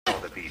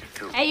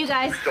Hey, you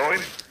guys.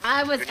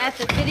 I was at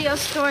the video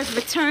store's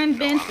return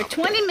bin for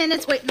 20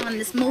 minutes waiting on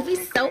this movie,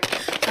 so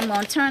I'm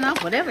gonna turn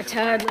off whatever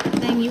tired little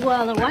thing you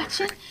all are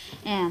watching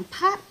and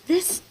pop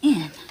this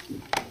in.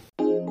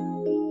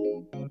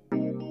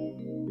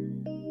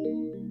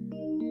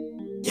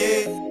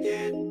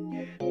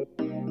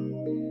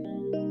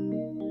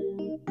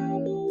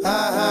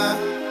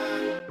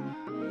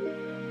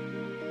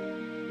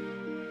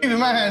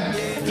 Man,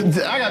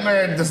 I got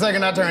married the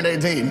second I turned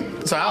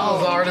 18. So I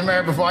was already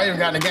married before I even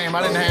got in the game.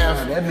 I didn't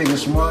have... That nigga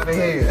smart as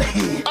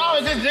hell. Oh,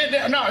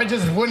 it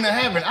just wouldn't have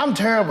happened. I'm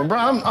terrible, bro.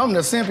 I'm the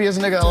simpiest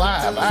nigga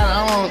alive.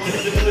 I'm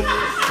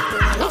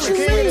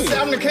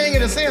the king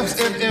of the simps.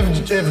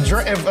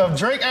 If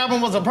Drake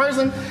album was a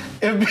person,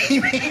 it'd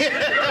be me.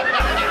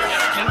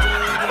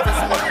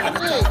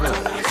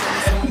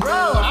 Bro,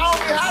 I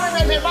don't be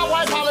hollering at me. My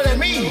wife hollered at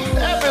me.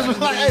 That bitch was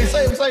like, hey,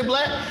 say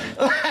black.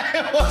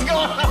 What's going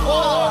on? What's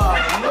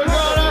going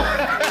on?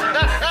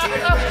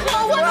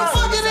 Bro, what the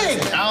fuck it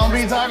is? I don't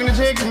be talking to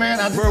chicks, man.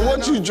 Bro,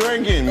 what you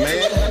drinking,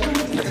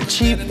 man?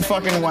 Cheap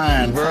fucking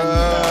wine, bro.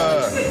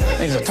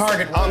 It's a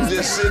Target. I'm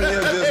just sitting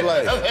here just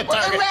like...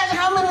 Imagine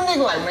how many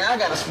niggas like, man, I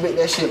gotta spit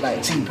that shit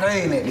like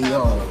T-Pain at the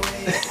young.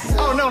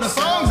 Oh, no, the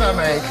songs I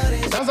make.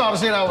 That's all the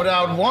shit I would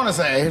want to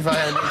say if I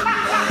had...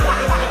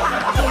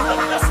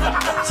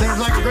 Seems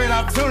like a great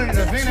opportunity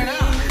to vent it out.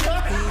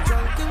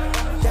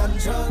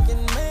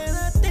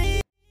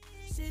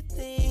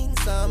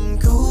 I'm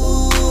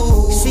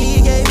cool.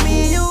 She gave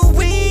me a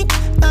wink,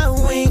 I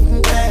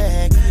wink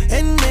back,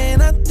 and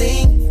then I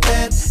think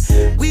that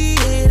we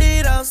hit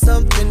it off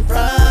something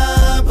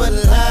proper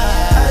like.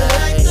 I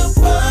like the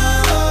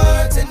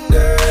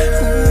bartender.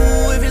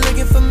 Ooh, if you're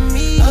looking for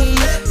me, I'm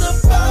at the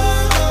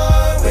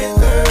bar with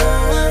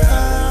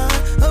her.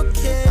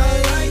 Okay.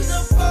 I like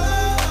the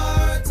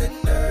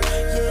bartender.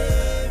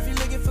 Yeah, if you're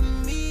looking for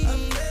me,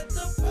 I'm at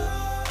the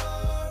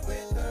bar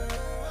with her.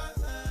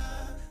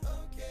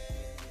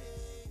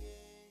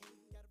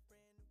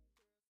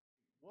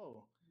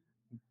 Whoa.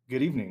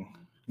 Good evening,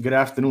 good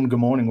afternoon, good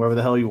morning, wherever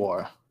the hell you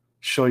are.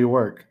 Show Your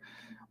Work,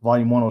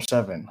 volume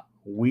 107.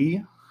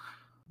 We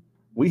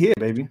here,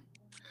 baby.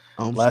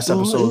 Last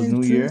episode of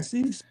New Year.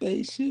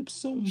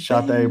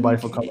 Shout out to everybody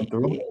for coming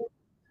through.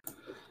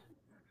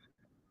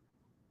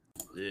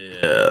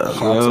 Yeah.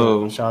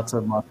 Shout out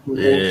to my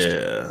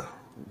Yeah.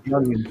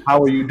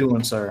 How are you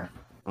doing, sir?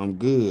 I'm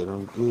good,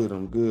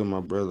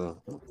 my brother.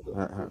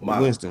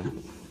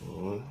 Winston.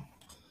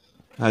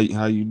 How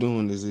you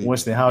doing this evening?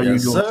 Winston, how are you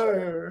doing?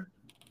 Sir.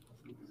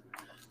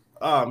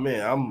 Oh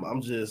man, I'm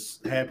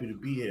just happy to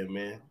be here,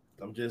 man.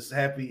 I'm just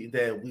happy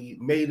that we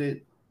made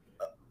it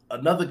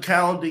another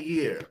calendar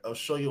year of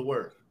Show Your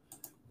Work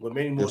with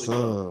many more to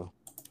come.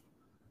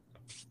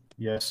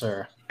 Yes,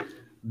 sir.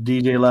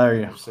 DJ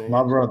Larry,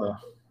 my brother.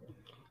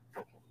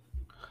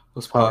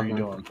 What's How are poppin'?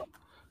 you doing?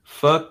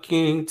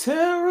 Fucking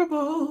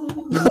terrible.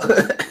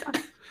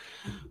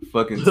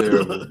 Fucking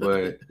terrible,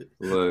 but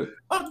look,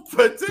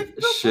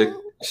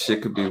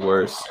 shit could be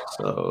worse.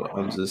 So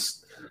I'm just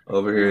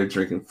over here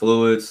drinking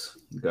fluids.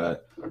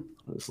 Got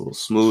this little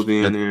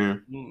smoothie in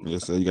here.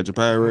 Yes, sir. You got your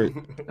Powerade?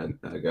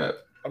 I got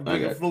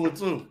fluid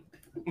too.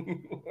 I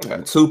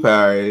got 2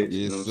 Powerades.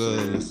 Yes,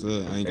 sir. Yes,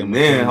 sir. I ain't got And my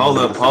then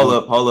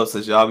Powerade. hold up,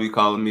 since y'all be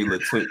calling me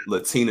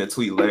Latina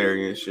Tweet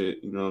Larry and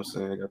shit. You know what I'm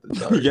saying? I got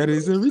the You got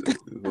his everything.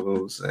 You know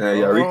what I'm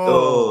saying?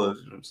 Yarritos.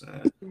 You know what I'm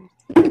saying?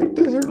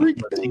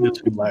 Latina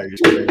Tweet Larry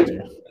is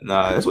crazy.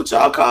 Nah, that's what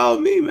y'all call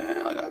me,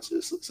 man. I got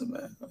just listen,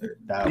 man.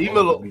 That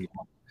wasn't me.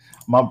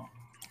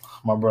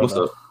 My brother. What's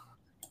up?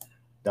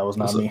 That was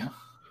not What's me. up?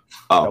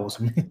 Oh. That was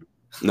me.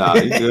 Nah,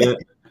 you good.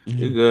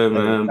 You good,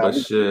 man. But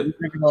shit.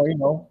 You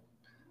know,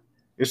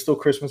 it's still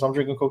Christmas. I'm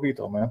drinking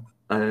coquito, man.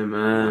 Hey,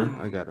 man.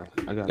 I got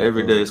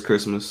Every day is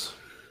Christmas.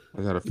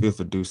 I got a fifth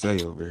of Douce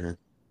over here.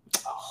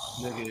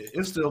 Nigga,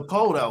 it's still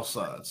cold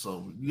outside,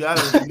 so you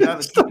gotta keep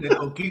that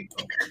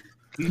coquito.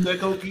 Keep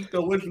that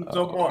coquito with you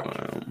till March.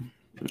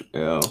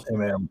 Yeah. Hey,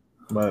 man.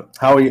 But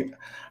how are you?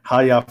 How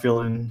y'all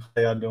feeling?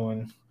 How y'all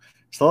doing?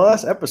 It's the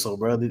last episode,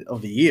 bro,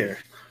 of the year.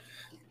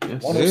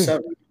 Yes,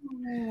 107.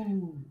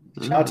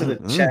 Shout out to the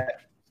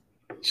chat.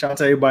 Shout out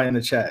to everybody in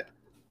the chat.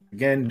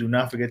 Again, do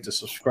not forget to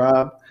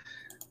subscribe,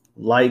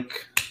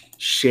 like,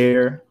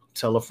 share,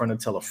 tell a friend to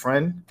tell a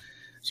friend.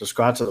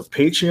 Subscribe to the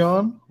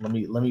Patreon. Let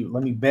me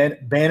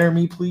banner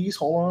me, please.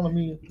 Hold on. Let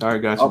me. All right,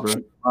 got you, bro.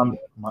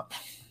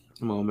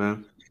 Come on,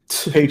 man.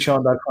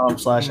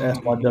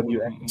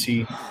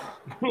 Patreon.com/SYWNT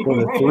for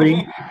the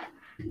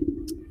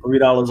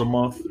 $3 a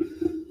month.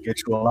 Get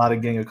you a lot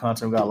of gang of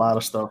content. We got a lot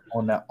of stuff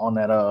on that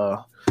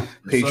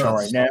Patreon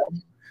right now.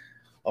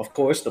 Of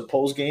course, the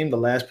post game, the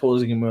last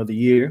post game of the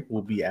year,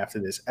 will be after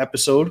this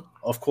episode.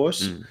 Of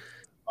course,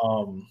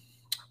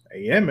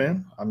 yeah,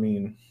 man. I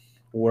mean,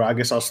 I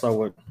guess I'll start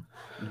with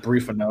a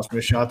brief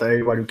announcement. Shout out to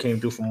everybody who came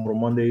through for Mortal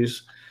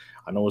Mondays.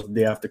 I know it's the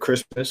day after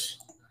Christmas.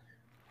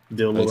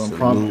 Did a little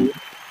impromptu.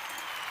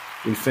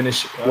 We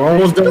finished. We're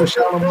almost done with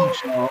Shalamar,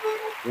 y'all.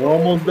 We're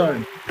almost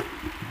done.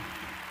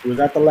 We was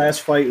at the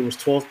last fight. It was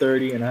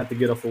 12:30, and I had to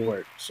get up for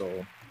work.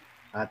 So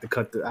I had to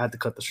cut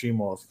the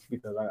stream off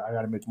because I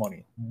got to make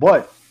money.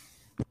 But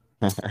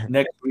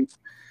next week,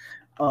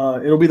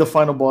 it'll be the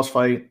final boss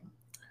fight.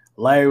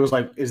 Larry was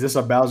like, "Is this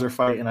a Bowser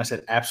fight?" And I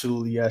said,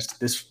 "Absolutely yes.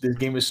 This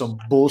game is some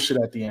bullshit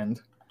at the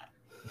end."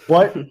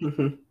 But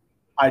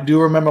I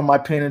do remember my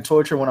pain and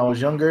torture when I was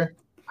younger.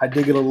 I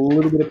did get a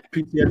little bit of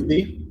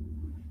PTSD,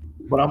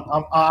 but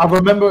I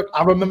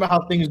remember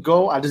how things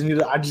go. I just need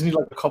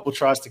like a couple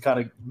tries to kind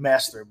of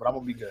master it, but I'm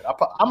gonna be good.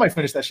 I might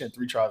finish that shit in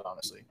 3 tries,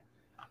 honestly.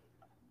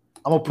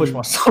 I'm gonna push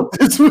myself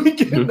this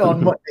weekend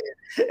on Monday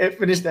and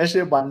finish that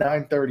shit by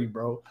 9:30,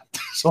 bro,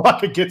 so I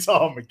can get to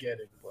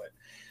Armageddon.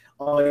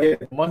 But yeah,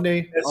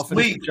 Monday. This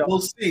week,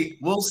 we'll see.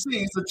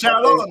 It's a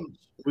challenge.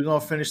 We're gonna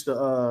finish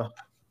the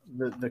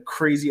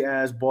crazy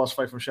ass boss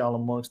fight from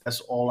Shaolin Monks. That's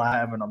all I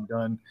have, and I'm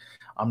done.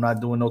 I'm not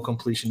doing no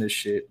completionist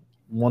shit.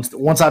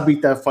 Once I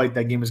beat that fight,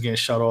 that game is getting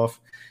shut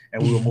off,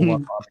 and we will move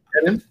on to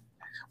Armageddon.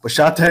 But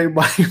shout out to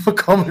everybody for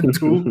coming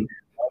through on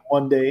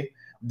Monday.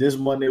 This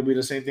Monday will be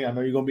the same thing. I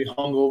know you're gonna be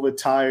hungover,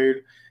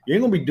 tired. You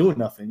ain't gonna be doing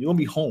nothing. You're gonna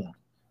be home.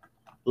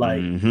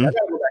 Like I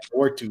gotta go back to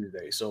work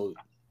Tuesday, so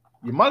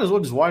you might as well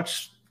just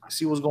watch,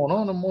 see what's going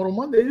on Mortal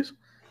Mondays.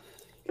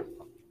 You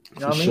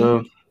know what I mean?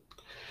 Sure.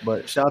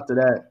 But shout out to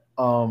that.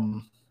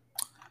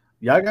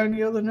 Y'all got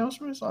any other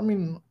announcements? I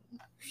mean,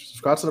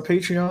 subscribe to the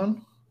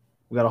Patreon.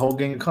 We got a whole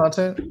gang of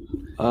content.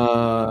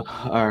 All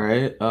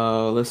right.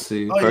 Let's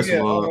see. First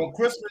of all,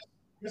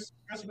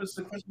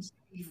 Christmas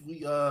Eve,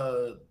 we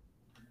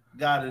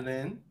got it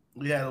in.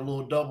 We had a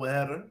little double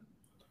header.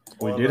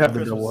 We did have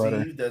the double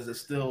header. Does it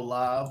still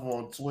live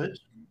on Twitch?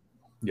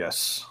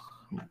 Yes.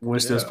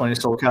 Winston's playing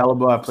Soul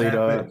Calibur. I played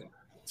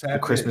the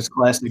Christmas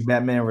classic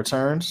Batman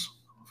Returns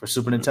for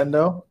Super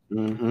Nintendo.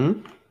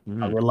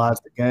 I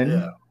realized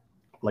again,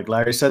 like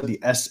Larry said, the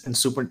S in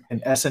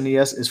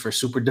SNES is for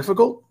super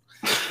difficult.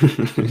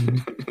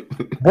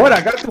 But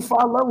I got through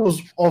 5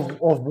 levels of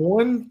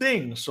one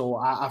thing, so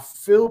I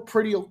feel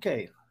pretty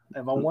okay.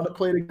 If I want to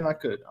play it again, I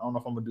could. I don't know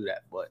if I'm gonna do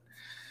that, but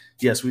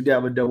yes, we did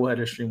have a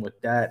doubleheader stream with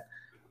that.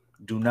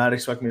 Do not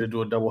expect me to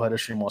do a doubleheader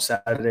stream on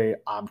Saturday.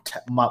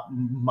 My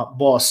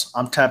boss,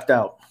 I'm tapped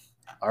out.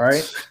 All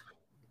right.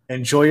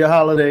 Enjoy your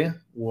holiday.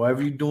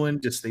 Whatever you're doing,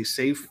 just stay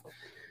safe.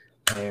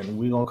 And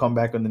we're gonna come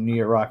back on the New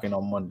Year rocking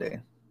on Monday.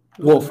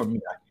 Well, for me,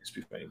 I can't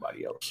speak for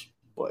anybody else,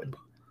 but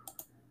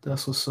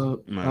that's what's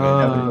up.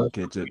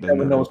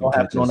 Never know what's gonna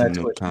happen on that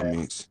Twitch,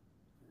 comments.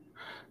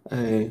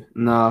 Hey,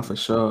 nah, for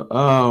sure.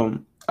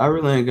 I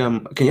really ain't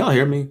got. Can y'all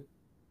hear me?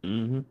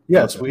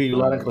 Yes, we hear you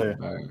loud and clear.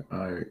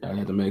 All right. I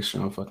had to make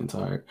sure I'm fucking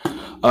tired.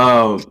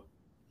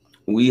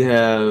 We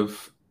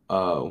have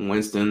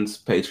Winston's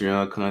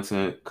Patreon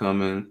content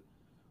coming.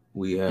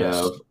 We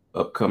have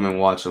upcoming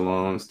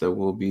watch-alongs that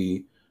will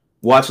be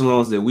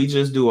watch-alongs that we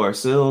just do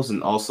ourselves,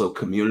 and also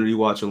community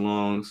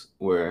watch-alongs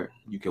where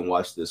you can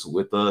watch this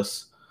with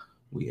us.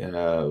 We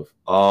have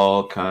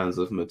all kinds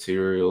of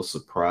material,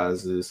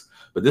 surprises.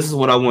 But this is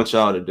what I want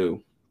y'all to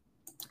do.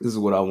 This is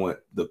what I want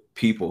the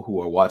people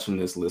who are watching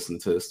this, listen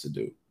to us to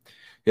do.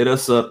 Hit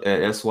us up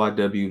at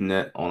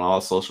SYWNet on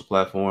all social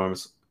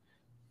platforms.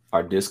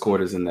 Our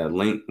Discord is in that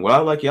link. What I'd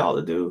like y'all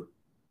to do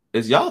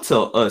is y'all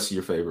tell us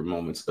your favorite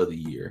moments of the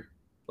year.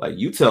 Like,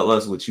 you tell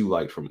us what you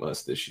liked from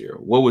us this year.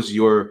 What was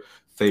your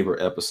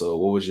favorite episode?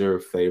 What was your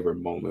favorite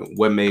moment?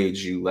 What made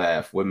you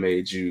laugh? What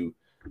made you,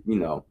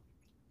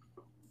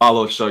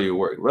 follow, show your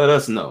work? Let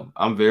us know.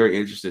 I'm very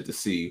interested to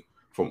see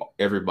from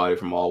everybody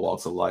from all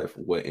walks of life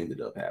what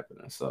ended up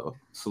happening. So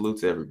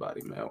salute to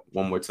everybody, man.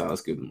 One more time,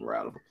 let's give them a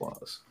round of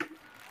applause.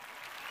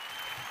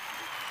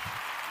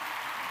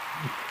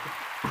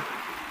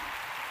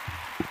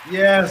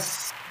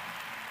 Yes.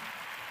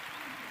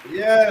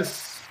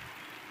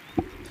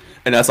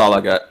 And that's all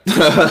I got.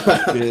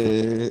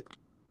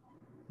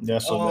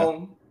 Yes.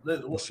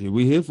 Let's see,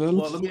 we here,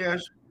 fellas. Well, let me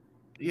ask you.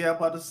 Yeah, I'm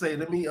about to say.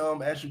 Let me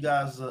ask you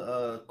guys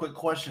a quick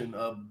question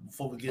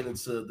before we get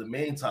into the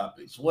main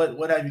topics.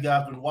 What have you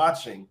guys been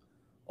watching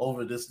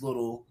over this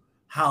little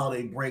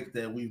holiday break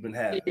that we've been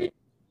having?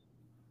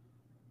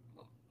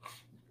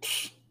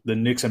 The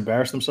Knicks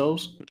embarrassed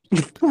themselves.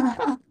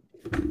 What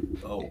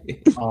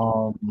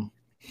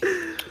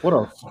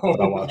else? What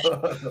I watched?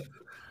 A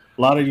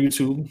lot of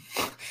YouTube.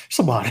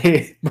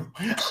 Somebody.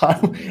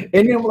 And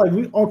then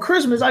on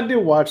Christmas, I did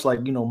watch my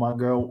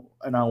girl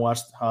and I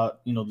watched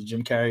the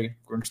Jim Carrey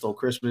Grinch Stole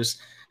Christmas.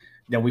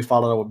 Then we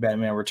followed up with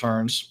Batman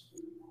Returns.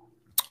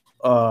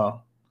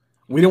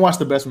 We didn't watch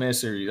the Best Man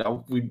series.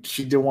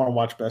 She did want to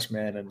watch Best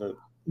Man and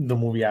the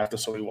movie after,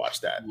 so we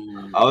watched that.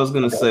 I was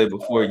gonna say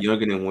before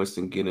Youngin and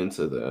Winston get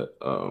into that,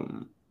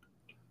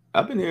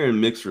 I've been hearing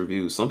mixed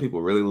reviews. Some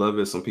people really love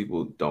it, some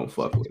people don't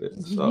fuck with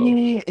it. So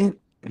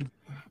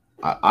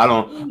I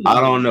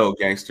don't know,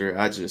 gangster.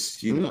 I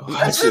just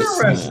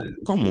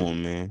come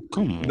on, man.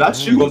 Come on.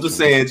 Not you. I'm just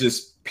saying,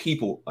 just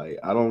people. Like,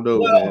 I don't know.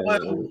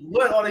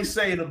 What are they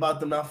saying about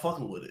them not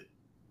fucking with it?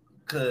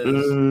 Because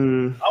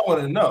I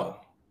want to know.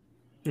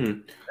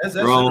 That's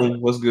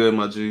Rome, what's good,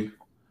 my G?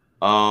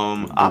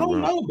 I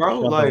don't know, bro.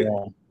 Like,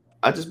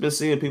 I just been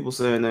seeing people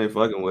saying they ain't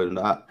fucking with it.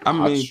 I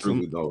mean, I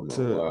truly don't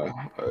know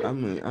why. I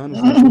mean,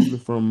 honestly,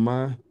 from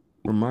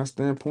my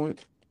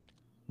standpoint,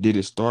 did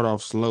it start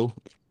off slow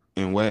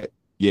and whack?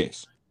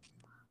 Yes.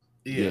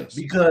 Yeah, yes,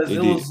 because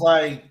it was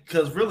like,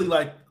 because really,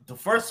 like the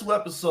first 2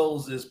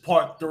 episodes is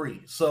part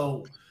 3.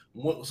 So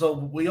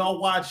we all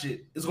watch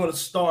it. It's going to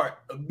start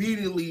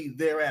immediately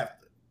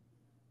thereafter.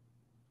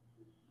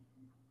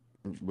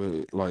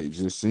 But like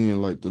just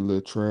seeing like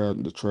the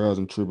trials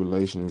and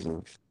tribulations,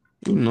 and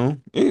you know,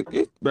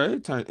 it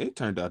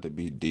turned out to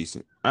be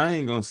decent. I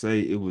ain't gonna say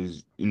it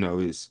was, you know,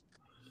 it's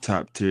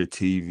top tier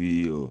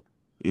TV or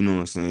you know what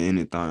I'm saying,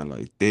 anything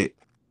like that,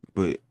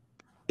 but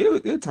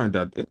it turned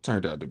out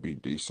to be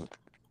decent.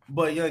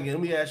 But Young, let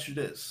me ask you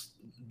this: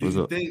 do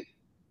you think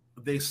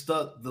they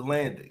stuck the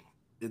landing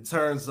in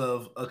terms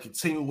of a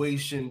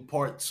continuation,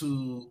 part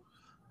 2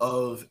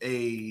 of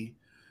a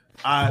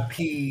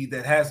IP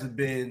that hasn't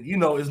been, you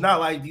know, it's not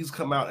like these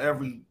come out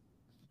every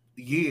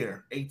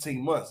year,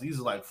 18 months. These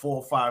are like 4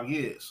 or 5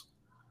 years.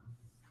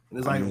 And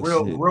it's like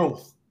real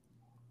growth.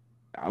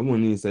 I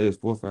wouldn't even say it's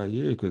 4 or 5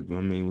 years because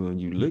I mean, when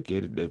you look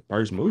at it, the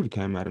first movie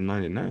came out in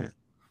 '99.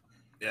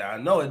 Yeah, I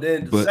know. And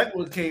then the second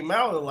one came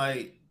out in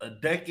like a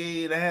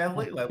decade and a half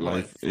later.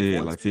 Like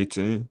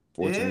 15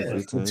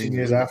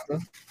 years after.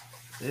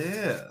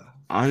 Yeah.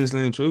 Honestly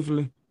and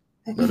truthfully,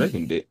 bro,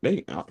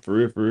 they for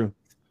real.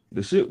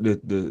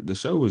 The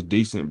show was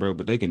decent, bro,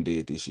 but they can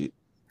dead this shit.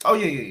 Oh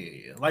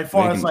yeah. Like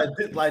far as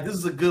like this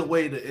is a good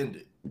way to end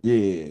it.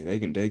 Yeah, they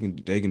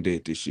can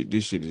dead this shit.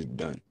 This shit is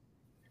done.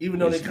 Even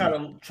though they kind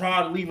of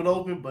try to leave it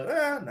open, but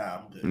nah,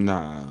 I'm good.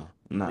 Nah.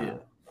 Yeah.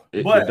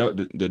 But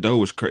the door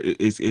was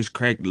it's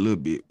cracked a little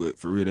bit, but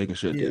for real, they can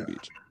shut that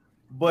bitch.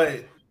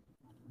 But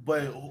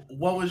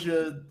what was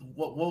your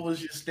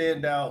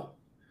standout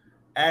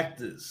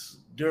actors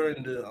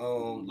during the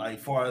like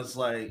far as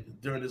like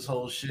during this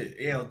whole shit?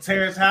 You know,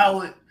 Terrence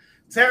Howard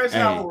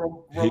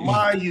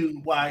remind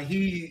you why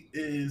he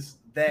is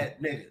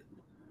that nigga.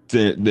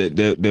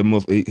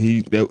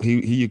 He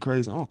your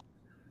crazy uncle.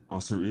 On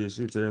some real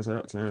shit, Terrence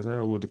Howard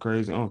was the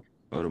crazy uncle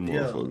of the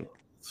motherfucker.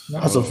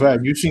 That's a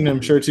fact. You seen them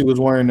shirts he was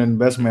wearing in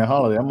Best Man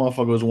Holiday. That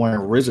motherfucker was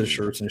wearing RZA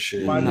shirts and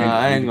shit.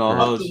 I ain't gonna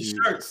hold you.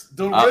 Shirts,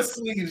 the wrist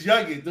sleeves,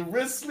 Youngin. The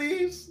wrist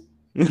sleeves.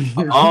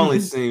 I only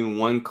seen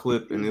one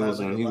clip, and it was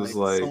when he was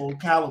like, Soul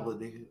Calibur,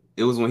 nigga.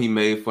 It was when he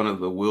made fun of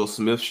the Will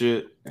Smith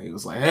shit, and he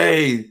was like,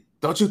 "Hey,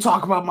 don't you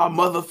talk about my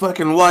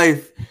motherfucking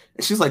wife?"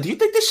 And she's like, "Do you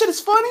think this shit is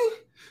funny?"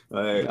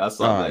 Like, I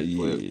saw that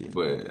clip,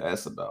 but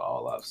that's about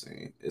all I've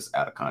seen. It's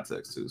out of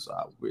context too, so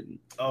I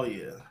wouldn't. Oh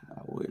yeah, I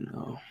wouldn't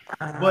know.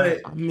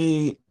 But I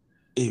mean,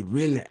 it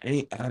really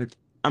ain't out of.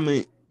 I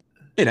mean,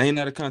 it ain't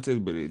out of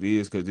context, but it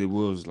is because it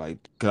was like.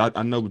 Because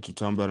I know what you're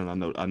talking about, and I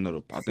know. I know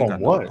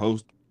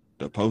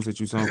the post that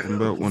you talking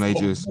about when they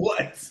just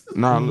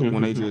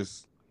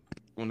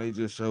when they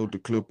just showed the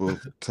clip of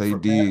Tay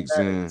Diggs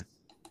and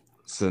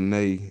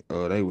Sanae.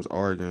 They was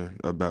arguing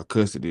about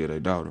custody of their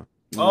daughter.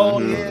 Oh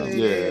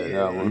yeah.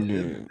 That one.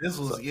 Yeah. This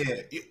was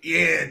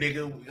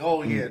nigga.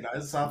 Oh yeah. Nah,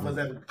 this is how far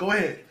that. Go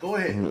ahead.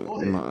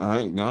 I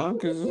ain't gone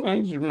because I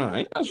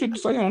ain't got shit to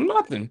say on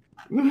nothing.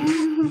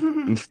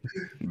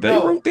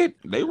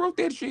 They wrote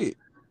that shit.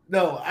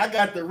 No, I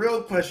got the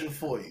real question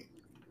for you.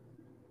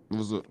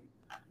 What's up?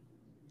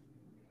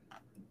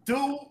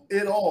 Do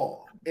it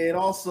all, and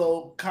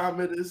also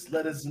commenters,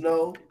 let us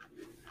know: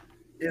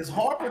 is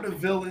Harper the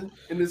villain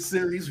in this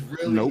series?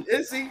 Really? Nope.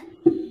 Is he?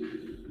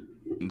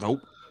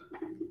 Nope.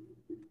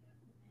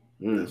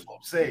 That's what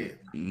I'm saying.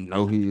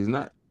 No, he is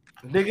not.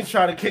 Nigga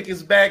trying to kick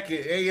his back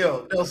and, hey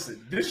yo,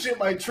 Nelson, this shit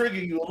might trigger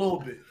you a little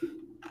bit.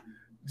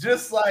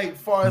 Just like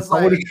far as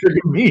like, would it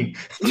trigger me?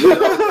 He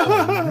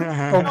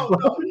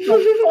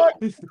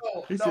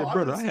said,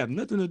 brother, I have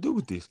nothing to do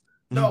with this.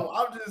 No,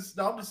 I'm just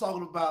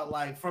talking about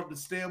like from the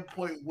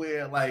standpoint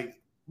where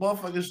like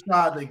motherfuckers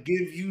try to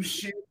give you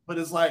shit, but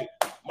it's like,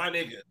 my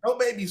nigga, don't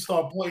make me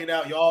start pointing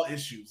out y'all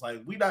issues.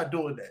 Like, we not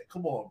doing that.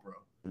 Come on, bro.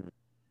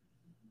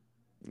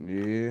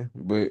 Yeah,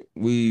 but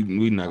we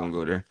not gonna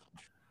go there.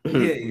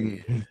 Yeah.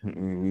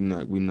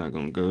 we not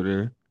gonna go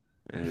there.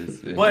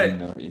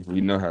 But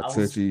we know how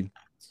touchy.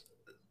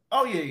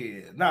 Oh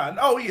yeah. Nah.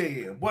 Oh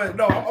yeah. But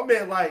no, I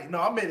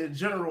meant in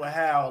general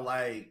how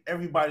like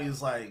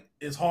everybody's like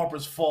it's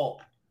Harper's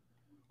fault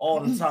all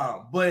the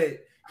time,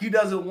 but he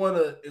doesn't want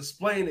to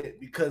explain it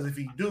because if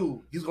he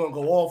do, he's gonna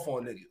go off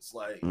on niggas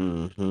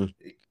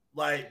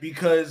like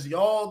because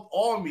y'all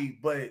on me,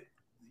 but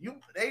you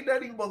ain't none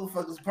of you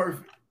motherfuckers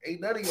perfect. Ain't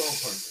none of y'all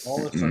perfect. All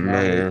the time,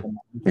 man.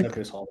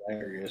 It's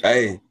hilarious.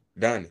 Hey,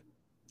 Donnie.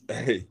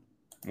 Hey,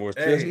 Morris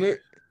Chestnut.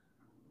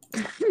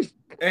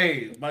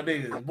 Hey, my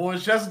nigga,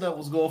 Morris Chestnut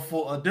was going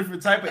for a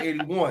different type of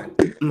 81.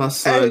 My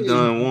son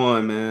done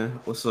one, man.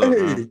 What's up,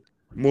 man?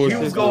 He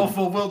was going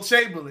for Will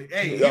Chamberlain.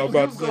 Hey, he was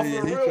going for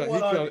the real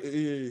 100.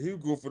 He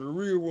was going for the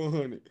real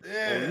 100.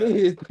 Yeah,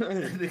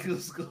 that nigga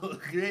was going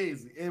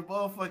crazy. And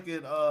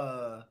motherfucking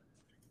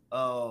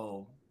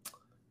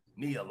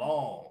Nia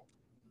Long.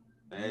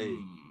 Hey,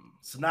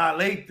 Sanaa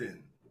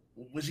Lathan,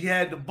 when she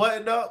had the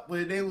button up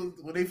when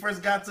they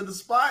first got to the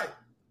spot.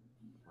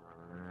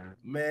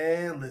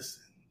 Man,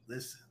 listen.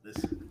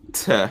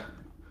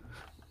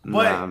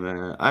 Nah,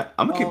 man.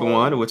 I'm gonna keep it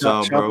 100 with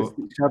y'all, bro.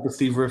 Shout out to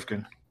Steve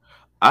Rifkin.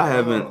 I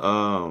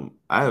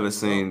haven't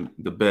seen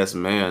The Best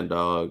Man,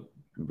 dog,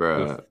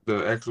 bro.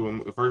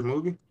 The first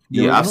movie.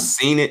 Yeah, I've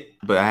seen it,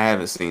 but I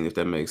haven't seen it, if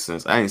that makes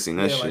sense. I ain't seen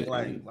that shit.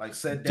 Like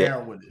sit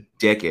down with it.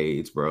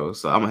 Decades, bro.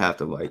 So I'm gonna have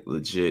to like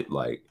legit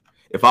like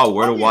if I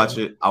were to watch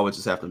it, I would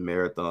just have to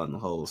marathon the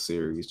whole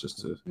series just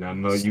to. Now,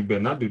 no, you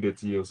better not do that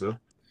to yourself.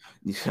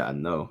 Yeah, I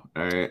know.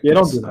 All right. Yeah,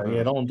 don't do that.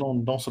 Yeah,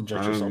 don't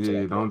subject yourself to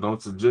that.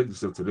 Don't subject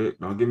yourself to that.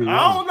 Don't give me.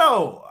 I don't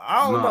know.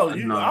 I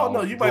don't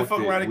know. You might fuck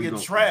around and get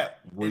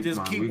trapped and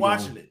just keep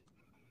watching it,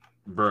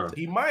 bro.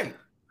 He might.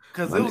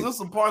 Because there was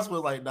some parts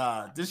where like,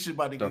 nah, this shit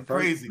about to get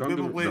crazy.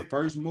 The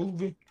first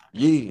movie,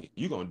 yeah,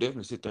 you gonna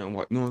definitely sit there and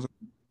watch. You know what I'm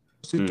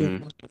saying? Sit there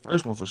and watch the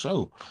first one for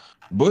sure.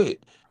 But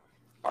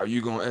are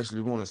you gonna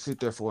actually want to sit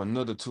there for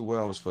another 2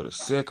 hours for the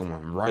second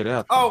one right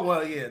after? Oh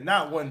well, yeah,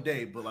 not one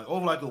day, but like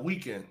over like a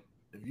weekend.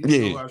 If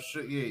you watch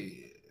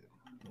shit,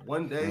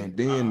 one day. And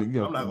then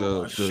you know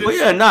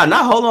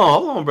hold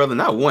on, brother.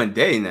 Not one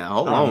day now.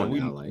 Hold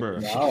on,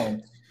 bro.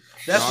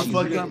 That's the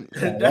fucking.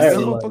 That's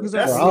the motherfuckers.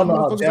 That's the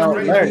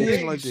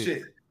motherfuckers like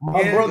shit.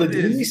 My brother, do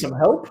you need some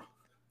help?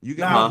 You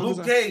got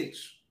Luke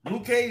Cage.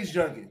 Luke Cage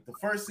junkie. The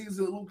first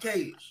season of Luke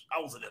Cage. I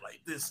was in it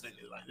like this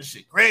nigga. Like this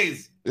shit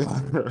crazy.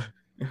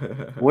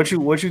 What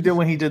you did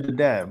when he did the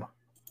dab?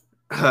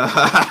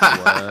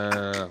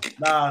 Wow.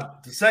 Nah,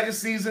 the second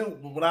season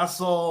when I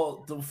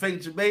saw the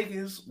fake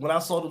Jamaicans, when I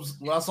saw them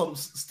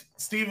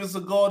Steven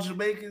Seagal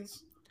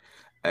Jamaicans.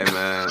 Hey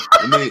man,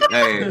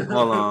 hey,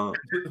 hold on.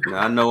 Now,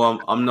 I know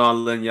I'm not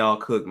letting y'all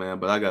cook, man,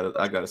 but I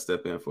gotta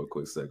step in for a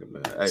quick second,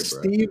 man. Hey, bro.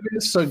 Steven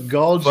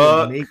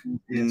Seagal,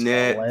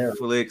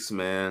 Netflix,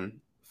 man.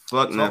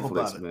 Fuck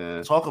Netflix,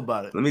 man. Talk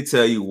about it. Let me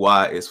tell you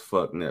why it's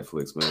fuck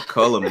Netflix, man.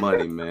 Color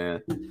money,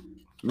 man.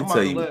 Let me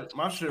tell you, let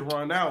my shit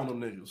run out on them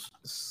niggas.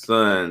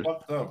 Son,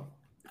 fuck them.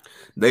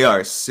 They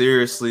are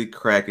seriously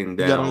cracking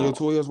down. You got on your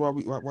 12s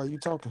while you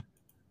talking?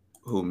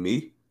 Who,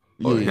 me?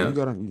 Yeah, you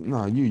got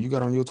on you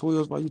got on your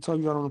 12s while you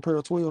talking. You got on a pair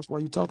of 12s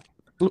while you talking.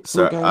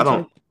 Sir, I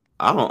don't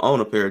own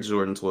a pair of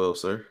Jordan 12,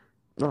 sir.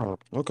 Oh,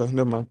 okay,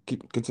 never mind.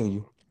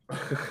 Continue.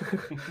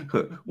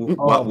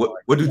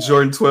 What do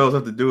Jordan 12s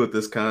have to do with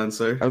this, con,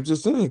 sir? I'm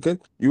just saying, cause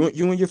you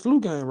in your flu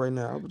game right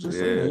now. I was just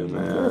saying,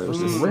 man.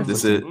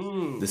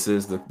 This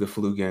is the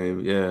flu game.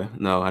 Yeah,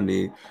 no, I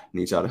need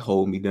y'all to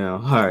hold me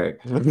down. All right,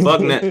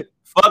 fuck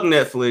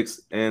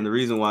Netflix, and the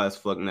reason why it's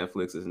fuck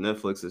Netflix is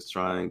Netflix is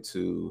trying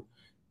to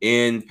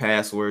end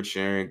password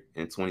sharing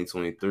in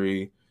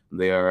 2023.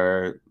 They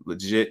are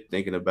legit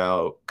thinking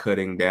about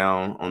cutting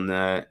down on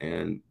that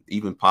and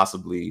even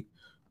possibly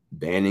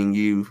banning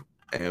you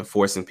and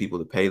forcing people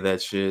to pay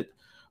that shit.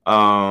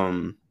 Let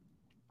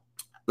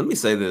me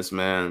say this,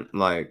 man.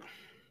 Like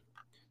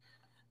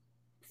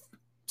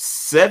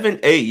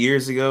 7-8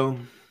 years ago,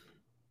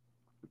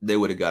 they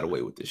would have got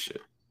away with this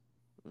shit.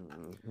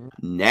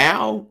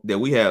 Now that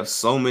we have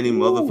so many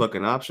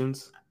motherfucking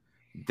options,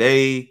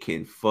 they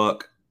can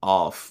fuck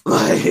off.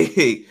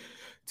 Like,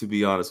 to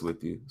be honest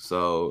with you.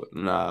 So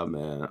nah,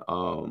 man.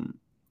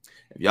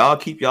 If y'all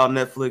keep y'all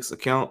Netflix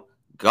account,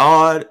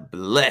 God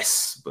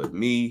bless. But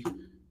me,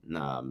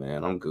 nah,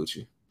 man, I'm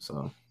Gucci.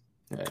 So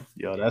yeah.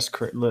 Yo, that's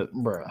crazy. Look,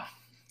 bro.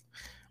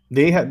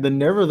 They had the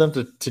nerve of them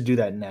to do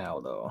that now,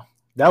 though.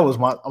 That was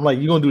I'm like,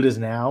 you gonna do this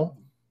now?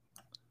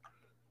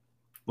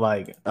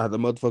 Like the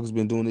motherfuckers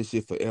been doing this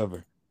shit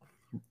forever.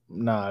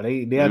 Nah,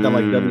 they had that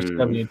like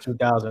WCW in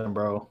 2000,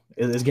 bro.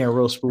 It's getting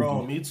real spooky.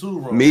 Bro, me too,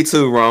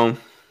 Rome.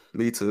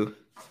 Me too.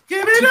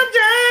 Give me them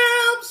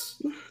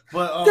jams.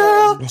 But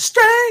girl,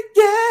 straight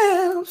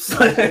jams.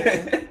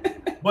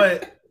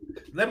 but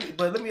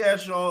let me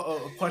ask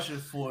y'all a question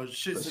for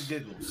shits and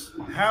giggles.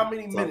 How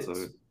many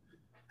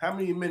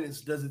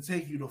minutes does it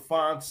take you to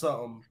find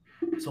something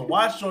to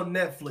watch on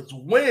Netflix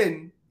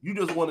when you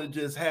just want to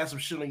just have some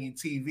shit on your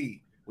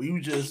TV, where you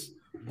just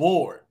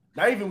bored?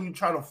 Not even when you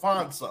trying to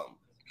find something.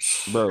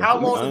 Bro, how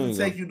long does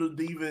it take you to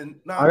even?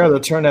 I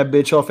gotta turn that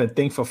bitch off and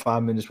think for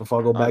 5 minutes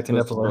before I go back to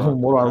Netflix. Like,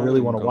 what do I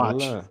really want to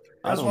watch?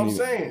 That's what I'm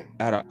saying.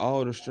 Out of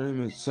all the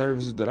streaming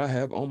services that I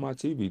have on my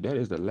TV, that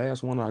is the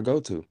last one I go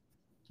to.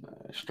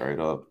 Straight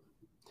up.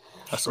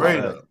 Straight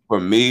up. For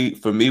me,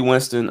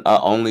 Winston, I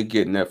only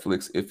get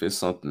Netflix if it's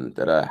something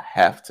that I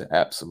have to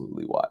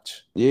absolutely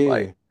watch.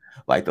 Yeah.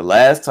 Like the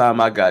last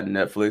time I got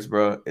Netflix,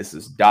 bro, it's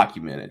just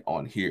documented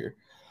on here.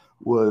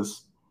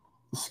 Was,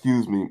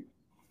 excuse me,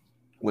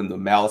 when the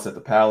Malice at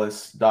the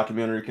Palace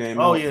documentary came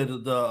out. Oh yeah, the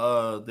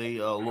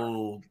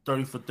little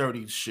 30 for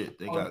 30 shit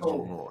they got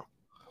going on.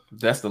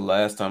 That's the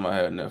last time I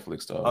had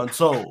Netflix, dog.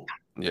 Untold.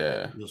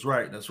 Yeah. That's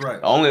right.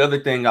 The only other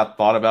thing I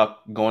thought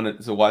about going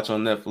to watch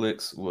on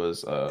Netflix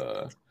was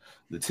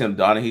the Tim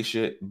Donaghy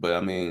shit, but I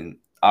mean,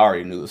 I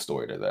already knew the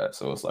story to that,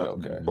 so it's like,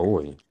 okay.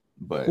 Boy.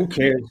 But who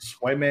cares?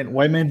 White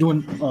man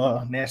doing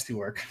nasty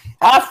work.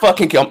 I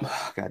fucking God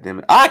damn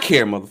it. I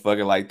care,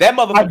 motherfucker. Like that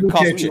motherfucker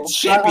cost me a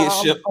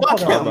championship. I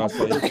was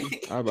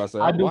about to say,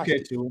 I do care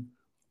too.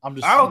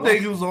 I don't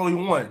think he was the only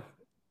one.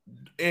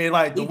 And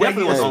like the He way he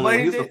definitely was on. He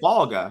explained was the it,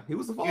 fall guy. He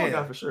was the fall Yeah.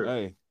 guy for sure.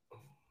 Hey,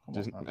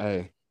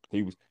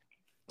 he was.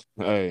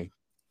 Hey,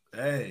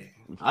 hey,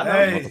 I know.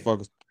 hey,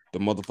 the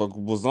motherfucker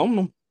was on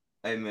them,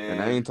 Hey man,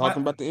 and I ain't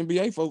talking about the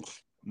NBA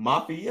folks.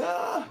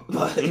 Mafia.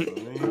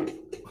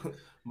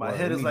 my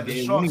head is like a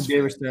we shark. need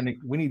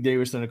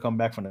Davison to come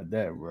back from the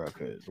dead, bro.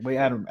 Because the way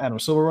Adam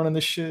Silver running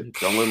this shit,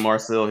 Don't let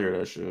Marcel hear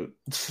that shit.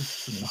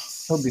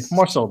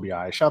 Marcel will be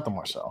all right. Shout out to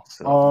Marcel.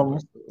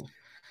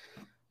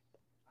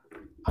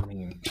 I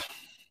mean,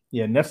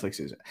 yeah, Netflix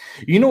is.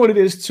 You know what it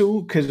is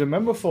too? Because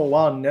remember, for a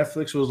while,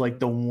 Netflix was like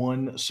the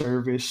one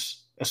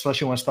service,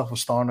 especially when stuff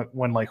was starting,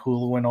 when like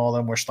Hulu and all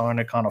them were starting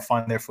to kind of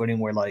find their footing.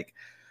 Where like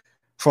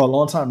for a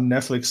long time,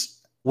 Netflix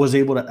was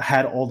able to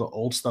had all the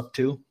old stuff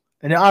too.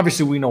 And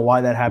obviously, we know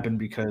why that happened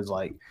because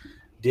like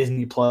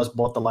Disney Plus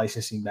bought the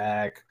licensing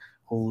back.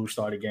 Hulu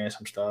started getting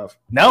some stuff.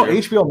 Now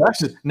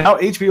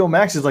HBO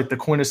Max is like the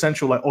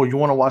quintessential. Like, oh, you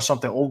want to watch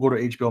something? Oh, go to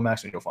HBO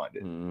Max and you'll find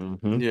it.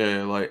 Mm-hmm.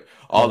 Yeah, like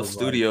all the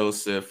studios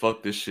said,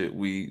 "Fuck this shit."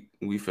 We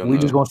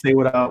just gonna stay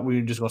with our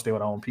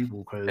own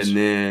people. And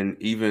then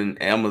even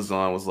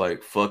Amazon was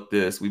like, "Fuck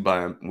this." We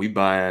buying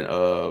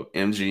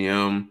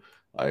MGM.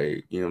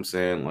 Like, you know what I'm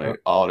saying? Like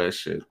all that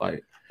shit.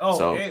 Like. Oh,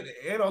 so,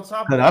 and on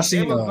top of that,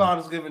 Amazon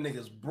is giving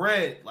niggas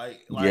bread. Like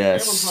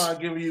yes.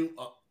 Amazon giving you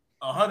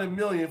 $100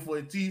 million for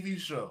a TV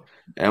show.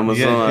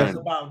 Amazon. It's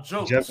about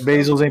jokes. Jeff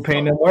Bezos ain't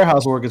paying them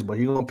warehouse workers, but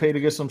he gonna pay to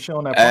get some shit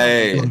on that.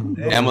 Hey,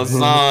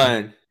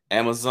 Amazon.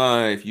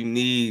 If you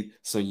need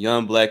some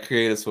young black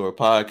creators for a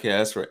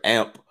podcast for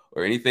AMP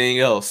or anything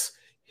else,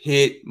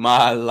 hit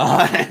my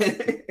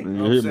line.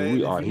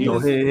 We are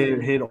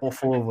here. Hit all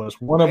four of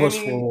us. One of us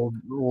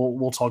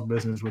will talk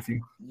business with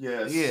you.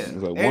 Yes. Yeah.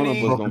 Like one of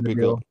us gonna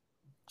pick up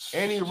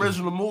any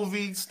original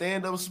movie,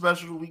 stand-up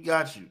special. We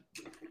got you.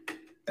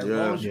 As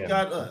long as you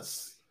got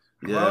us.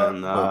 Yeah,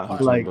 nah.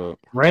 Like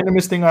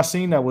randomest thing I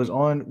seen that was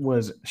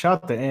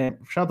shout out to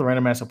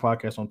Random Master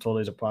Podcast on 12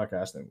 Days of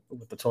Podcasting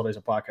with the 12 Days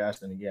of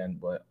Podcasting again,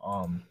 but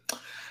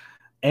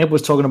Amp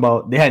was talking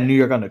about they had New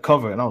York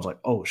Undercover, and I was like,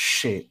 "Oh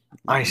shit,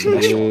 I ain't seen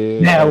that show."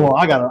 Yeah, well,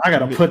 I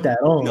gotta put that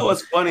on. You know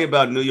what's funny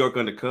about New York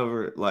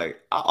Undercover?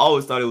 Like, I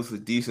always thought it was a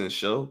decent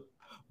show,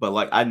 but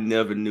like, I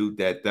never knew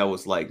that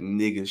was like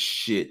nigga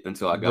shit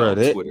until I got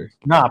on Twitter.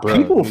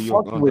 People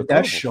fuck with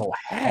that show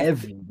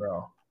heavy,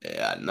 bro.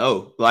 Yeah, I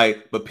know.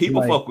 Like, but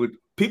people fuck with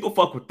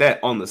that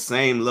on the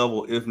same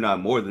level, if not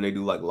more, than they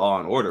do like Law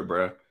and Order,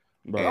 bro.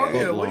 Oh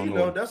yeah, well, you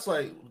know, that's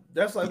like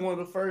one of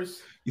the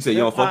first. You say you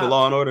don't fuck with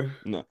Law and Order?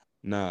 No.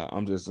 Nah,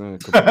 I'm just saying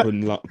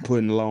putting Law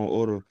and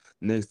Order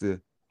next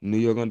to New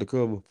York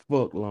Undercover.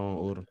 Fuck Law and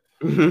Order.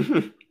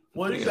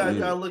 Well, you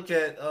gotta look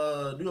at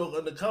New York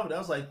Undercover. That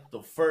was like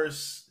the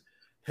first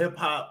hip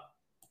hop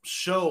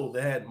show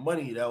that had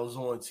money that was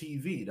on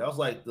TV. That was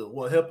like the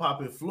hip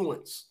hop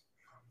influence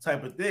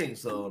type of thing.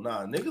 So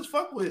niggas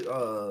fuck with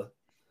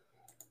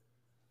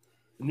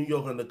New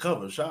York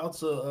Undercover. Shout out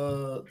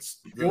to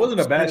it wasn't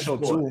a bad show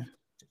too.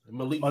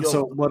 Malik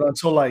until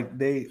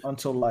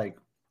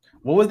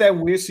what was that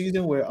weird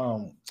season where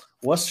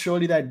what's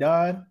Shorty that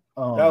died?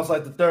 That was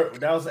like the third.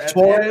 That was at the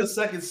end of the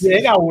second season. Yeah,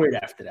 it got weird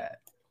after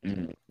that.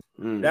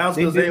 That was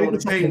because they didn't want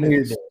to pay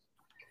niggas.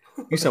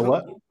 You said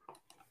what?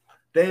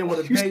 They didn't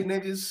want to pay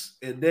niggas,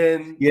 and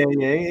then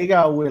it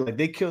got weird. Like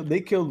they killed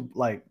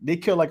like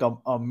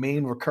a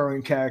main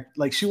recurring character.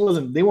 Like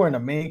they weren't a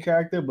main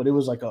character, but it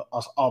was like a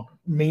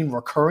main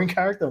recurring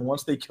character. And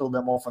once they killed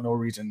them off for no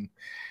reason,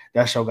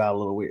 that show got a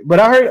little weird.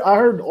 But I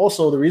heard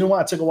also the reason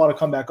why it took a while to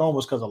come back on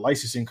was because of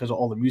licensing, because of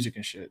all the music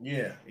and shit.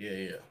 Yeah.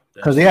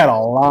 Because they had a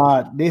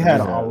lot. They had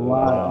a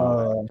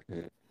lot of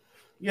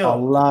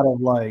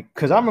like.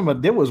 Because I remember I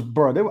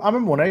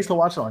remember when I used to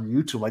watch it on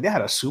YouTube. Like they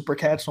had a Super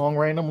Cat song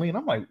randomly, and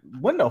I'm like,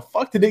 when the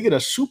fuck did they get a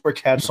Super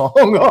Cat song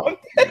on?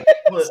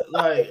 But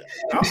like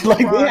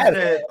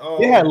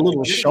they had a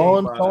little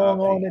Sean song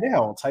on it. They had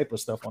all type of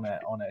stuff on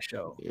that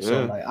show. Yeah.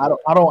 So like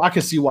I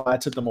can see why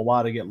it took them a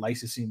while to get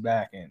licensing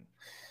back, and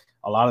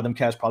a lot of them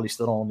cats probably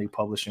still don't need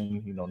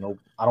publishing. You know, no,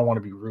 I don't want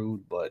to be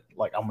rude, but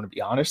like I'm gonna be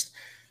honest.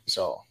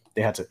 So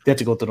they had to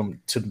go through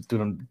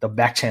the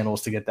back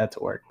channels to get that to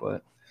work.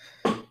 But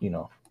you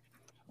know,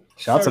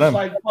 shout out to them.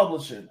 Like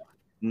publishing.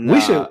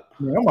 We should.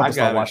 I'm about to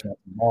start watching that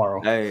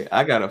tomorrow. Hey,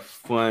 I got a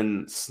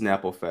fun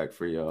Snapple fact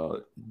for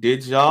y'all.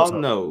 Did y'all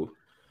know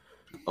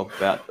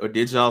about, or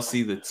did y'all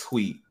see the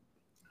tweet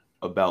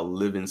about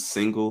living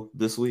single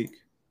this week?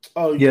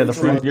 Oh yeah, the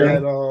friend that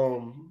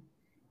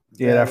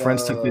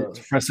friends took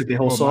the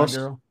whole sauce.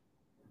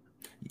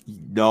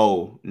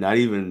 No, not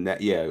even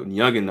that. Yeah,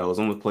 Youngin knows.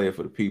 I'm gonna play it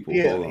for the people.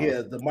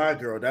 Yeah, the My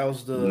Girl. That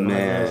was the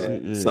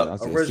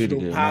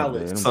original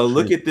pilot. So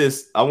look at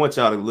this. I want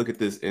y'all to look at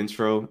this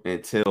intro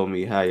and tell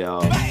me how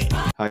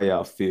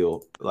y'all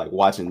feel like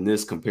watching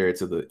this compared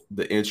to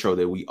the intro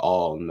that we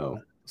all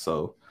know.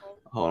 So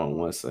hold on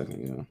 1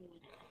 second. Yeah.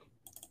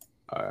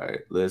 All right,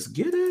 let's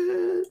get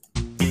it.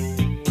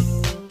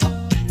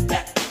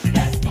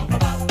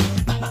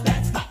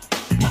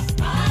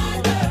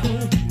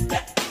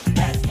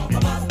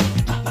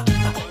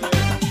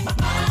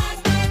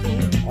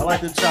 I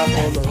like the chop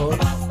on the hook.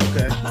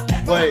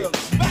 Okay. Wait.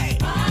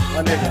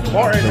 My nigga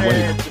Martin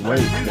had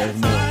There's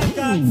more.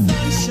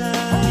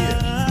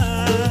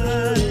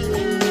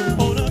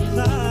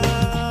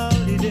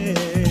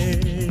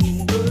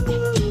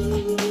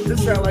 This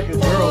sound like a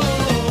girl.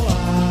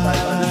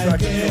 This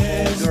like a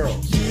girl.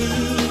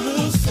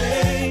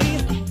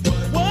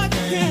 What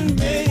can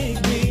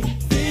make me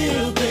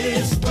feel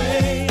this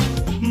way,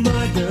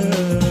 my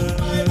girl?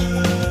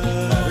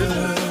 This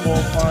is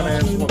more fun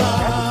ass woman.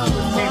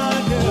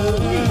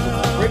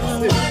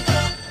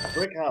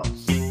 Brick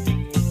House.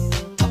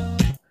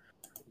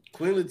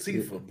 Queen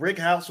Latifah, Brick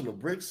House from the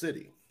Brick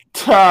City.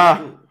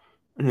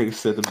 Nigga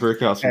said the brick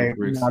house. Hey,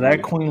 now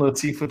that Queen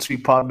Latifah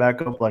tweet popped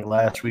back up like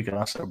last week, and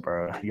I said,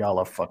 bro, y'all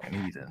are fucking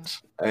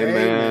heathens. Hey,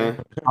 man.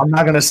 I'm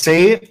not going to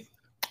say it,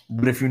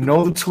 but if you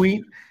know the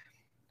tweet,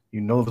 you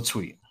know the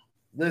tweet.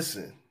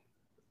 Listen.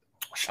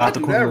 Shout out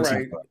to Queen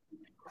Latifah.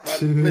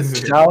 Right.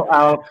 Shout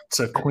out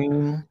to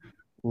Queen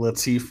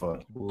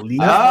Latifah.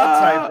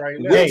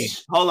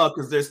 Hold on,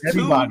 because there's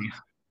everybody.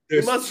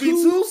 There must be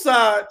two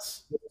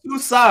sides. Two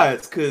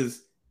sides,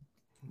 because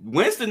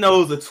Winston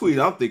knows the tweet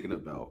I'm thinking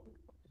about.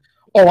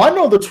 Oh, I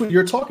know the tweet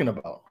you're talking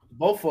about.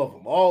 Both of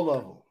them, all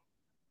of them.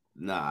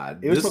 Nah,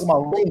 it was talking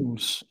about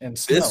rooms and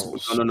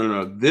smells.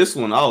 No. This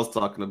one I was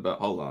talking about.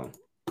 Hold on.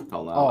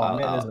 Oh,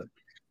 man,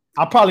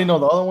 I probably know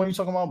the other one you're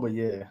talking about, but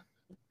yeah.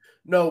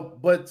 No,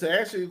 but to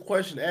answer your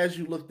question, as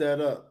you look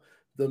that up,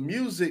 the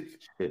music,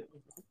 we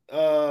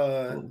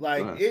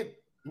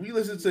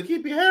listen to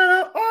Keep Your Head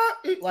Up,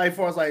 like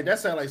far as like that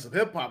sound like some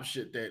hip hop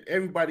shit that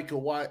everybody can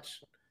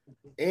watch,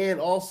 and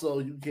also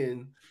you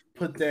can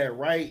put that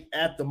right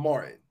at the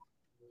Martin.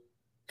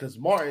 Because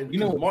Martin,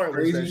 Martin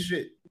was that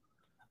shit.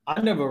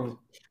 I never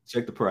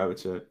check the private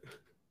chat.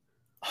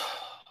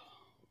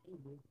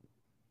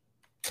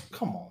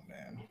 Come on,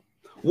 man.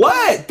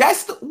 What?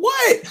 That's the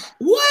what?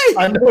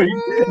 I know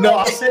you. No,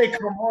 I'm saying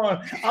come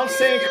on. I'm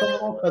saying come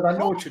on because I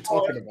know what you're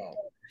talking about.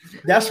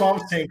 That's why I'm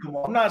saying come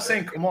on. I'm not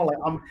saying come on like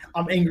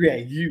I'm angry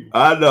at you.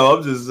 I know.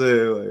 I'm just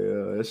saying like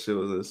that shit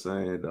was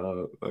insane,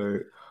 dog.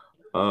 Like,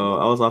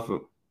 I was off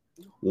of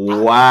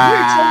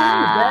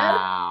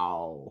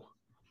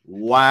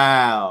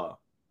Wow.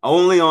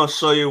 Only on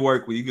Show Your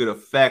Work will you get a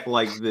fact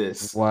like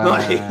this. Wow.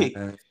 Like,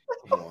 come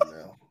on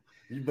now.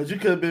 But you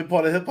could have been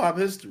part of hip hop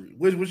history,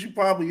 which you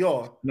probably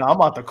are. No, I'm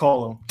about to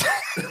call him.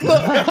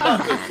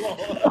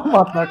 I'm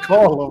about to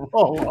call him.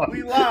 Oh,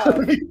 we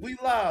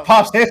live.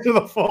 Pops, answer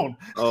the phone.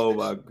 Oh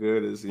my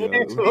goodness, yo.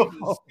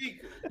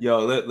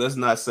 Yo, let's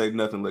not say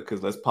nothing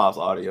because let's Pop's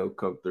audio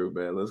come through,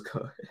 man. Let's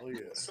go. Oh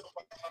yeah.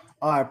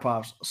 All right,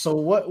 Pops. So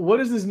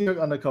what is this New York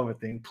Undercover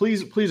thing?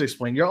 Please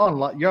explain. You're on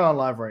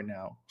live right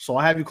now, so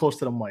I have you close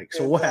to the mic.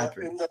 So what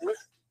happened?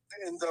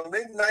 In the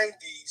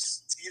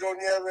mid-90s, Tito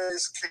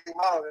Nieves came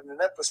out in an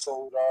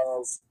episode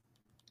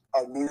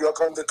of New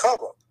York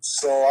Undercover.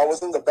 So I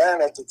was in the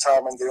band at the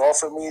time, and they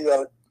offered me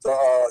the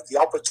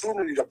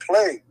opportunity to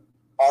play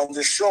on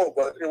the show,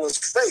 but it was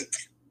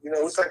fake. You know,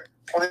 it was like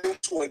playing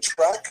to a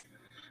track.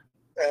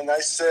 And I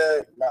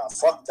said, nah,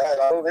 fuck that.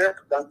 I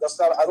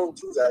don't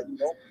do that, you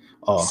know?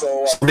 Oh,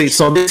 so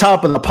the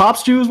top of the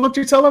Pops Jews, what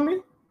you're telling me?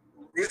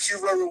 Richie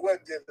Ray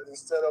Wet did it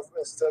instead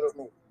of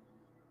me.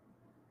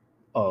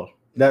 Oh,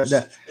 If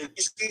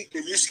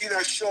you see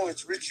that show,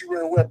 it's Richie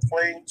Ray Wet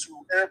playing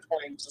to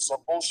airplanes or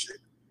some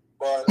bullshit.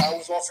 But I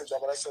was offered that,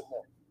 but I said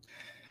no.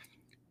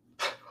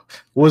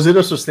 Was it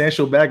a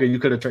substantial bag, or you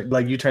could have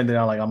you turned it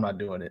down like I'm not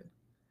doing it?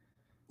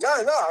 No.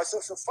 I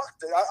said fuck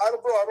that. I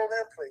don't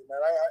airplane, man.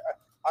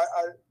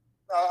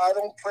 I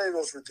don't play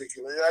those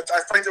ridiculous.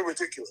 I find it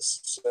ridiculous.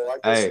 So I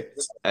guess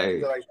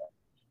hey.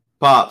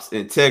 Pops,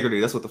 integrity.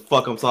 That's what the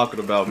fuck I'm talking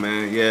about,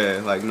 man.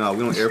 Yeah, like no,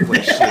 we don't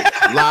airplane shit.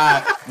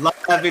 Live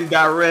and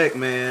direct,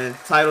 man.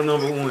 Title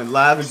number 1,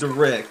 live and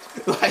direct.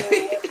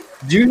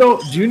 Do you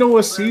know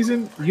what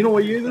season? You know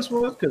what year this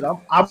was? Because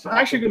I'm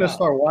actually gonna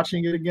start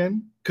watching it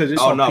again. Because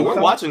it's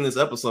we're watching this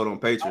episode on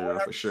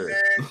Patreon for sure.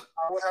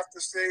 I would have to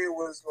say it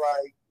was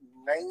like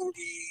 90.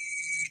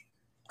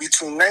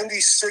 Between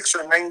 96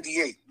 or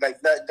 98, like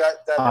that.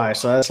 All right,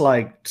 so that's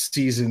like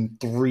season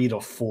 3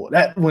 to 4.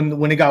 That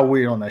when it got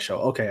weird on that show.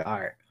 Okay, all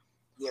right.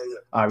 Yeah.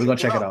 All right, we're gonna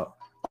check it out.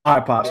 All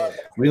right, Pops,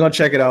 we're gonna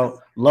check it out.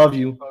 Love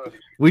you.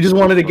 We just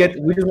wanted to get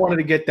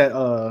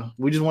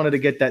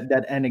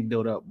that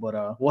anecdote up,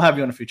 but we'll have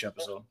you on a future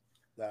episode.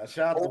 Nah,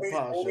 shout out to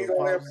Pops.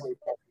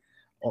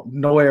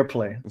 No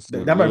airplay.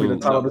 That might be the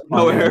title.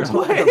 No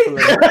airplay.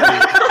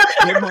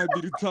 That might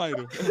be the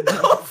title.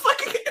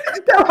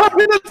 That might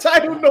be the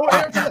title. No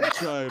airplay.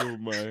 Title,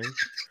 man.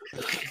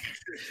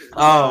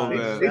 Oh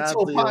man.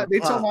 They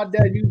told my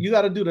dad you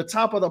got to do the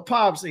top of the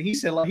Pops, and he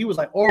said he was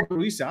like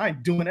orbital. He said I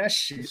ain't doing that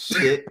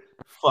shit.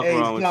 Fuck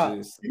wrong with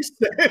this.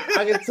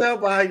 I can tell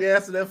by how you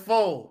answer that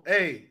phone.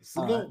 Hey,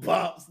 salute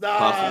Pops.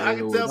 Nah, I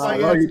can tell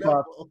by how you answer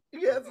that phone.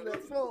 You answer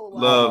that phone.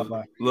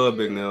 Love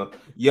Big Nell.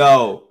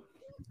 Yo.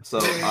 So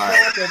all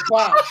right.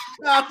 Shout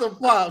out to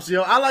Pops,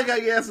 yo. I like how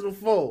you answer the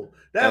phone.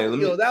 That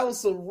was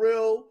some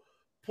real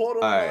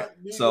Puerto All right.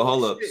 So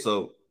hold up.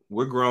 So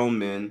we're grown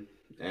men,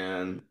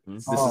 and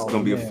this is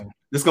gonna be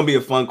This is gonna be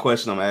a fun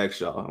question. I'm gonna ask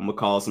y'all. I'm gonna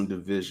call some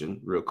division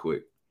real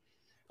quick.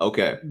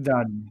 Okay.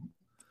 Done.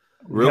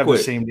 Real have quick.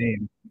 The same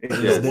name.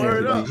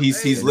 Yeah.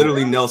 He's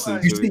literally Nelson.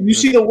 You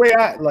see the way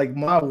I like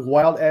my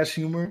wild ass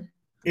humor?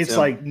 It's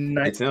like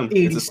it's him.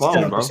 87% It's a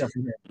clone, bro. from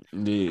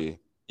him. Yeah.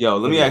 Yo,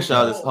 let me ask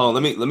y'all this. Hold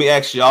on, let me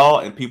ask y'all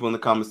and people in the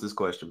comments this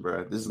question,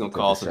 bro. This is gonna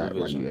cause some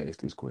division. You ask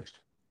this question.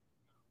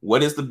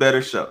 What is the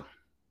better show?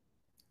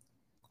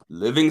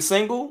 Living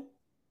Single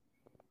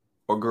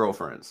or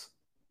Girlfriends?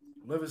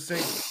 Living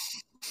Single.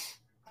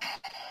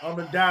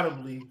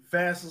 Undoubtedly,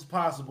 fast as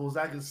possible as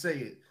I can say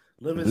it.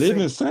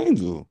 Living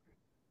Single.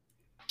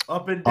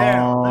 Up and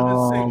down.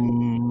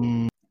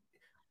 Living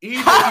Single.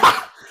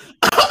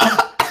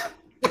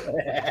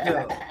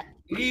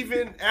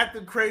 Even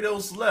after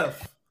Kratos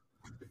left,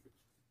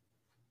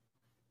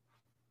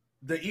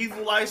 the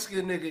evil light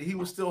skinned nigga, he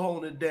was still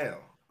holding it down.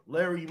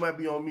 Larry, you might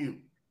be on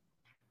mute.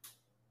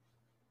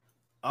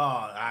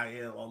 I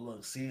am. Oh,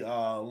 look, see,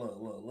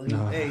 look.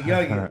 Hey,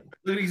 youngin,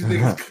 look at these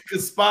niggas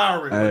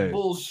conspiring with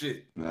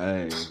bullshit.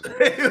 Hey.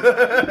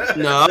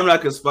 No, I'm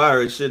not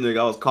conspiring shit, nigga.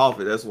 I was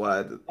coughing. That's why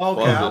I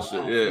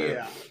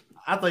yeah.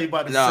 I thought you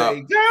about to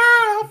say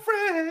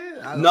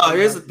girlfriend. No,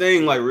 here's the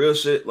thing, like real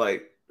shit,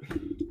 like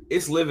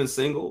it's Living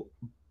Single,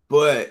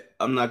 but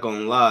I'm not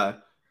gonna lie,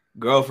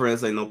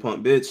 Girlfriends ain't no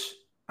punk bitch.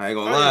 I ain't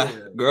gonna lie.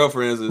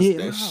 Girlfriends is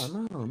that shit.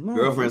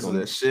 Girlfriends is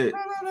that shit.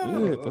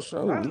 Yeah, for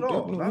sure.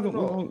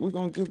 We're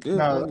gonna give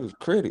this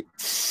credit.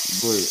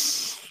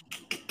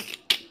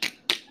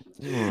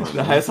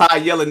 But his high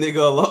yellow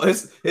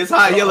nigga his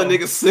high yellow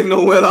nigga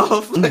signal went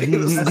off. Like,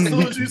 as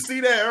soon as you see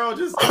that, Earl,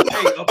 just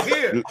hey, up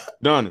here.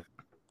 Donnie.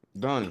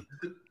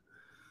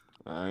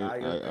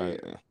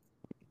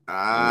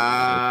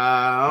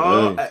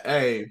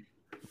 Hey.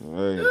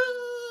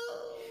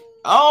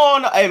 Oh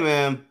no, hey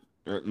man.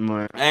 I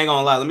ain't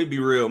gonna lie, let me be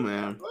real,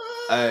 man.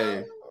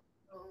 Hey,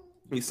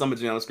 me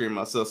summoned on the screen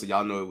myself, so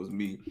y'all know it was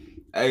me.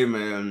 Hey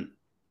man,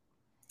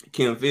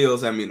 Kim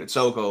Fields had me in a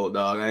chokehold,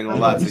 dog. I ain't gonna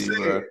lie to you,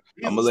 bro.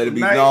 I'm gonna let it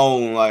be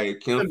known, like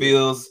Kim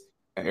Fields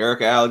and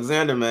Erica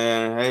Alexander,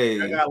 man.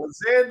 Hey,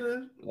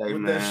 Alexander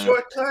with that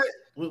shortcut,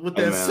 with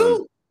that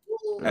suit.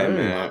 Hey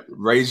man,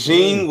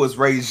 Regine was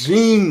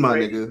Regine, my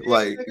nigga.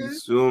 Like, you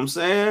see what I'm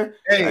saying?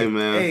 Hey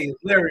man. Hey,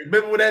 Larry,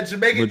 remember when that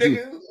Jamaican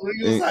nigga?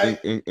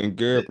 And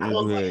Garrett,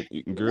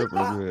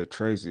 you had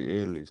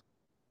Tracy Ellis.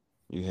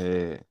 You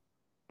had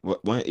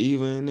one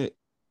Eva in it.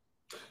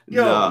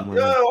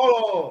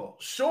 Yo,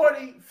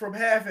 Shorty from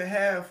Half and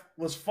Half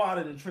was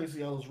fodder than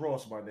Tracy Ellis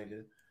Ross, my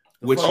nigga.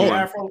 Which one?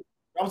 Afro,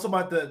 I was talking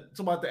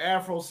about the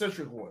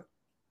Afrocentric one.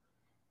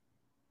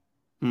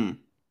 I'm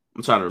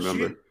trying to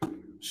remember.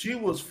 She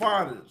was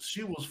fonder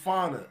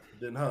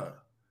than her.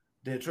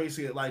 Than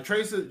Tracy. Like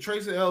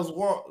Tracy Ellis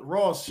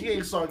Ross, she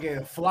ain't start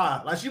getting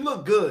fly. Like she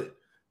looked good,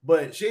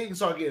 but she ain't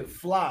start getting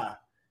fly.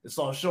 It's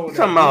all showing. You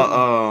talking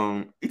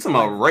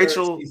about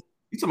Rachel? You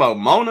talking about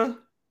Mona?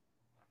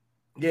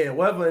 Yeah,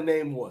 whatever her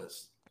name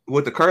was.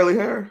 With the curly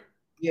hair?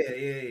 Yeah.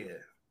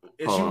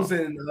 And she was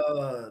in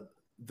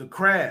The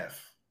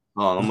Craft.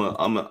 Oh,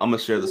 I'm gonna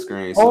share the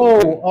screen.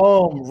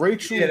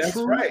 Rachel. Yeah, that's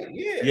True? right.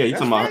 Yeah. Yeah, you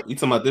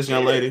talking about this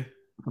young lady?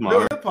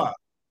 Real hip hop.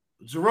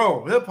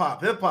 Jerome, hip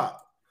hop. You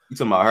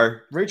talking about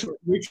her? Rachel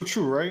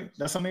True, right?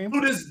 That's her name? To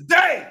this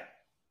day.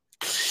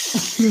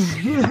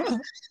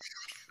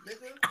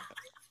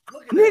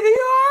 Nigga, you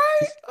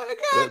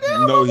alright?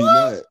 No, he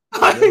not.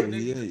 No,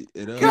 he ain't.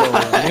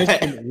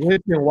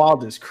 Winston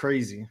Wild is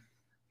crazy.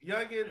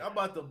 Youngin, I'm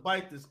about to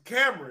bite this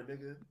camera,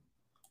 nigga.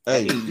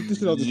 Hey, get this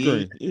shit off the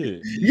screen. Yeah.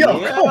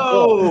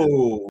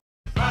 Yo.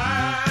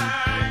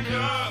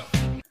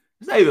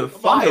 It's not even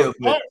fire.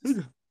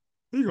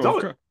 He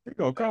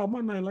gonna call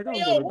my name like I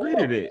was gonna agree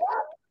to that.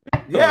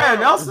 Yeah,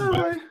 Nelson.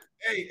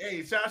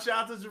 Hey, shout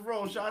out to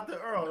Jerome, shout out to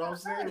Earl. You know what I'm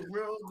saying?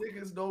 Real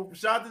niggas know.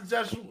 Shout out to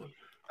Joshua.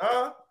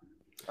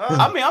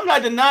 I mean, I'm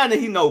not denying that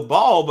he know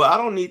ball, but I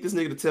don't need this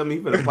nigga to tell me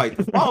he finna fight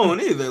the phone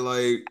either.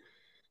 Like,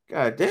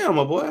 god damn,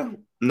 my boy.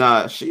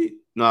 Nah, she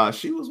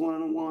was one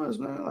of the ones,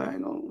 man. Like, I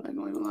ain't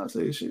gonna even lie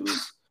to you. She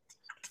was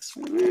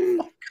one of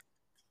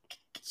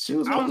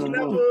the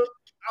ones.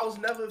 I was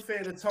never a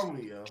fan of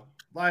Tony, yo.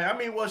 Like, I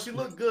mean, well, she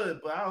looked good,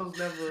 but I was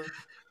never.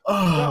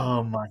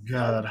 Oh my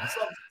god!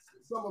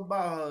 Something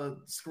about her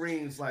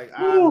screams like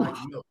I like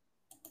milk.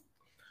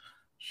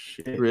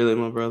 Shit. Really,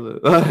 my brother?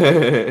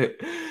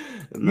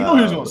 You know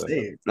he was gonna say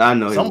it. I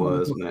know he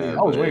was, man.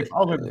 I was waiting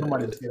for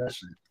somebody to say that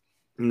shit.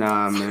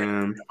 Nah,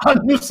 man. I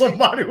knew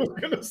somebody was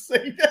gonna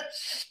say that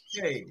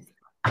shit.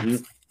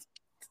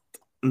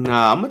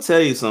 Nah, I'm gonna tell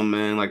you something,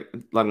 man. Like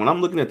when I'm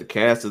looking at the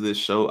cast of this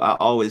show, I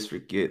always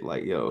forget,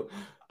 like, yo,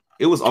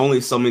 it was only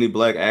so many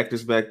black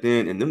actors back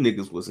then, and them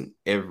niggas wasn't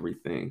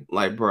everything.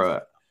 Like,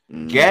 bruh,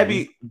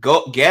 Gabby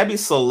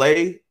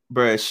Soleil,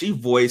 bruh, she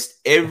voiced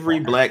every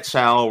black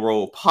child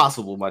role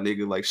possible, my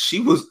nigga. Like,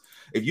 she was,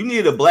 if you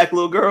needed a black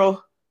little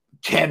girl,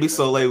 Gabby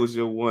Soleil was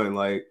your one.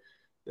 Like,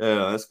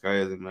 Yeah, that's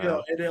crazy, man. Yeah,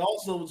 and then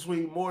also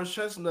between Morris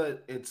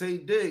Chestnut and Tay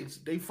Diggs,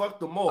 they fucked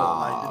them all.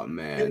 Oh like,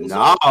 man,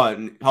 no,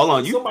 hold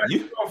on, you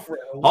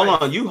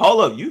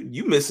hold up,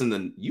 you missing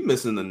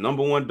the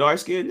number one dark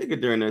skinned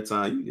nigga during that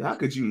time. How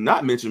could you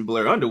not mention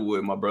Blair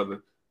Underwood, my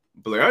brother?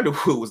 Blair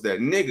Underwood was that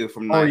nigga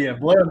from. Oh yeah,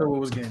 Blair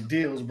Underwood was getting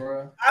deals,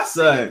 bro. I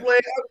said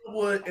Blair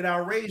Underwood, and I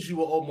raised you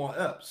with Omar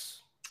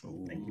Epps.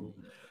 Thank you.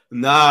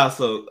 Nah,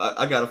 so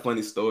I got a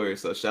funny story.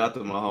 So shout out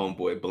to my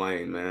homeboy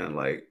Blaine, man.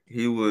 Like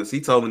he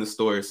told me the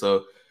story.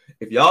 So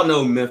if y'all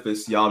know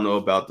Memphis, y'all know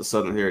about the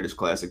Southern Heritage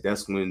Classic.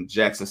 That's when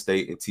Jackson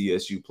State and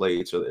TSU play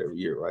each other every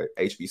year, right?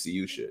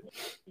 HBCU shit.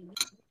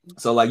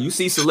 So like you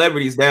see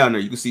celebrities down there.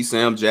 You can see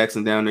Sam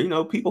Jackson down there. You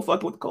know, people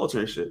fucking with the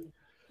culture and shit.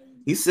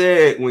 He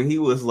said when he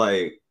was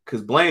like,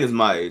 because Blaine is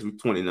my age, we're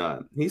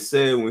 29. He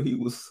said when he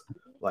was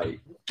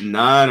like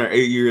 9 or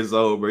 8 years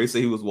old, bro, he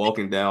said he was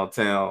walking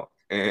downtown.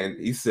 And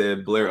he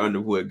said Blair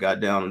Underwood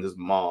got down on his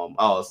mom.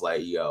 I was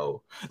like,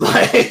 yo,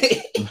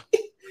 like,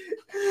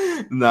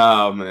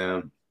 nah,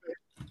 man.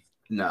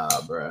 Nah,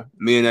 bro.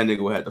 Me and that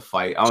nigga would have to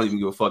fight. I don't even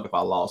give a fuck if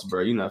I lost,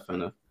 bro. You're not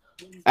finna.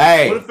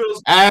 Hey.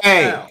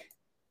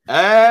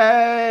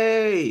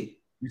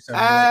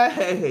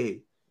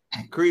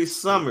 Crease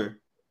Summer.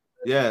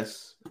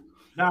 Yes.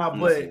 Nah,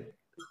 but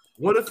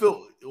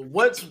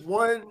what's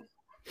one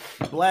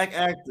black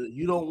actor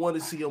you don't want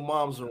to see your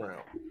moms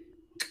around?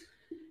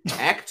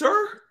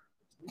 Actor?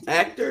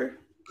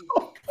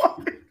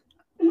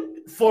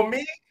 For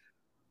me,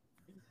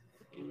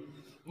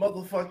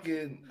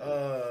 motherfucking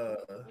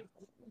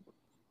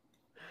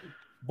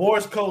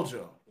Boris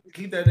Kodjoe.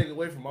 Keep that nigga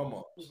away from my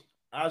moms.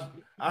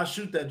 I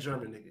shoot that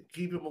German nigga.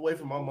 Keep him away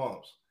from my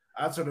moms.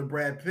 I turn to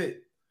Brad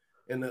Pitt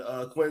in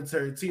the Quentin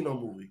Tarantino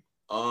movie.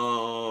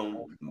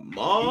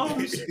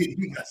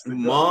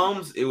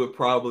 Moms, it would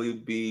probably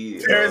be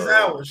Terrence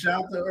Howard.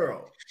 Shout out to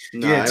Earl.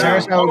 Yeah,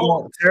 Terrence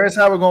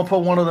Howard gonna put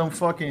one of them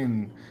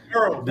fucking.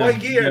 Earl,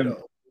 what year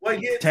though?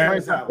 What year?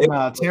 Terrence Howard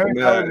gonna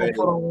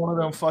put on one of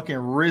them fucking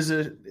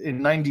RZA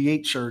in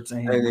 '98 shirts.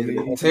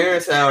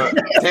 Terrence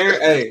Howard.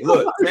 Hey,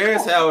 look,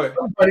 Terrence Howard.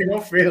 Somebody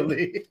gonna feel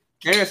it.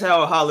 Terrence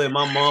Howard holler at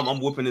my mom. I'm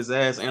whooping his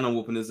ass, and I'm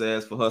whooping his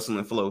ass for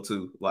hustling flow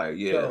too. Like,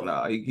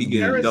 yeah, he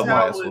getting double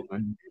ass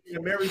whooping.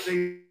 Mary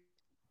J.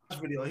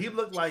 Video, he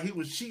looked like he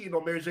was cheating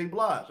on Mary J.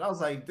 Blige. I was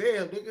like,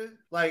 damn, nigga.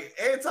 Like,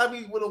 every time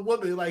he with a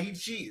woman, like he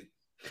cheating.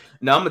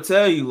 Now I'm gonna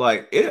tell you,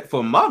 like,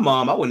 for my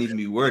mom, I wouldn't even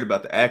be worried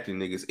about the acting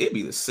niggas. It'd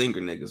be the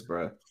singer niggas,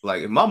 bro.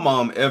 Like, if my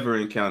mom ever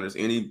encounters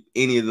any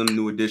of them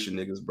New Edition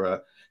niggas, bro,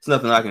 it's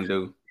nothing I can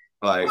do.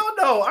 Like,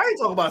 no, I ain't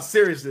talking about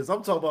seriousness.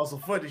 I'm talking about some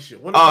funny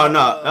shit. No,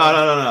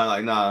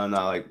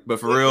 like, but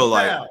for real,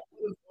 like.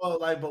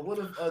 But what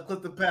if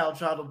Clifton Powell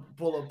tried to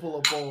pull up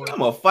on? I'm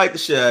gonna fight the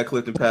shit out of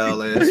Clifton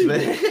Powell ass,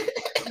 man.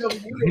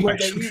 He like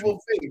that evil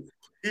face.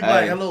 He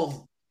like,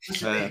 hello,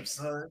 what's your name,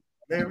 son?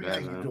 Larry, how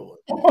you doing?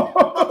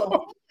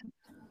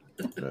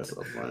 That's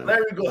so funny.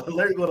 Larry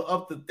go to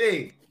up the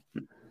thing.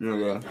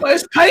 But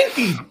it's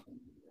pinky.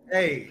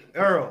 Hey,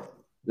 Earl.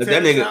 That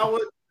nigga.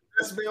 Howard,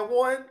 that's man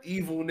one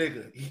evil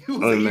nigga. You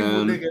was an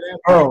evil nigga.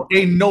 Earl,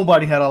 ain't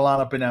nobody had a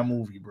lineup in that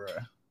movie, bro.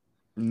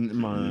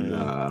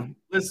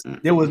 Listen,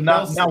 there was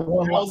not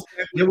one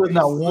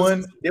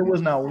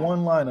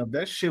lineup.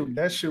 That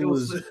shit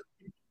was.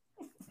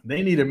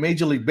 They needed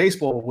Major League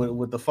Baseball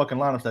with the fucking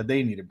lineup that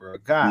they needed, bro.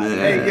 God,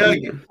 hey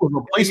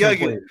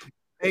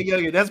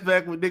Youngin, that's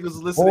back when niggas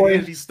was listening to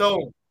Angie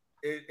Stone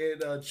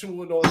and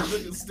chewing on the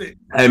liquor stick.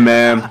 Hey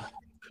man,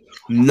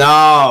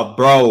 nah,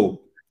 bro,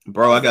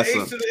 I got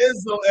some. To the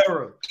Enzo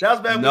era. That was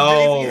back when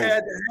Jay-Z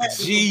had the hat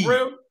with the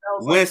rim.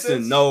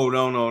 Winston,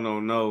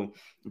 no.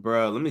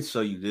 Bro, let me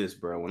show you this,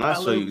 bro. When I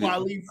show you this,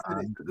 no,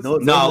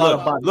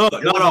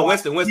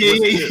 Winston,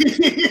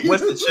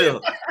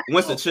 chill.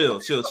 Winston, chill,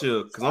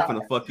 because I'm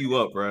gonna fuck you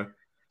up, bro.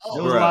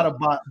 There was a lot of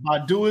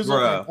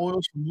Baduism and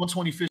oils from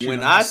 120 Fish.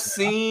 When I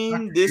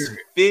seen this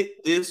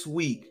fit this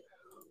week,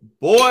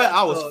 boy,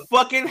 I was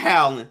fucking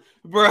howling,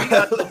 bro. You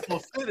got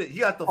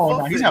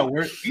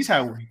the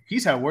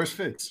he's had worse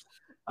fits.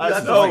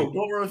 I know,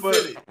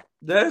 but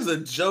there's a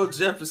Joe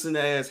Jefferson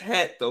ass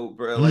hat though,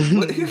 bro. Like,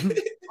 what?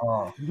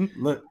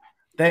 Look,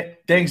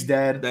 thanks,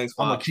 Dad. Thanks,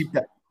 I'm gonna keep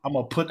that. I'm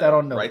gonna put that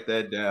on note. Write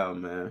that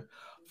down, man.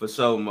 For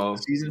sure, Mo.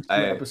 Season 2,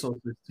 episode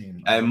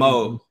 15. Hey,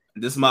 Mo,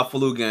 this is my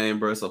flu game,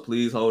 bro. So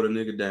please hold a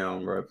nigga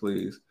down, bro.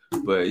 Please.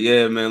 But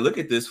yeah, man, look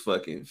at this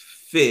fucking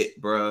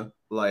fit, bro.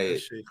 Like,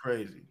 that shit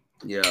crazy.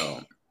 Yo,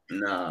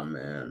 nah,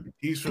 man.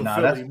 He's from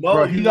Philly.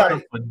 Bro, he got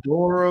a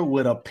fedora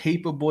with a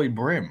paperboy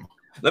brim.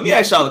 Let me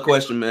ask y'all a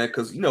question, man,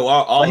 because you know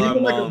all our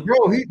mom.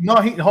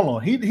 Hold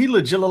on. He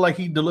legit look like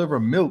he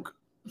delivered milk.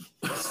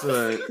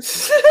 Son.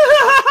 He's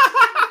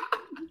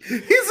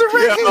a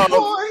Ricky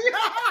boy.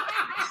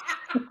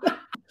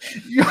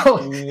 Yo,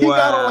 he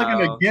got on like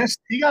an against.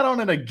 He got on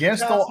an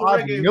against all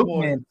odds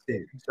milkman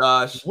shit.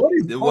 Josh,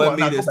 it wasn't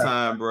me this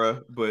time,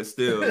 bro. But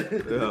still,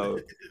 it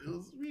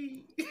was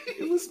me.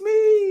 It was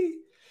me.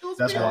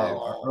 That's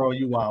wild, Earl.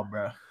 You wild,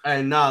 bro.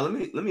 Hey, nah.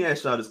 Let me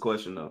ask y'all this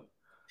question though.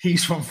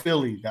 He's from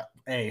Philly.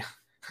 Hey,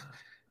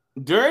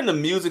 during the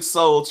Music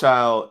Soul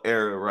Child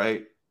era,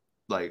 right?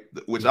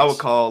 which I would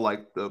call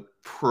like the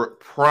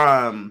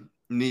prime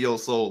neo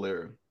soul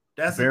era.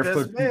 That's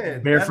Barefoot, the best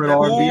man. Barefoot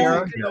R&B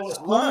era.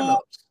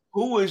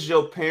 Who was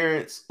your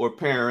parents or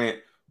parent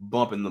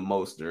bumping the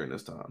most during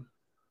this time?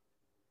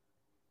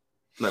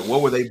 Like,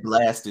 what were they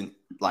blasting?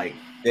 Like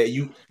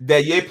that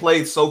they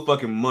played so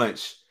fucking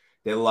much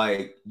that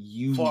like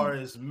you, as far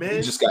as men,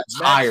 you just got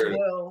tired.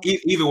 Maxwell,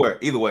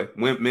 Either way,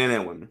 men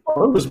and women.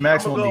 Oh, it was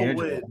Maxwell and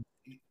with,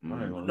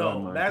 D'Angelo. No,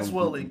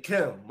 Maxwell and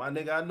Kim. My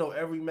nigga, I know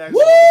every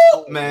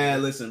Maxwell.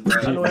 Man, listen,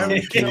 bro. I know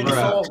every Kim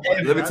song.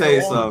 Let me tell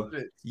you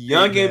something.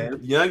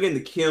 Youngin, the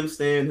Kim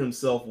Stan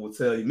himself will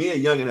tell you. Me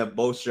and Youngin have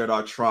both shared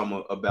our trauma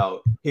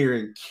about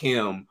hearing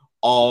Kim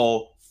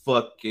all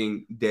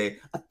fucking day.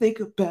 I think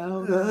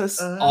about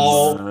us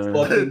all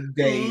fucking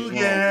day. Ooh,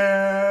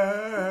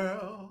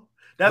 girl.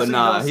 That's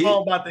the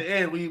song about the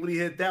end. When he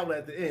hit that one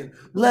at the end.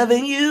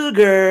 Loving you,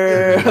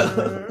 girl.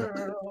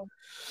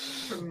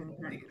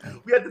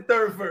 We had the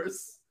third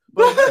verse.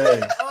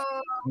 But,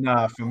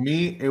 nah, for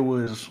me, it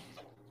was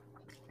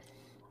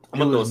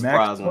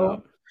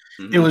Maxwell.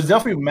 It was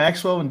definitely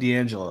Maxwell and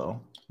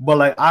D'Angelo. But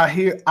like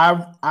I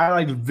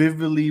like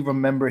vividly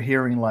remember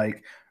hearing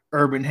like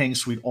Urban Hang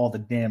Suite all the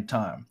damn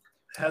time.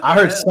 I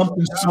heard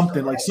something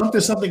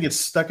gets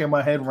stuck in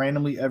my head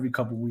randomly every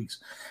couple of weeks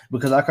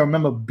because I can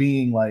remember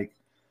being like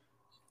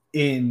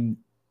in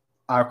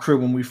our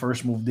crib when we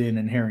first moved in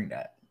and hearing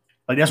that.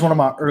 Like that's one of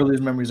my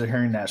earliest memories of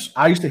hearing that.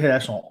 I used to hear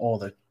that song all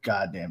the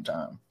goddamn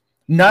time.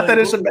 Not that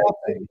it's a bad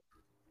thing,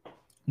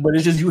 but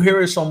it's just you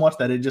hear it so much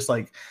that it just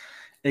like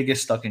it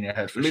gets stuck in your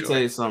head. Let me tell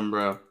you something,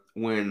 bro.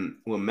 When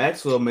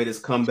Maxwell made his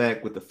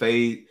comeback with the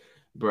fade,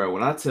 bro.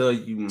 When I tell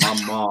you,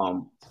 my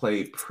mom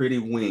played Pretty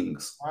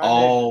Wings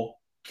all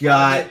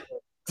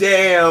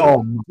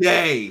goddamn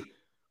day,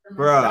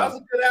 bro. That was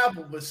a good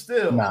album, but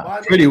still,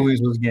 Pretty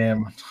Wings was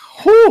game.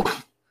 Whew.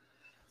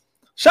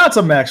 Shout out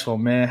to Maxwell,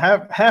 man.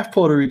 Half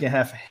Puerto Rican,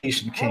 half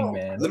Haitian king,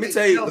 man. Let me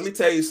tell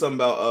you something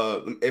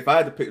about if I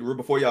had to pick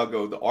before y'all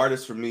go, the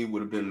artist for me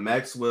would have been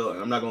Maxwell,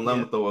 and I'm not gonna let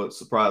him throw a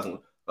surprise one.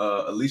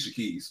 Alicia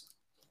Keys.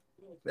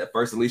 That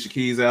first Alicia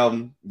Keys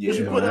album. Yeah. Would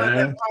you put it in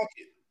that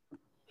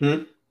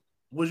pocket?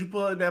 Would you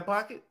put it in that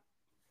pocket?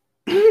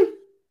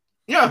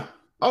 Yeah,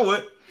 I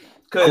would.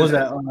 What was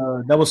that?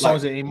 That was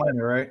songs in A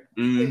minor, right?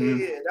 Mm-hmm.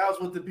 Yeah, that was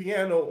with the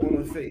piano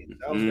on the face.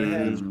 That was the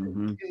hands.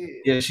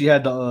 Yeah, she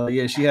had the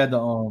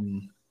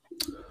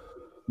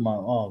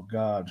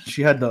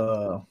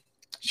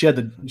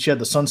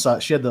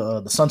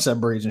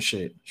sunset braids and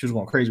shit. She was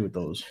going crazy with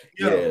those.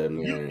 You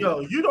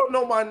don't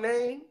know my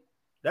name.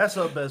 That's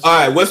her best. All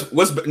right, what's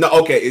no?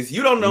 Okay, is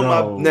you don't know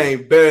my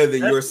name better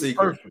than your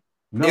secret? Perfect.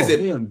 No, is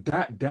it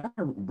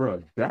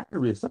bro?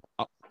 Darius,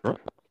 bro.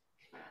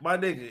 My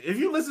nigga, if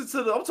you listen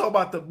to I'm talking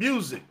about the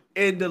music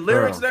and the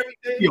lyrics and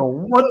everything. Yo,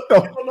 what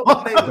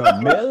the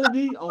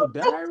melody on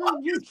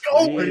Darius?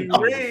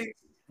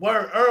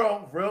 Word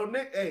Earl, real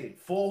Nick. Hey,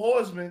 4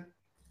 Horsemen.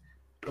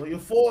 Throw your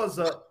 4s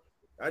up.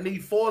 I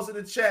need 4s in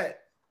the chat.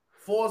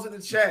 4s in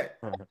the chat.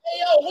 Hey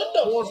yo, what the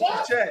 4s in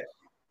the chat.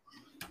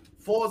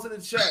 4s in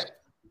the chat.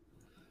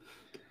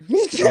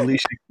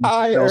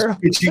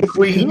 Alicia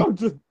Queen.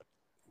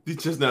 You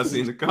just not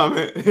seen the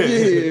comment.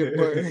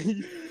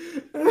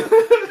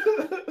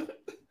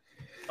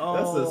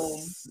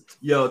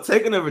 Yo,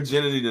 taking a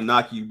virginity to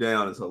knock you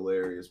down is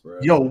hilarious, bro.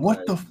 Yo,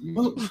 what the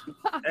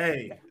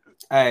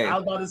Hey, I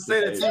was about to say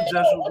that too,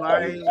 Joshua.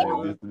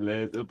 This the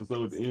last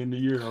episode to end the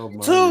year.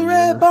 Two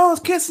red bones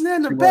kissing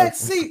in the back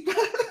seat.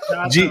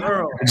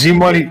 G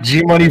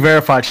Money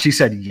verified. She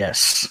said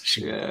yes.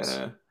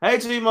 Hey,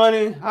 G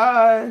Money.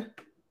 Hi.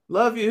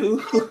 Love you.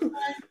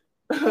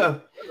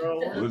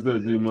 What's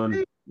that, G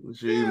Money?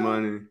 G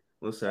Money.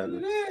 What's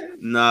happening?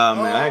 Nah,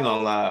 man, I ain't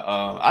gonna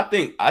lie. I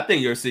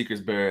think your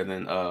secret's better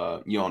than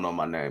you don't know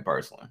my name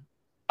personally.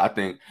 I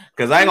think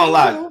because I ain't gonna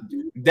lie,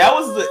 that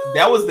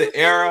was the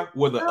era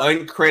where the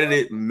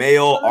uncredited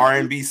male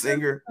R&B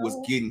singer was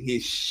getting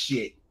his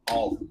shit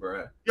off,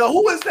 bro. Yo,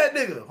 who is that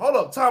nigga? Hold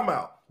up, time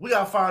out. We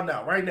gotta find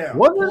out right now.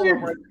 What is it?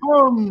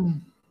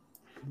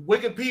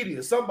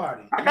 Wikipedia,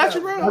 somebody. I got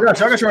you, bro. I got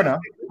you right now.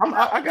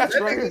 I got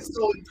you right here. That nigga's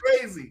going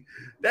crazy.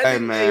 That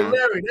nigga, man.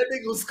 Larry, that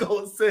nigga was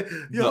going to say,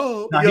 he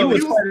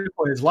was fighting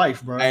for his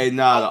life, bro. Hey,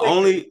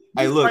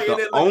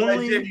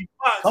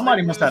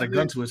 somebody must have had a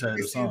gun to his head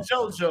or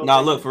something. Nah,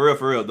 look, for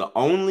real. The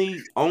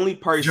only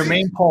person.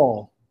 Jermaine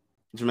Paul.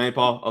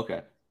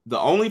 Okay. The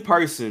only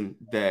person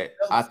that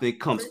I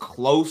think comes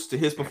close to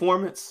his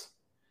performance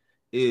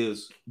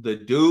is the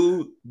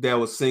dude that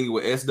was singing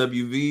with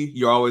SWV.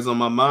 You're always on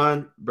my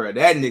mind, bro.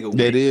 That nigga.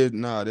 That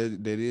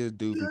is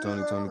dude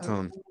from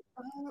Tony.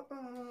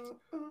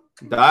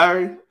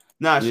 Diary.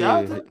 Nah,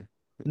 shout out.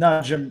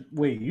 Nah, Jim.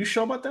 Wait, you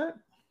sure about that?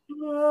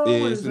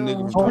 Yeah, it's the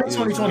nigga from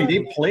 2020.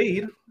 They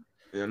played.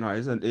 Yeah, no,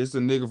 it's a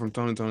nigga from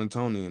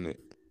Tony in it.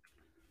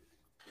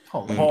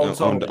 On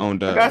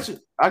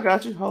I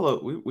got you. Hold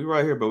up. We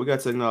right here, but we got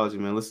technology,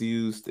 man. Let's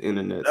use the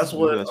internet. That's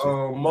what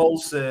Mo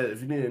said.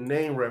 If you need a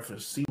name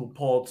reference, see what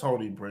Paul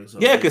Tony brings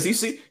up. Yeah, because you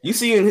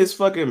see in his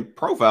fucking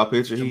profile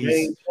picture,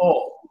 Jermaine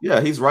Paul. Yeah,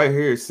 he's right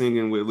here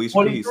singing with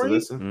Alicia Keys. So 23?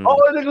 listen. Oh,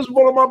 that nigga's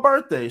born on my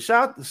birthday.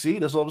 Shout out to see,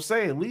 that's what I'm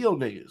saying. Leo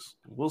niggas.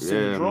 We'll see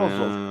the draws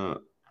off.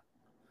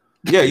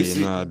 Yeah, you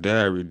see,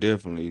 Diary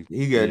definitely.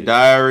 He got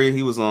Diary.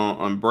 He was on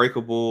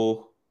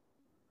Unbreakable.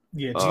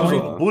 Yeah, Tony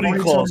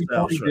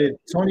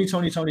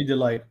did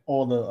like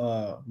all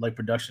the like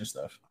production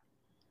stuff.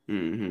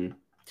 Mm-hmm.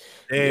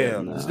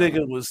 Damn, this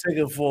nigga was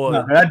singing for.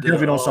 That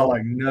definitely don't sound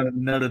like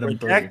none of them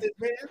three. Man?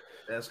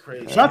 That's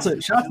crazy. Shout out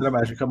to them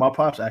actually, because my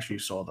pops actually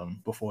saw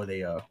them before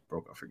they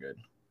broke up for good.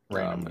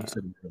 Randomly, he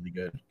said it was really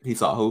good. He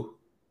saw who?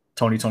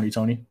 Tony.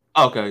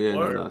 Okay, yeah,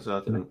 no, shout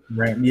out to him.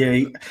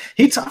 Yeah,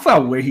 he talked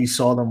about where he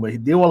saw them,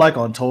 but they were like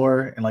on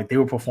tour and like they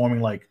were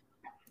performing like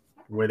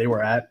where they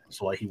were at.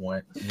 So like he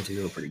went, and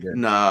they were pretty good.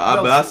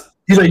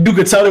 He's like, you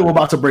could tell they were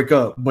about to break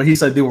up, but he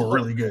said they were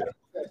really good.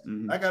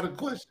 I got a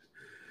question.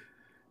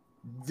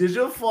 Did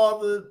your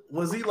father,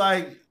 was he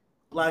like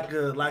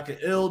an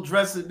ill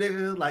dressing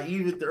nigga, like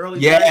even the early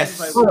yes,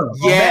 days?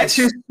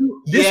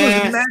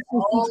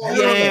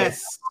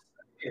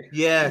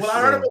 Yes. When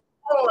I heard him,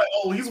 like,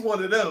 oh, he's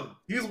one of them.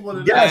 He's one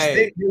of them.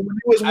 Yes, when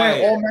he was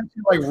wearing all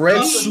matching like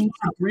red suits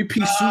and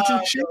 3-piece suits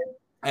and shit.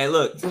 Hey,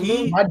 look,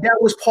 my dad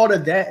was part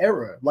of that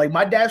era. Like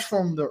my dad's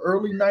from the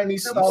early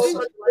 90s,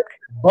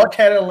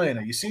 Buckhead,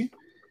 Atlanta. You see?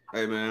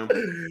 Hey, man.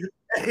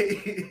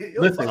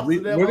 Listen,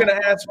 we're gonna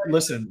ask.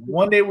 Listen,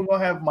 one day we're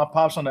gonna have my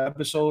pops on the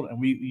episode,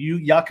 and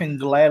y'all can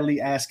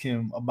gladly ask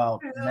him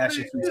about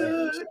matching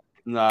suits.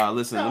 Nah,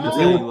 listen, let me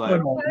tell you,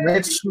 like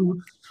red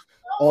suits,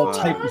 all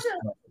type of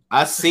stuff.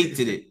 I synced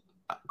it.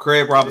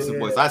 Craig Robinson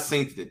voice. I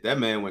synced it. That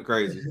man went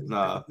crazy.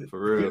 Nah, for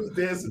real.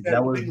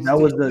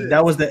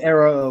 That was the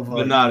era of.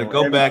 But to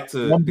go back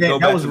to one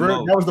band, that was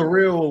the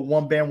real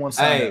one band, one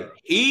song. Hey,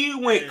 he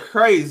went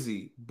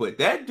crazy. But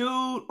that dude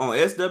on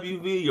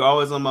SWV, you're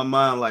always on my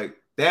mind. Like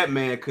that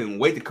man couldn't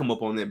wait to come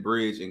up on that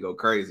bridge and go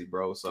crazy,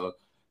 bro. So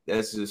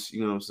that's just,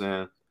 you know what I'm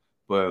saying.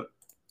 But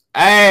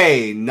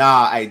hey,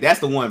 that's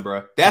the one,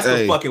 bro. That's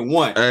the fucking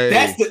one.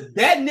 That's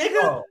that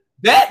nigga.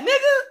 That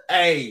nigga.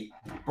 Hey,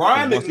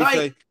 Brian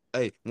McKnight.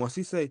 Once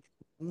he say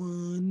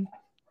 1,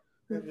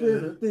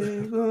 2,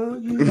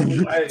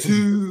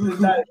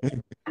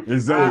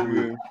 it's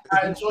over.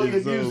 I enjoy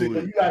your music,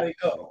 but you gotta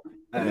go.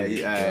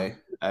 Hey,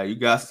 you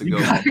got to go,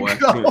 my boy.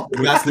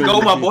 You got to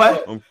go, my boy.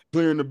 I'm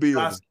clearing the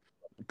building.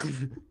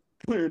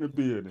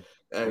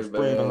 Hey,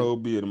 spraying the whole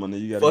building, my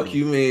nigga. Fuck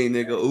you, man,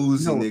 nigga.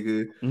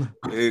 Uzi,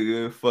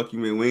 nigga. Fuck you,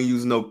 man. We ain't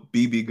using no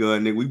BB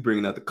gun, nigga. We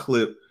bringing out the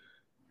clip.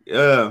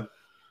 Yeah.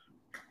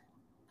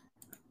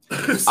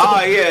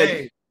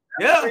 Yeah.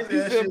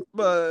 Yeah.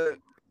 But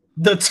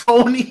the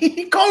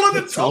Tony. Call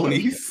him the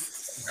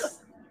Tonys.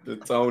 The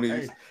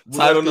Tonys.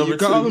 Title number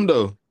 2. Call him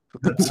though.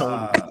 The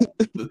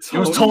Tonys. It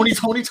was Tony.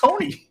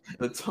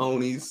 The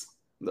Tonys.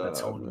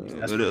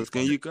 What else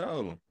can you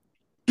call them?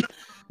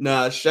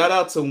 Nah, shout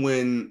out to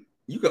when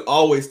you can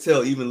always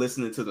tell, even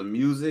listening to the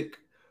music,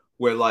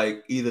 where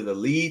like either the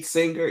lead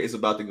singer is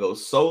about to go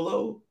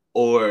solo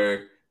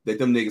or that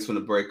them niggas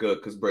finna break up.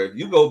 Because, bro, if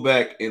you go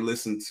back and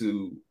listen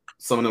to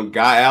some of them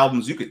guy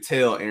albums, you could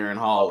tell Aaron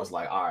Hall was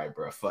like, all right,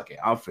 bro, fuck it.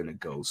 I'm finna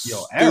go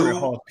Aaron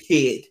Hall.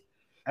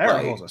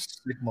 Aaron Hall's a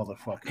sick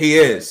motherfucker. He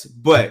is,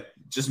 but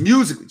just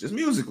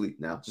musically,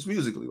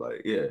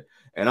 like, yeah.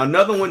 And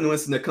another one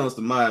that comes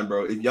to mind,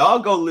 bro, if y'all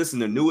go listen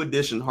to New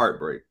Edition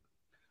Heartbreak,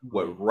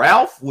 what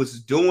Ralph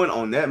was doing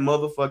on that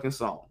motherfucking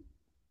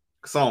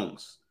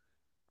songs,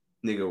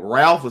 nigga,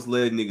 Ralph was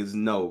letting niggas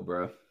know,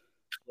 bro.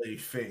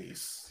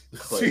 Clayface.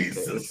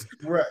 Jesus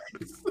Christ.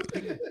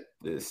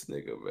 This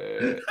nigga,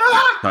 man.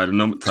 Title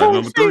number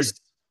 3.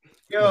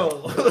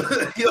 Yo,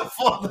 your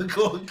father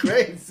going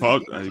crazy.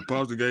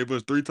 Pastor gave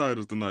us 3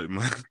 titles tonight,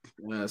 man.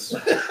 That's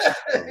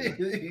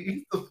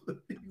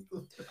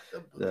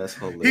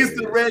hilarious. He's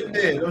the red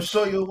man. He'll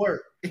show your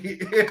work. I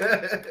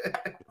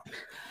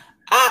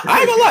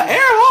ain't gonna lie.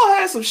 Aaron Hall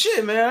had some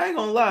shit, man. I ain't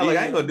gonna lie. Like,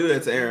 I ain't gonna do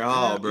that to Aaron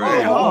Hall, bro.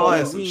 Aaron Hall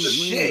had some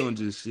shit. We ain't gonna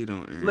just shit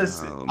on Aaron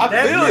Hall.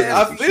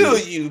 I feel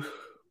you.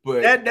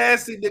 But that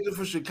nasty nigga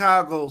from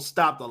Chicago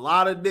stopped a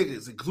lot of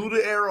niggas, including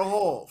Aaron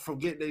Hall, from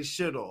getting their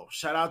shit off.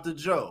 Shout out to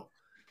Joe.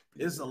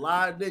 There's a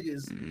lot of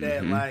niggas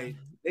that like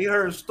they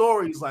heard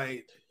stories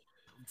like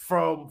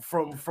from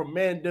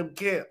man them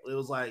camp. It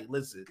was like,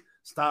 listen,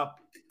 stop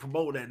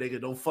promoting that nigga.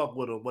 Don't fuck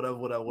with him.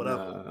 Whatever.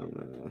 Nah,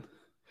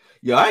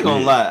 yo, I ain't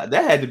gonna lie.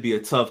 That had to be a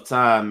tough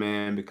time,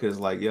 man. Because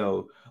like,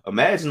 yo,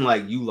 imagine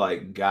like you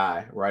like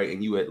Guy, right?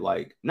 And you at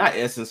like not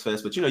Essence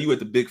Fest, but you know you at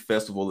the big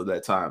festival of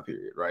that time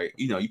period, right?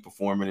 You know you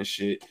performing and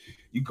shit.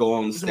 You go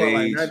on the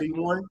stage. Like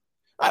 91?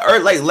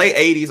 Like late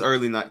 80s,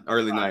 early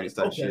 90s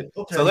type shit.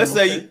 Okay, so let's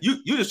say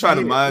you just trying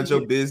to mind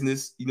your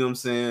business. You know what I'm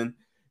saying?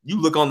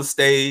 You look on the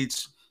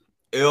stage,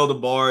 L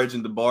DeBarge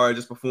and DeBarge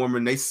is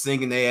performing. They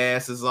singing their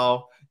asses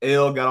off.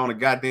 L got on a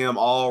goddamn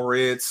all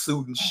red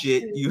suit and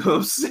shit. You know what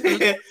I'm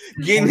saying?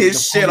 Getting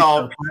his shit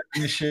off.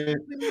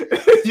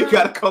 You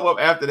gotta come up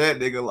after that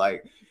nigga.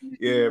 Like,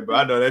 yeah, bro.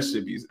 I know that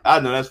shit be. I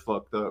know that's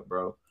fucked up,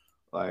 bro.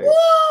 Like,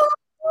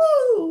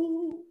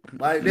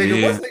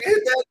 nigga, what's the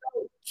hit that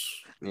note?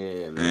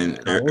 Yeah, man.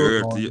 And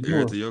Eric,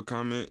 to your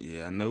comment,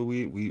 yeah, I know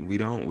we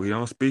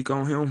don't speak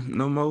on him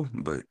no more,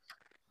 but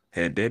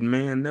had that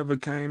man never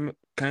came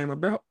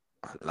about,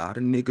 a lot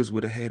of niggas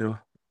would have had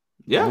a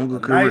longer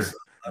career.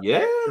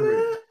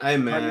 Man. Hey,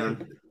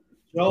 man.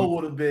 Joe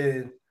would have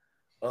been.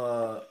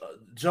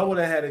 Joe would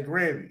have had a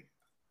Grammy.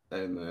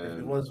 Hey, man. If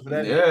it wasn't for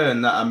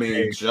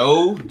that.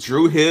 Joe,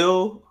 Drew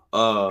Hill,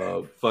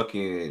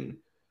 fucking.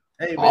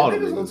 Hey, man, all niggas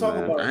of gonna it, talk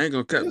man. about. I ain't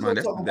gonna cut, man.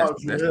 That's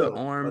the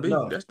R&B.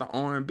 No. That's the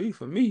R&B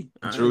for me.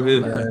 Drew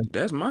Hill.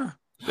 That's mine.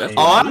 That's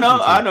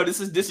I know. This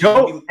is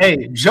Joe.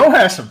 Hey, Joe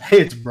has some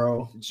hits,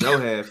 bro. Joe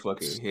had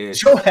fucking hits.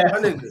 Joe had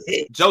some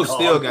hits. Joe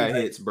still got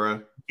hits,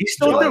 bro. He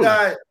still do.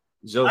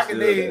 Joe I can still got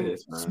name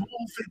hits, man. Smooth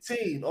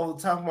 15 off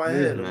the top of my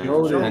head. Man.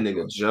 Joe, That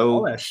nigga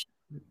Joe.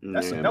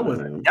 That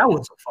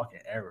was a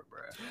fucking error, bro.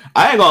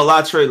 I ain't gonna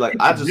lie, Trey. Like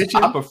I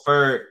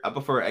prefer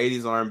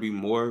 80s R&B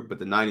more, but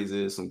the 90s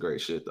is some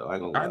great shit though. I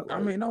ain't gonna lie. I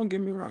mean, don't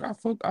get me wrong. I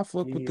fuck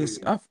with this.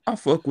 I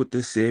fuck with the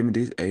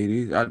 70s,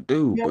 80s. I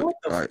do. Yeah,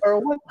 but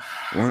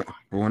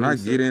when I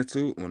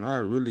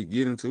really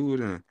get into it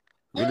and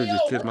really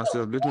just catch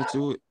myself listening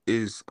to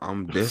it,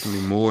 I'm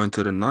definitely more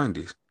into the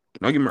 90s.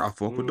 Don't get me wrong. I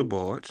fuck with the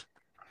Barge.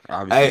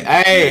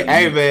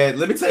 Hey, man.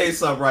 Let me tell you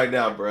something right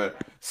now, bro.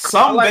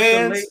 Some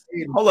bands.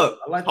 Hold up.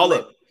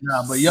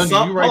 Nah, but Young,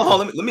 you right.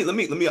 Hold on, let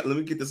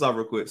me get this off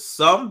real quick.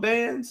 Some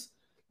bands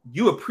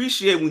you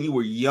appreciate when you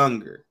were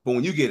younger, but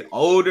when you get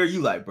older,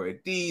 you like, bro,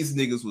 these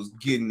niggas was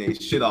getting their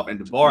shit off, and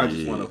the Barge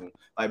is one of them.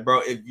 Like, bro,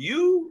 if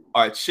you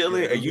are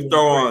chilling and you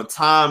throw on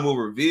Time Will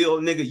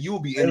Reveal, nigga, you will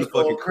be in the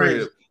fucking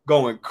crib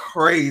going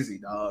crazy,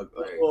 dog.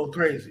 Like, going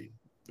crazy.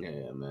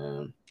 Yeah,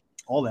 man.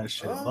 All that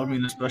shit. Love Me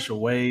in a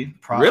Special Way.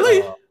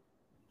 Really?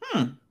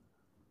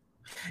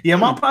 Yeah,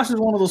 my pops is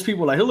one of those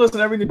people. Like he'll listen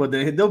to everything, but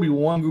there'll be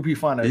one group he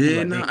find that. Yeah,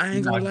 like, no, I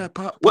ain't gonna lie.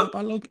 Pop,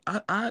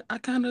 I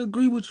kind of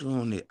agree with you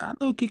on it. I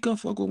know he can't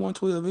fuck with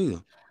 112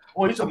 either.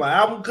 Oh, you talking about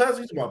album cuts?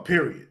 You talking about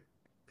period?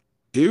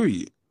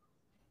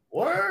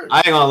 Word. I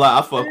ain't gonna lie.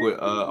 I fuck with.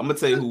 I'm gonna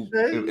tell you who.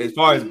 As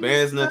far as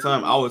bands in that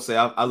time, I would say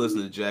I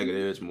listen to Jagged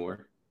Edge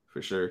more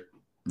for sure.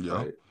 Yeah,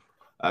 like,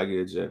 I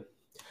get Jack.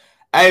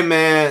 Hey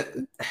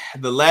man,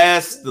 the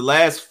last of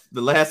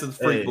the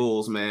Freak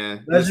Bulls,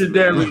 man.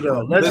 Legendary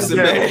though. Listen,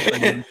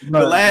 the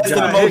last of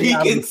the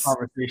Mohicans.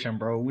 Conversation,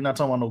 bro. We're not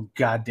talking about no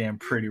goddamn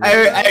pretty.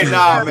 Hey,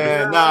 nah,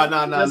 man, nah.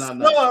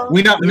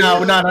 We not.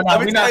 No. We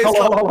not.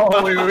 Hold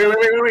on. Wait. Come on, real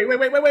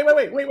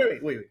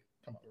quick.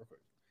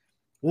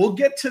 We'll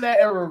get to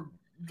that era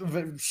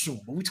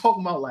soon. But we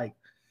talking about like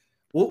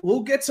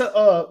we'll get to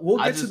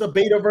the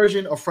beta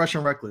version of Fresh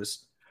and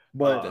Reckless.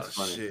 But that's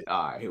funny. Shit.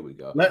 All right, here we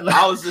go.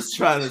 I was just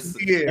trying to.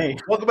 Hey,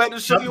 welcome back to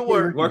Show Your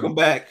Work. Welcome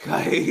back,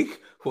 like,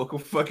 welcome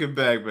fucking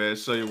back, man.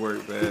 Show Your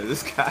Work, man.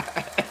 This guy.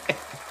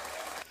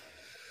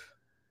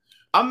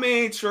 I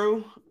mean,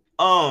 true.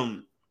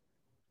 I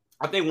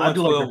think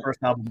 112.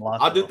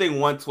 I do think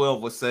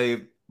 112 was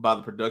saved by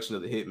the production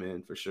of the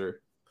Hitman for sure.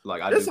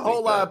 Like, there's a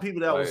whole lot of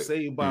people that was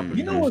saved by.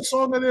 You know what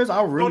song that is?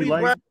 I really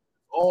like.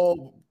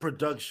 All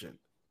production.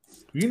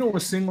 You know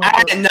what single?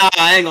 I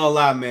ain't gonna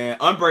lie, man.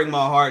 Unbreak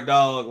My Heart,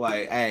 dog.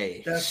 Like,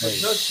 hey, that's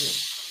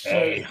production.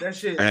 Hey, that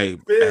shit. Hey,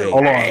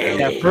 hold on.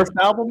 That first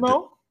album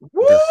though.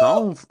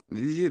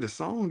 The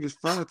song is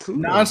fire too.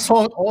 9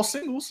 songs, all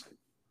singles.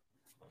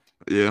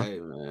 Yeah, hey,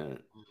 man.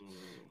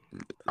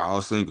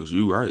 All singles.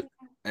 You right.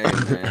 Hey,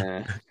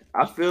 man.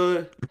 I feel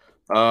it.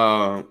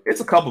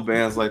 It's a couple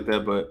bands like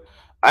that, but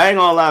I ain't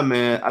gonna lie,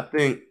 man. I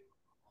think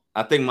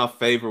my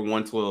favorite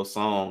 112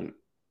 song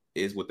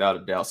is without a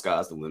doubt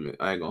Sky's the Limit.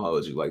 I ain't gonna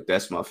hold you. Like,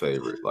 that's my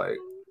favorite. Like,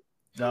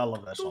 I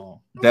love that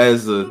song.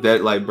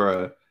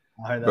 Bruh.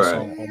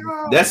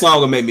 That song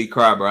gonna make me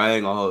cry, bro. I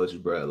ain't gonna hold you,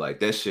 bro. Like,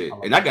 that shit.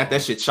 And I got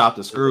that shit chopped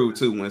and screwed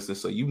too, Winston.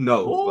 So you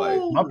know, like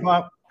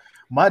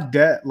my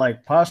dad,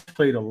 like Posh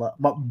played a lot.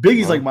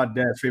 Biggie's like my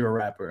dad's favorite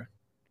rapper.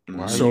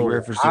 So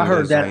I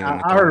heard that.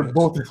 I heard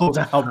both of those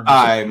albums.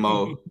 All right,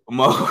 Mo.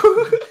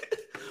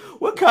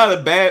 What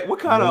kind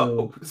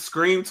of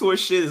Scream Tour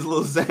shit is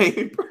Lil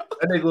Zane, bro?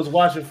 That nigga was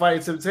watching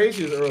Fighting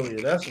Temptations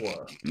earlier. That's why.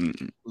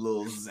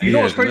 Lil Zane. You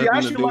know what's crazy? I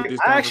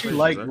actually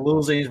like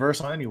Lil Zane's verse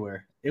on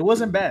Anywhere. It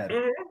wasn't bad.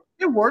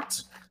 It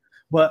worked.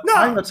 But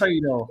I ain't gonna tell you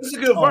though. It's a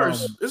good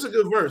verse. It's a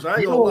good verse. I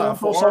ain't gonna lie.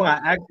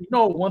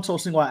 One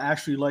song I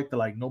actually like that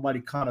like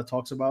nobody kind of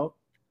talks about.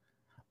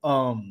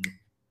 Come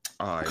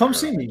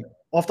See Me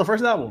off the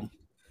first album.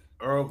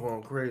 Earl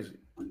going crazy.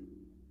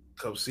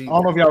 Come See Me. I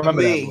don't know if y'all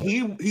remember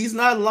that. He's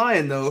not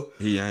lying though.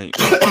 He ain't.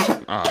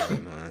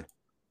 Man.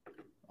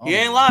 He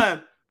ain't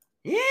lying.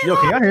 Yo,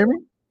 can y'all hear me?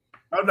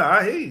 Oh no,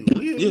 I hear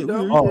you.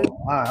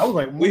 I was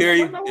like, we hear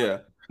you. Yeah.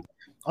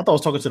 I thought I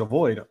was talking to the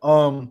void.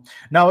 Now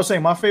I was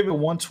saying my favorite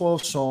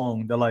 112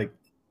 song that like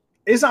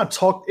it's not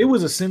talk. It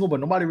was a single, but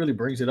nobody really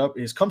brings it up.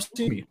 Is "Come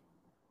See Me"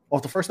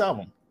 off the first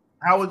album.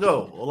 How it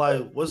go?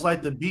 Like, what's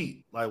like the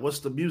beat? Like, what's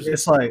the music?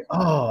 It's like,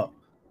 I'm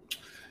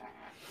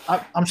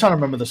trying to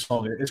remember the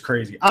song. It's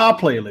crazy. I'll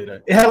play it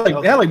later. It had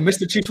like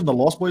Mr. Cheeks from the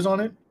Lost Boys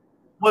on it.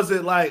 Was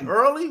it like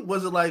early?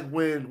 Was it like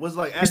when? Was it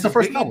like It's the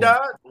after first Biggie album.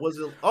 died? Was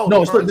it? Oh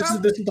No, the this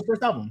first is the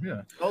first album.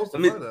 Yeah. Oh, it's the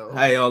Let me, first album.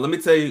 hey, yo, let me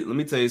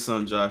tell you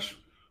something, Josh.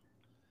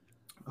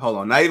 Hold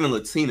on, not even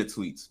Latina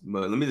tweets,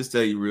 but let me just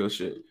tell you real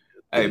shit.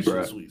 Hey,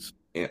 bro,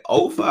 in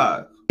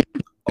 05,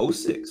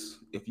 06,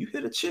 if you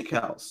hit a chick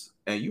house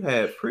and you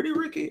had Pretty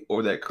Ricky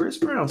or that Chris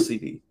Brown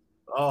CD,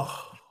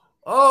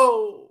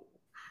 oh,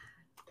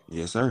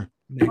 yes, sir.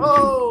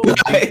 oh,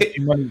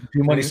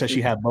 Money said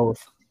she had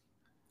both.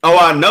 Oh,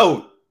 I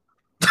know.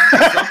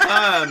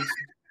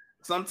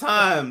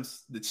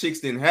 Sometimes the chicks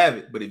didn't have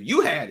it, but if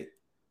you had it,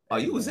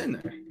 you was in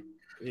there.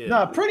 Yeah.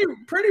 Nah, Pretty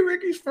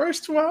Ricky's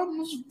first 2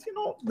 albums,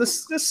 the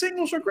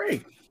singles are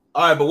great.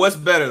 All right, but what's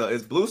better though?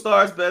 Is Blue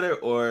Stars better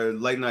or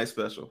Late Night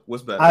Special?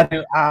 What's better?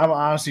 I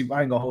honestly,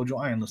 I ain't gonna hold you.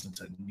 I ain't listening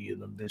to neither of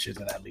them bitches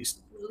in at least.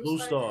 Blue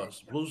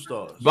Stars.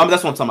 But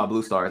that's what I'm talking about.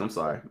 Blue Stars. I'm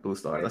sorry, Blue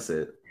Stars. That's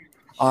it.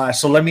 All right,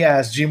 so let me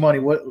ask G Money.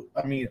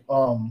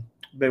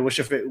 Babe, what's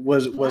your favorite?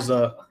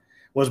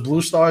 Was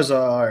Blue Stars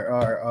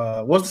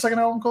or what's the second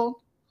album called?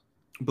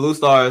 Blue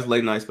Stars,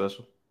 Late Night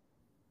Special.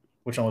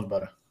 Which one was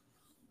better?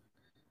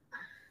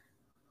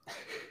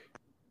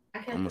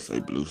 I'm gonna say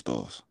Blue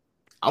Stars.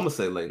 I'm gonna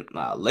say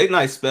Late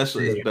Night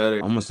Special is better.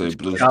 I'm gonna say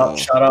Blue Stars.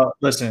 Shout out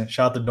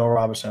to Dor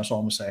Robinson. That's all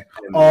I'm gonna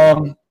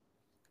say.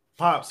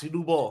 Pops, he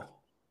do ball.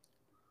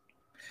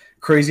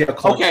 Crazy.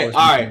 Okay, all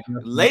right.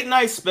 Late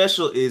Night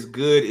Special is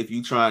good if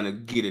you trying to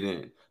get it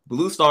in.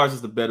 Blue Stars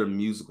is the better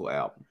musical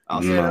album.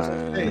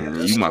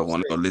 You might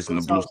want to go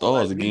listen to Blue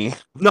Stars again.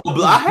 No,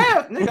 I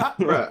have, nigga.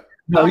 Bro.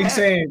 No,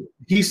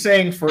 he's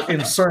saying for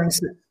in certain,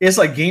 it's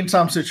like game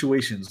time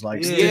situations,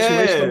 like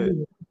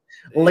situations.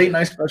 Late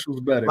Night Special is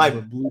better.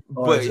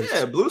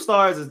 Blue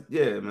Stars is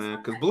man,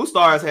 because Blue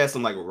Stars has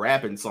some like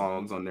rapping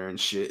songs on there and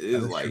shit.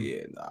 It's like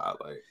hey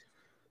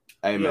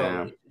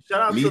man,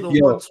 shout out to the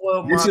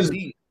 112 My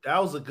Beat.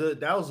 That was a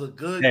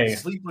good hey,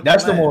 sleeper.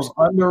 That's the most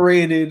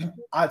underrated.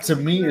 To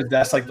me,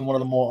 that's like one of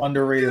the more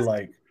underrated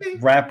like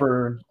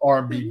rapper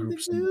R&B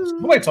groups.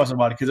 Nobody talks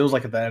about it because it was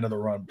like at the end of the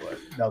run. But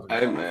that was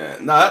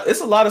man,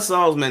 it's a lot of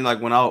songs, man. Like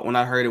when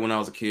I heard it when I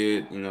was a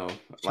kid,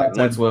 like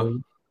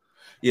 112.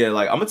 Yeah,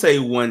 like I'm gonna tell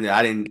you one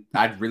that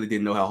I really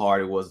didn't know how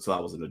hard it was until I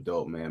was an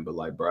adult, man. But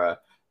like, bro,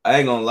 I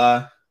ain't gonna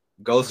lie,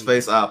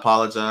 Ghostface, I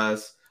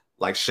apologize.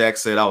 Like Shaq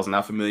said, I was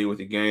not familiar with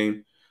the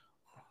game.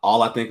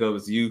 All I think of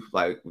is you,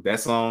 like that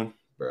song,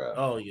 bro.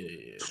 Oh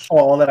yeah.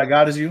 All that I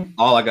got is you.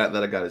 All I got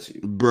is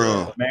you,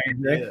 bro. Mary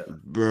J. Yeah.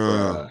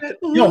 Bro.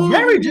 Yo,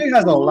 Mary J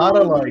has a lot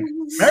of like.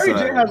 Mary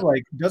J has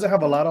like doesn't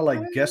have a lot of like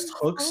guest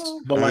hooks,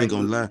 but I like ain't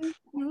gonna lie.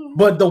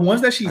 But the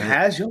ones that she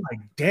has, you're like,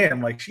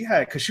 damn, like she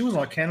had because she was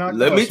on Cannot.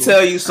 Let me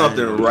tell you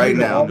something right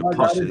now.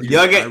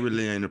 I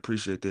really ain't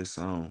appreciate this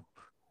song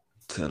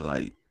till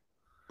like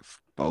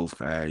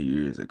 4-5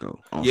 years ago.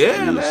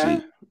 Yeah, man.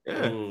 Shit.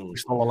 Yeah, we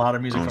stole a lot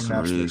of music on from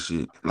some that real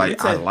shit.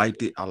 Like I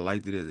liked it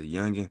as a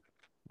youngin',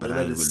 but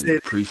I didn't really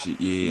appreciate.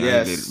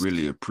 I didn't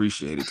really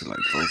appreciate it till like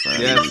 4-5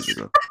 years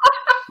ago.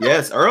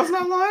 Yes, Earl's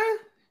not lying.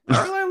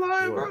 Earl ain't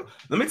lying, bro.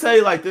 Let me tell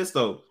you like this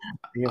though.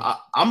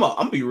 I'm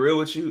gonna be real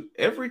with you.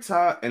 Every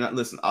time, and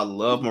listen, I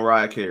love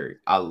Mariah Carey.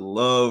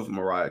 Love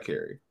Mariah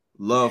Carey.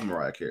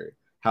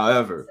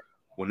 However,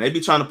 when they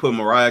be trying to put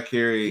Mariah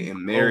Carey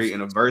and Mary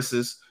in a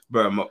versus,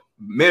 bro,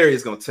 Mary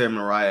is gonna tear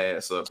Mariah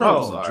ass up.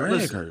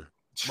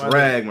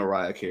 Drag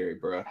Mariah Carey,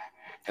 bro.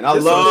 And I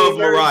love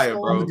Mariah,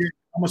 bro.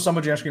 I'm a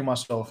Summer Jam scream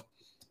myself.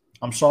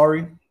 I'm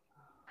sorry,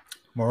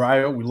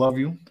 Mariah. We love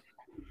you.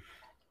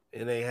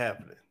 It ain't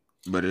happening.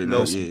 But it ain't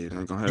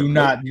gonna happen. Do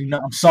not.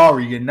 I'm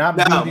sorry. You're not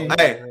beating.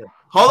 Hey,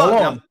 hold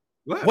on.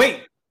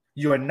 Wait.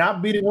 You are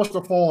not beating What's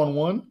the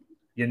 4-on-1.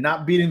 You're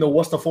not beating the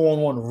What's the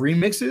 4-on-1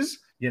 remixes.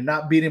 You're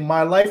not beating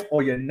My Life,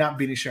 or you're not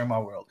beating Share My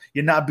World.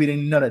 You're not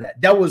beating none of that.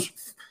 That was.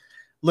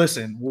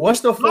 Listen, What's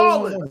the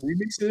 4-on-1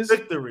 remixes?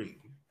 Victory.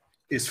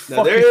 Is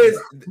now,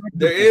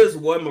 there is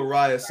one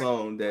Mariah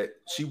song that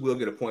she will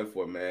get a point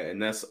for, man,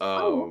 and that's we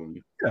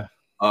ain't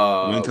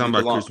talking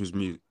about Christmas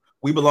music.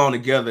 We Belong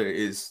Together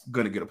is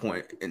gonna get a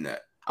point in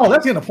that. Oh,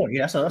 that's getting a point.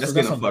 Yeah, that's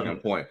getting a fucking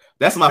point.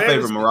 That's my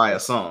favorite Mariah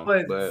song.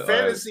 But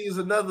Fantasy is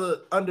another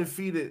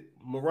undefeated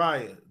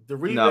Mariah. The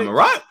remix,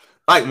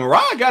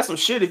 Mariah got some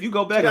shit. If you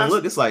go back and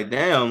look, it's like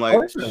damn, like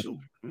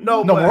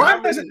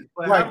Mariah doesn't.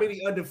 How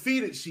many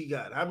undefeated she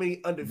got? How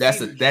many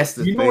undefeated? That's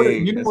the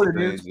thing. You know what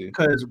it is?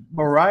 Because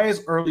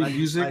Mariah's early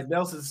music, like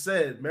Nelson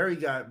said, Mary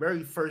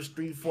first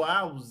 3-4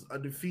 albums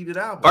undefeated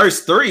album.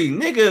 First 3,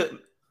 nigga.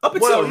 Up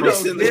until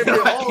recently,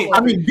 I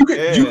mean, you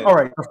can. All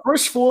right, the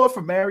first 4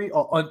 for Mary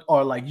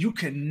are like you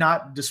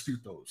cannot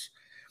dispute those.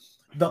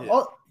 I'm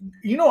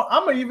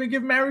gonna even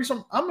give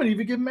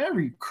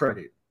Mary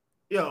credit.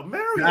 Yo,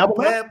 Mary,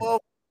 bad boy.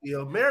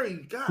 Yo,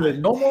 Mary, God.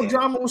 No More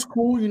Drama was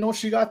cool.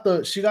 She got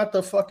the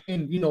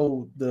fucking,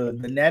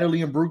 the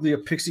Natalie and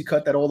Bruglia pixie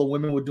cut that all the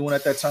women were doing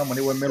at that time when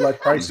they were midlife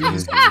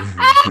crises.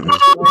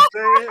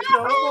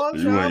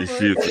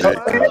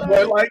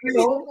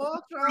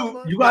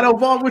 You gotta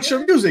evolve with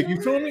your music. You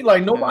feel me?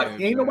 Like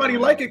ain't nobody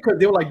like it because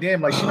they were like,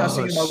 damn, like she's not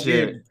singing about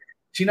getting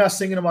She's not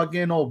singing about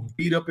getting all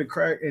beat up and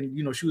crack,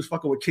 and she was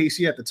fucking with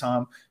Casey at the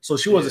time, so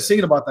she wasn't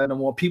singing about that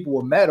anymore. People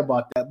were mad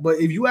about that, but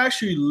if you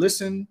actually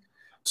listen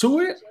to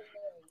it,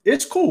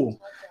 it's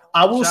cool.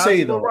 I will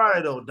say though,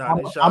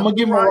 I'm gonna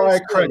give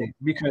Mariah credit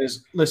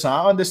because listen,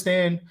 I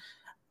understand.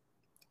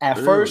 At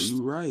first,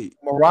 right.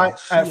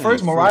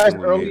 Mariah's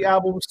early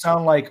albums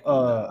sound like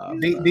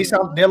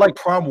they're like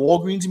prime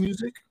Walgreens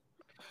music.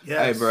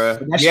 Yes. Hey, bro.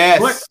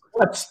 Yes.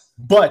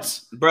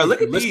 But bro,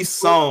 look at these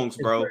songs,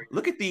 bro.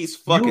 Look at these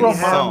fucking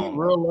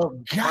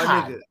songs.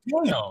 God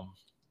damn.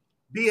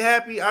 Be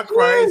happy. I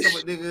cried. So,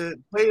 nigga,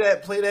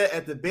 play that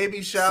at the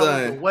baby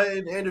shower, the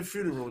wedding, and the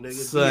funeral, nigga.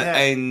 Son,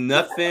 ain't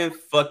nothing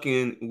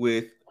fucking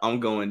with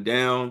I'm going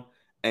down.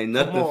 Ain't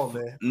nothing. Come on,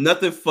 man.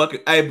 Nothing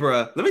fucking. Hey,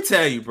 bro. Let me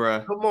tell you,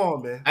 bro. Come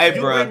on, man. Hey,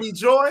 you bro. bring me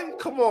joy.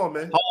 Come on,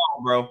 man. Hold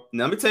on, bro.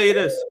 Now, let me tell you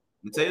this.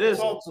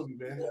 Talk to me,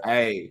 man.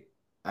 Hey,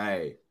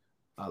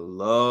 I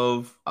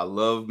love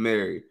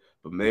Mary,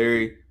 but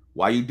Mary,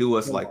 why you do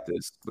us like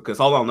this? Because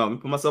hold on, no, let me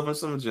put myself in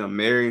some gym.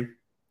 Mary,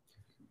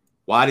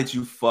 why did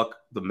you fuck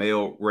the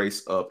male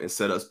race up and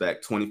set us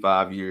back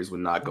 25 years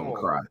with Not Gonna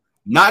Cry?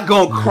 Not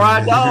Gonna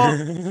Cry,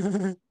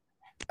 dog.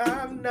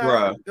 I'm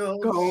not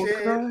gonna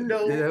shed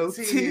no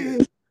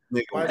tears.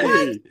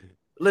 Nigga,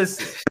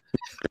 listen.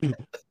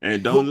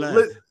 And don't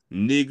lie.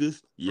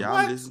 Niggas,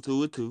 y'all listen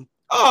to it too.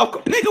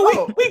 Oh,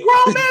 nigga, we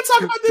grown man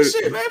talking about this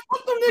shit, man.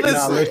 Fuck them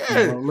niggas.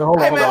 Hey, man,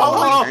 hold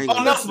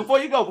on. Before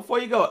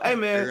you go. Hey,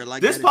 man,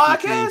 like this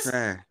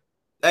podcast,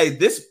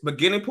 this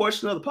beginning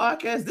portion of the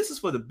podcast, this is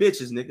for the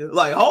bitches, nigga.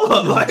 Like, hold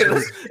up. Like,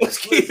 let's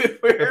keep it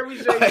real.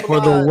 Like, for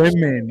the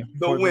women.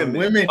 The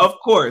women. Of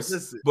course.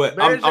 Listen, but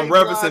I'm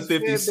referencing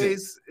 50 Cent.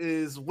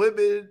 Is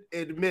women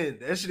and men.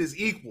 That shit is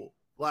equal.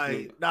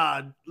 Like,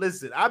 nah,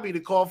 listen, I be the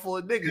call for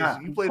a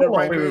niggas. You play the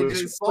right Mary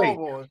J song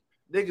on.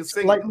 Niggas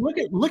sing. Like,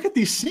 look at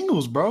these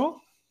singles, bro.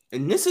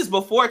 And this is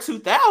before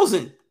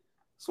 2000. That's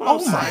what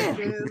I'm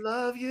saying. I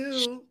love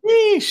you.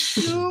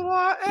 Yeesh. You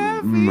are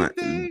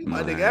everything.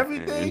 My nigga,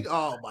 everything.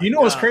 Oh my. You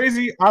know what's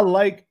crazy? I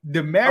like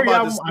the Mary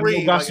album. I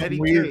know got some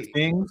weird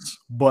things,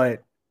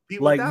 but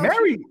like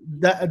Mary,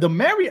 the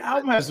Mary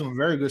album has some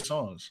very good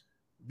songs.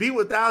 Be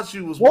Without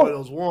You was one of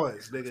those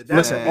ones, nigga.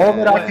 Listen, all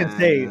that I can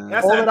say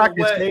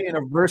in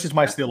a verse is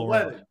my still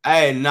around.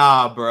 Hey,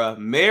 nah, bro.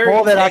 Mary,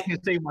 all that I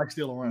can say might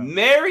still around.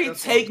 Mary,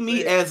 take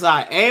me as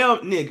I am,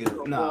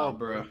 nigga. Nah,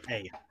 bro.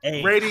 Hey.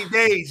 Rainy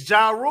Days,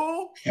 Ja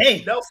Rule.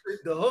 Hey, Nelson,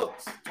 the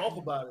hooks. Talk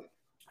about it.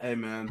 Hey,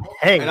 man.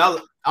 Hey, and I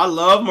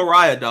love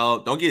Mariah,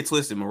 dog. Don't get it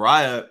twisted.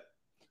 Mariah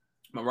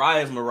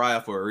is Mariah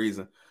for a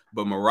reason.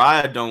 But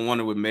Mariah don't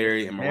want it with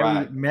Mary and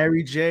Mariah.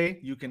 Mary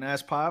J, you can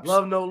ask Pops.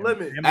 Love No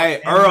Limit.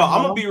 Hey, Earl,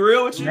 I'm gonna be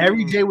real with you.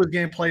 Mary J was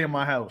getting play in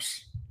my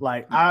house.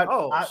 Like I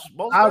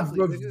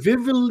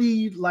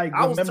vividly like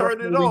I was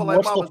turning it on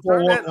like I was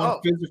turning that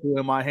up. Physical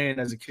in my hand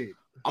as a kid.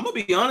 I'm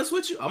gonna be honest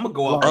with you. I'm gonna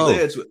go off the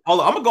ledge. I'm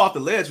gonna go off the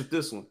ledge with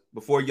this one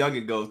before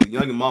Youngin goes. The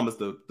Youngin Mama's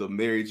the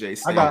Mary J.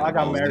 I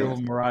got married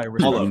with Mariah.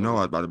 Hold up. You know I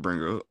was about to bring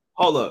her up.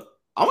 Hold up.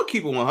 I'm gonna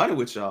keep it 100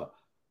 with y'all.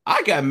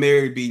 I got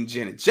married beating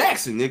Janet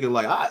Jackson, nigga.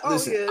 Like, I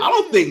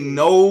don't think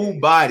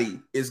nobody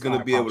is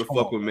gonna be able to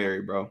fuck with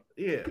Mary, bro.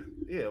 Yeah,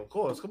 of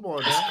course. Come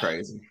on, that's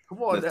crazy.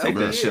 Come on, take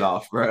that shit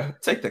off, bro.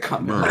 Take the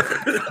comment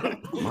off.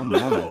 My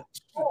mama.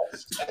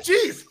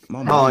 Jeez.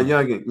 Oh,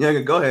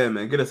 Youngin, go ahead,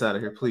 man. Get us out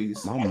of here,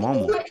 please. My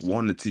mama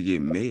wanted to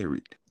get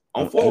married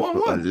on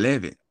 411.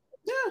 11.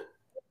 Yeah.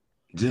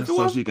 Just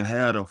so she can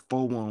have the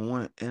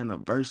 411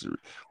 anniversary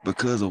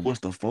because of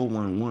what's the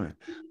 411.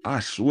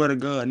 I swear to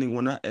God, nigga,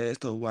 when I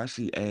asked her why,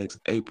 she asked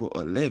April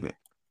 11th.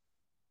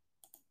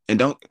 And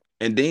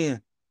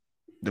then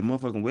the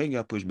motherfucking wedding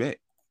got pushed back.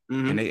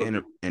 Mm-hmm.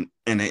 And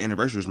their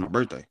anniversary was my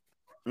birthday.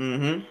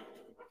 Mm-hmm.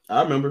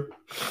 I remember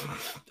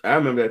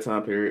that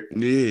time period.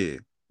 Yeah.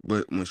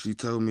 But when she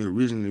told me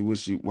originally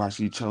why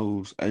she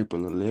chose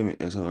April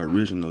 11th as her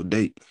original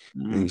date,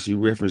 and she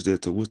referenced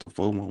that to what's the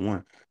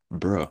 411,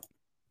 bruh.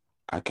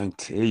 I can't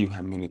tell you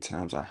how many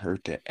times I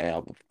heard that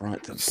album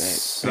front to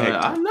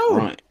back. I know.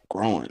 Front,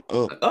 growing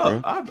up.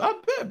 I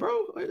bet,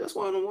 bro. Like, that's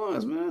one of the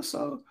ones, man.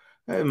 So,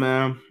 hey,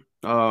 man.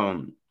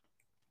 That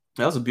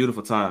was a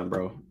beautiful time,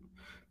 bro.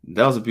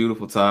 That was a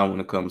beautiful time when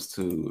it comes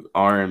to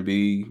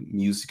R&B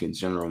music in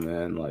general,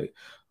 man. Like,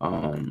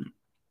 I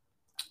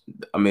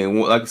mean,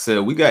 like I said,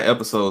 we got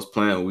episodes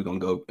planned. We're gonna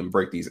go and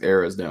break these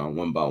eras down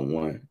one by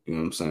one. You know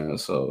what I'm saying?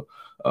 So.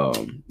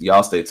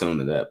 Y'all stay tuned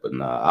to that, but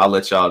I'll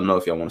let y'all know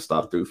if y'all want to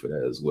stop through for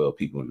that as well,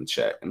 people in the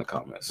chat, in the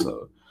comments.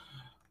 So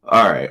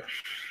all right.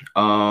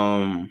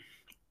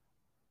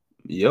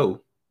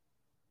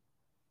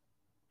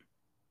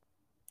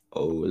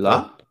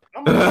 Hola.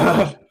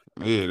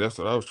 Yeah, that's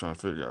what I was trying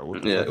to figure out.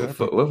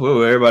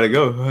 Where everybody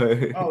go?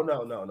 Oh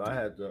no. I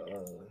had to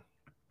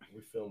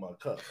refill my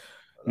cup.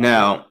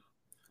 Now,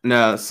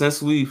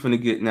 since we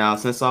finna get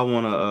since I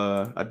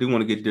do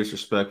want to get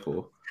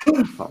disrespectful.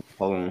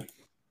 Hold on.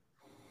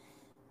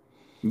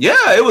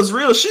 Yeah, it was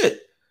real shit.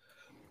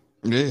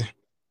 Yeah.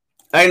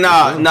 Hey,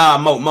 Mo.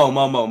 Let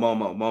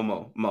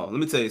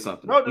me tell you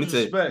something. No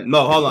disrespect.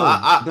 Mo, hold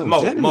on.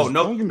 Mo, hold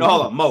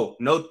on. Mo,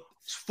 no,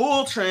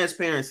 full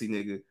transparency,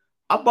 nigga.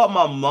 I bought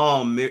my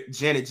mom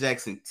Janet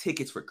Jackson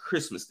tickets for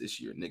Christmas this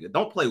year, nigga.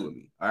 Don't play with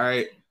me, all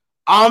right?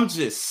 I'm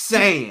just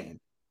saying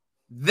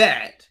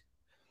that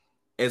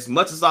as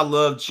much as I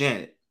love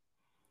Janet,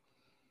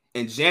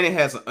 and Janet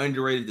has an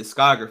underrated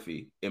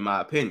discography, in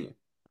my opinion.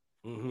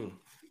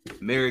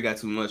 Mary got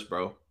too much,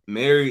 bro.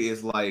 Mary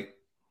is like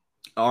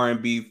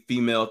R&B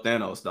female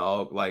Thanos,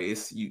 dog. Like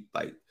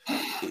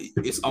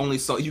it's only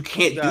so you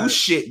can't do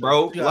shit,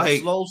 bro. She got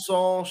like slow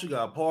songs, she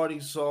got party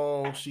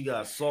songs, she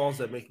got songs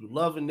that make you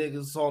love a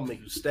nigga, songs make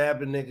you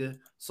stab a nigga,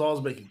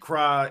 songs make you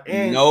cry.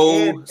 And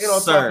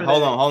sir,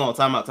 hold on,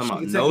 time out.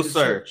 No,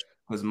 sir,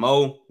 because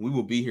Mo, we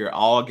will be here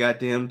all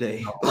goddamn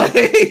day,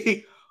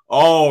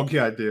 all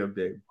goddamn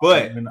day.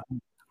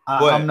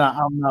 But I'm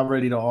not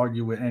ready to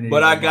argue with any.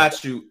 But I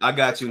got you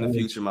in the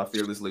future, my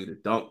fearless leader.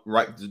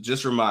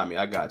 Just remind me,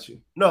 I got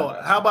you. No,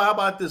 how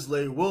about this,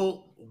 Larry?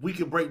 We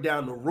can break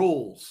down the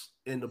rules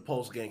in the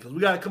post game because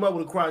we got to come up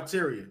with a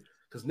criteria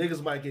because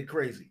niggas might get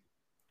crazy.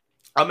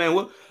 I mean,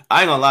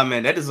 I ain't gonna lie,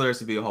 man. That deserves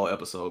to be a whole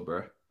episode,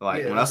 bro.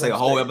 Like when I say a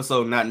whole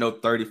episode, not no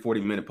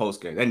 30-40 minute post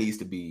game. That needs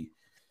to be.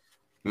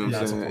 You know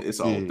what I'm saying? It's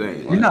a whole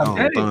thing. You know,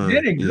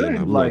 Janet good.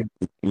 Yeah, like,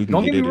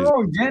 don't get me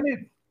wrong,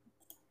 Janet.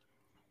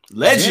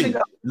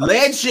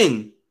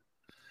 Legend.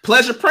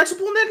 Pleasure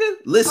principle, nigga.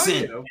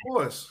 Listen. Of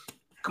course.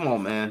 Come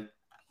on, man.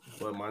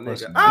 But my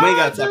nigga, we ain't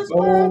gotta talk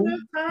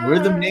about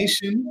Rhythm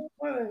Nation.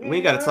 We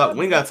ain't gotta talk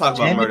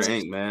about Murder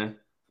Inc., man.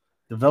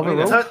 The Velvet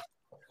Rope.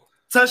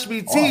 Touch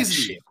Me,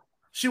 Tease Me.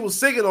 She was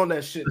singing on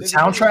that shit. The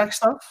soundtrack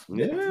stuff.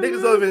 Yeah.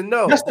 Niggas don't even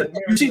know. That's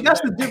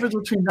the difference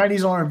between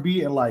 90s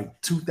R&B and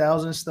like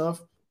 2000 stuff.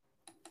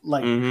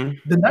 Like the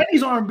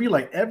 90s R&B,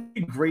 like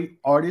every great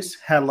artist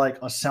had like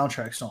a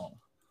soundtrack song.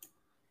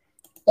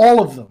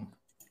 All of them.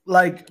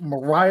 Like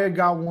Mariah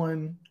got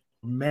one,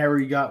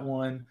 Mary got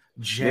one,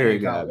 Jerry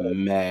got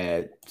one,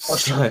 mad.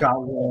 Usher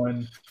got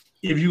one.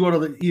 If you go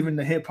to even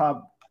the hip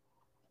hop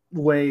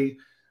way,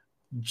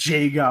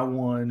 Jay got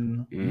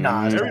one.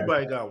 Nas,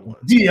 everybody got one.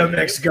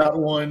 DMX got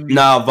one.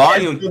 Nah,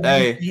 volume.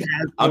 Hey,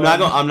 I'm not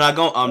gonna.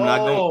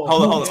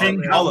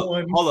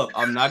 Hold up.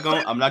 I'm not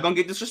gonna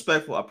get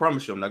disrespectful. I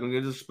promise you, I'm not gonna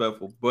get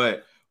disrespectful.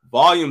 But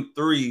Volume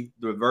 3,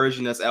 the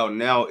version that's out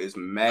now, is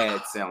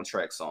mad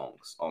soundtrack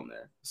songs on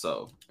there.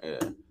 So yeah,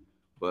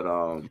 but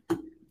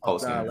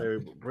post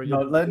game.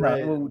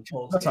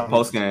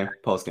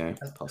 Post game.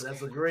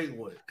 That's a great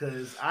one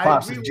because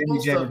Jimmy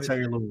Jam and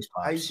Terry Lewis.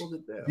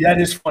 Yeah,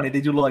 it is funny.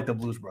 They do look like the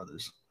Blues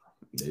Brothers.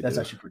 That's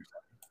actually pretty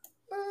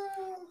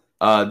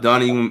funny.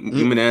 Donnie, you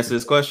want to answer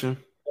this question?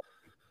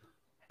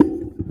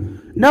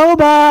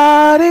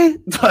 Nobody.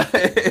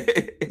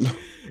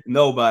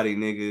 Nobody,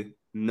 nigga.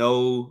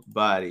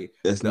 Nobody.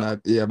 That's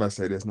not. Yeah, I'm about to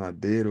say that's not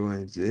dead or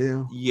in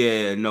jail.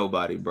 Yeah,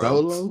 nobody, bro.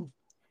 Solo.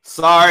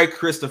 Sorry,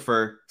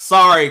 Christopher.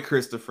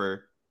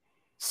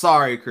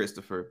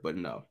 But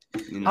no.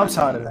 I'm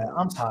tired of that.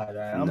 I'm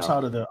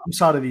tired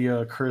of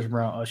the Chris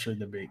Brown Usher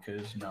debate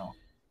because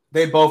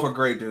they both are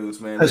great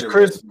dudes, man.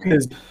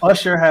 Because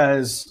Usher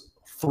has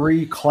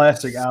 3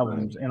 classic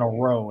albums in a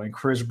row, and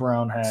Chris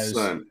Brown has.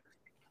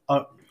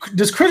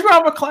 Does Chris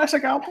Brown have a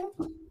classic album?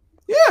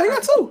 Yeah, he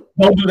got 2.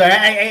 Don't do that.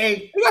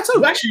 Hey. He got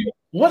 2. Actually,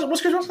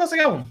 what's Chris Brown's classic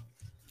album?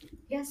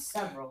 Yes,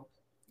 several.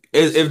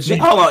 If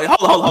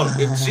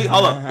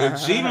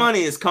G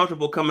Money is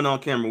comfortable coming on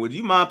camera, would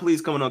you mind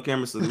please coming on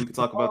camera so we can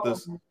talk about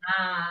this? Nah,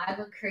 I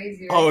go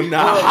crazy. Oh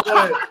nah.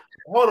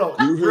 Hold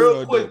on. You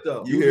real quick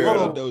though. You hear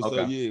her though, okay.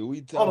 So yeah,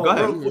 we talk. Go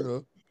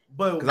ahead.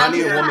 But because I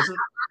need a woman.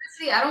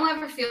 Honestly, I don't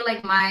ever feel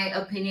like my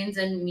opinions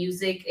in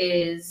music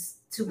is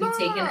to be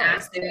taken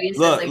as serious.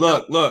 Look. You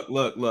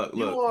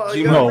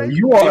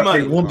are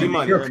a woman.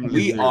 G-Money.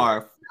 We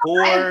are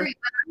for. I agree,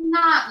 but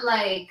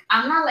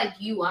I'm not like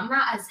you. I'm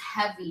not as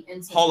heavy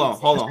into. Hold on.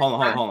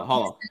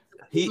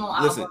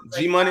 Listen,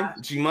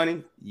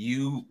 G-Money.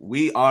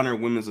 We honor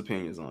women's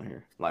opinions on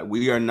here. Like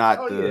we are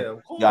not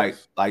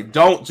like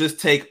don't just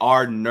take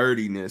our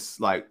nerdiness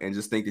and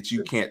just think that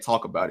you can't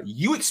talk about it.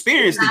 You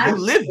experienced it, you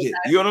lived it.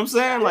 You know what I'm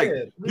saying? Like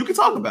you can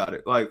talk about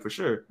it, like for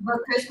sure. But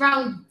Chris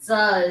Brown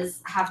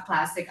does have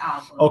classic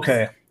albums.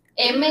 Okay.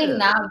 It may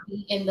not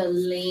be in the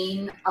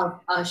lane of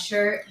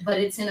Usher, but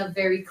it's in a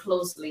very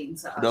close lane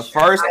to Usher. The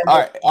first, all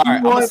right.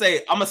 I'm gonna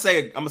say,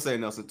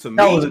 Nelson. To me,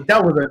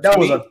 that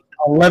was a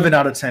 11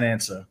 out of 10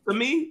 answer. To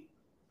me,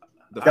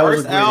 the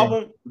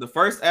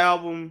first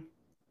album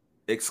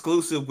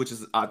exclusive, which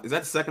is that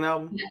the second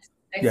album?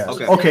 Yes.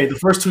 Okay. The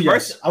first 2,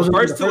 yes. The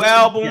first 2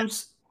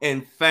 albums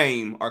and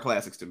Fame are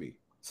classics to me.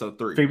 So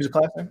 3. Fame is a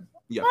classic.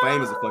 Yeah,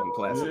 Fame is a fucking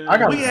classic.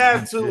 We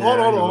have to hold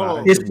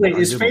on.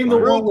 Is Fame the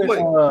one with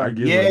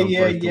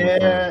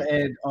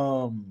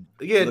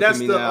and that's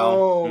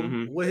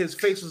the where his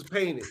face was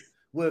painted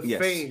with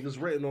Fame was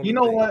written on. You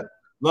know what?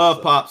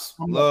 Love Pops.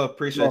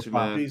 Appreciate you,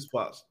 man. Peace,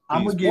 Pops.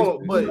 I'm gonna give.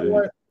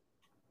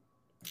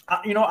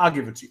 I'll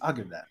give it to you. I'll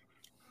give that.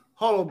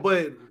 Hold on,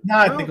 but now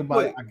I think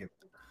about it, I give it.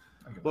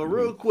 But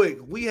real quick,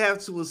 we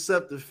have to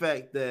accept the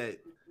fact that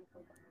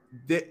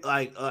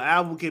like an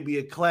album can be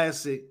a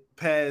classic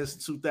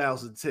past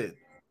 2010.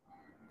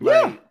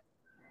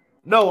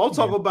 No, I'm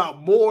talking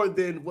about more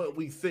than what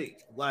we think.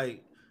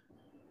 Like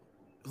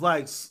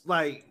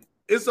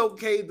it's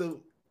okay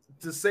to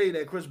say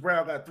that Chris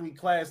Brown got 3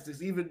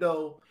 classics, even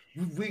though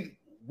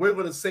we're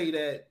gonna say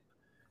that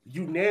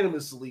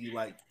unanimously,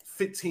 like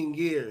 15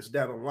 years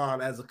down the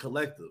line as a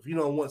collective.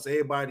 Once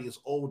everybody is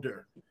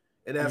older,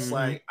 and that's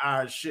like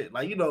our shit.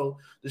 Like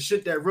the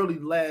shit that really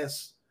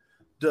lasts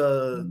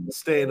the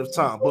stand of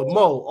time. But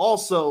Mo,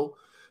 also,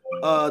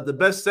 the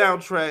best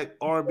soundtrack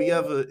R&B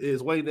ever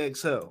is Waiting to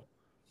Exhale.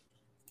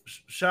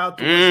 Shout out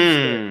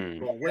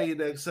to Waiting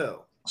to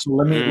Exhale. So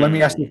let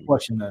me ask you a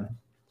question then.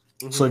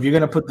 So if you're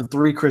gonna put the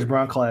 3 Chris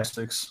Brown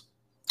classics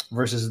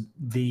versus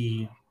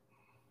the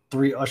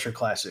 3 Usher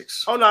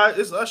classics, oh no,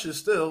 it's Usher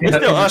still. It's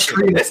still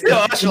Usher. It's still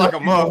Usher like a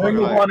motherfucker. When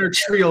you want a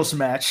trios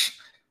match,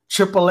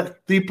 triple A,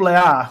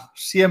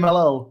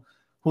 CMLL,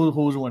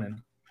 who's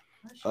winning?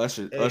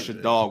 Usher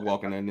dog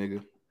walking that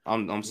nigga.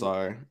 I'm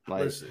sorry,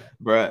 like,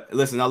 bruh.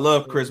 Listen, I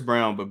love Chris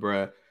Brown, but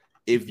bruh,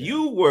 if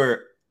you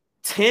were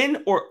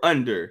 10 or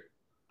under.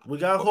 We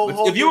got a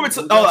whole. If you were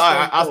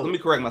let me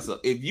correct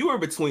myself. If you were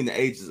between the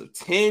ages of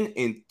 10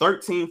 and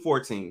 13,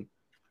 14,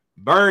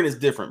 Burn is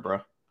different, bro.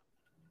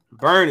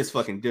 Burn is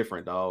fucking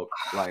different, dog.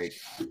 Like,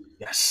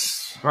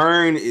 yes,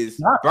 Burn is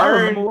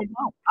Burn.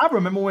 I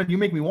remember when You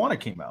Make Me Wanna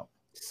came out,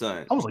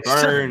 son. I was like,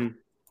 Burn.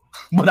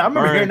 But I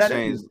remember hearing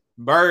that.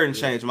 Burn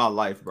changed my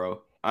life,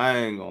 bro. I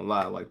ain't gonna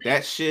lie, like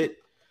that shit,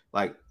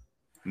 like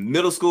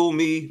middle school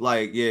me,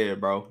 like yeah,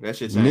 bro, that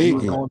shit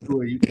changed.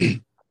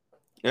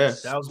 Yeah,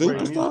 that was great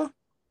music.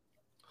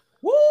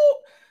 Woo!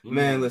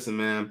 Man, listen,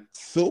 man.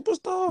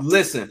 Superstar?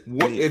 Listen,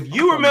 if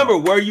you remember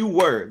where you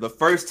were the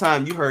first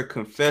time you heard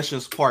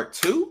Confessions Part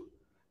 2,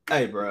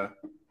 hey, bro.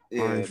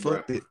 Yeah,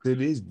 fuck it to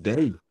this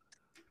day.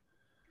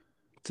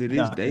 To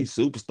this day,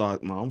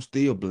 Superstar, man, I'm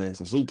still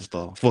blasting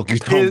Superstar. Fuck you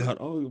talking about?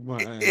 Oh,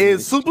 man.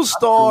 Is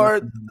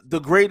Superstar the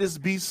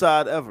greatest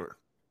B-side ever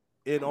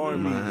in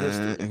R&B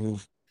history?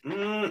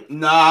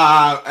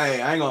 Nah,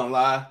 hey, I ain't gonna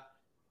lie.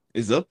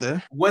 It's up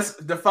there. What's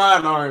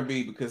define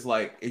R&B? Because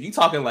like, if you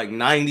talking like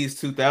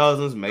 90s,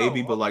 2000s,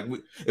 maybe, but like,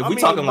 if we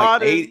talking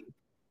modern, like 8,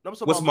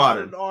 what's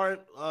modern?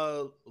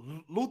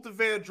 Luther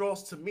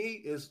Vandross to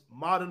me is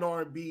modern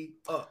R&B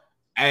up.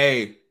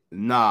 Hey,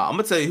 nah, I'm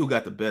gonna tell you who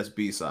got the best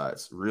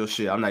B-sides. Real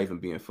shit. I'm not even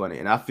being funny,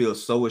 and I feel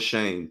so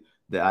ashamed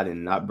that I did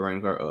not bring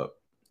her up.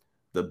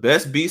 The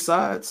best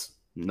B-sides,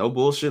 no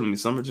bullshit. Let me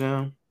Summer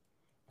Jam.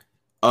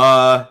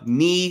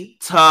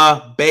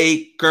 Nita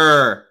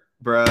Baker,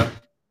 bruh.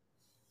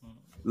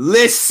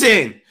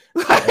 Listen.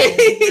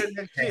 Listen.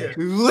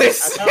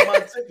 I got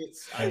my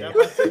tickets.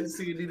 To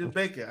see Anita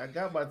Baker. I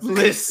got my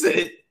tickets.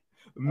 Listen.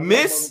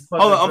 Miss.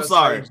 Hold on, I'm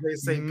sorry.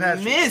 Miss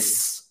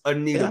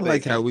Anita Baker. I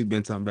like how we've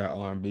been talking about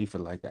R&B for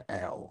like an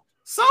hour.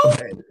 So,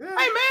 hey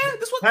man,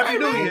 this was Happy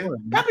New Year.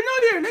 Happy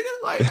New Year, nigga.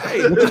 Like,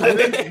 hey.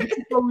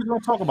 We're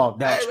gonna talk about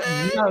that.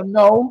 Hey,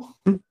 no.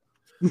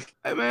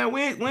 Hey man,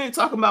 we ain't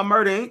talking about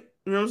Murder Inc.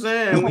 You know what I'm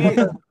saying? We ain't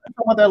talking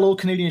about that little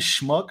Canadian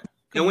schmuck.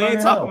 And we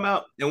ain't talking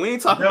about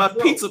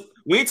pizza.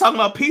 We ain't talking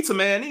about Pizza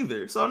Man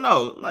either. So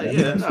no, like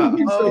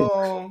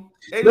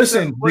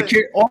listen, the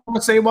kid. All I'm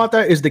gonna say about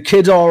that is the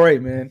kid's all right,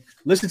 man.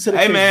 Listen to the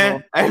kids,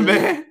 man. Hey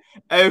man.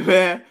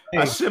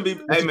 I shouldn't be.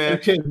 Hey man.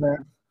 Kids,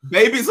 man.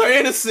 Babies are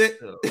innocent.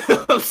 You know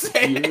what I'm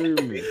saying?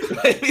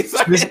 Babies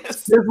are innocent.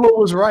 This what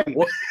was right.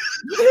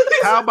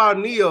 How about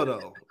Neo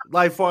though?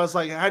 Like, far as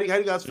like, how do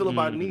you guys feel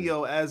about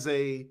Neo as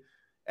a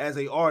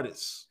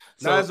artist?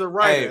 Not as a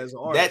writer, as an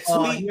artist.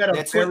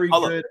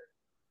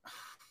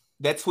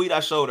 That tweet I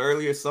showed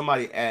earlier,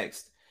 somebody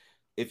asked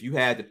if you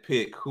had to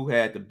pick who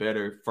had the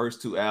better first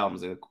 2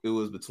 albums, and it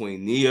was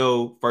between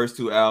Neo first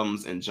 2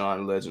 albums and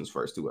John Legend's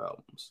first 2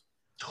 albums.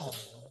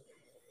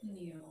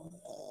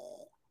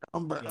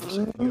 I'm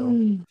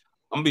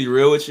gonna be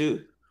real with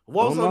you.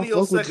 What was on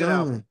Neo's second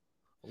album?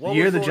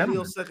 You're the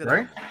Gentleman,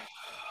 right?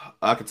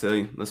 I can tell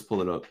you. Let's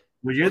pull it up.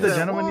 Was You're the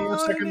Gentleman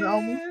Neo's second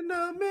album?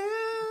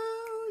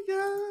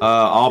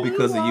 All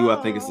Because of You, I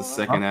think it's the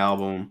second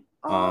album.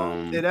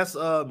 Yeah, that's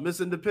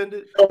Miss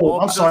Independent. Oh,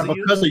 I'm sorry.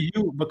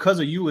 Because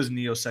of You is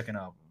Neo's second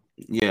album.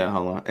 Yeah,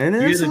 hold on. And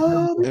it's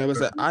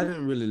I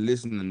didn't really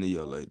listen to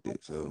Neo like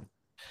that, so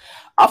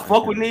I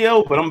fuck with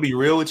Neo, but I'm gonna be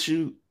real with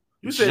you.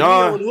 You said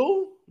Neo with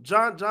who?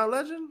 John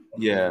Legend?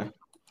 Yeah.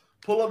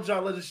 Pull up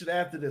John Legend shit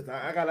after this.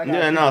 I got.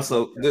 Yeah, no.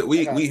 So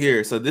we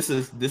here. So this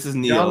is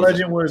Neo. John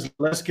Legend was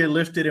Let's Get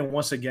Lifted and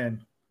Once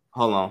Again.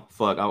 Hold on,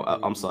 fuck.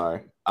 I'm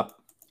sorry.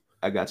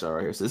 I got y'all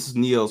right here. So this is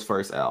Neo's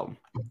first album.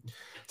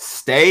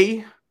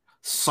 Stay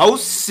So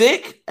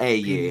Sick. Hey,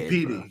 yeah.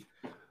 PD.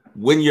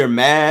 When You're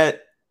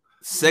Mad,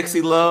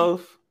 Sexy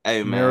Love.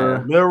 Hey,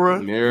 man.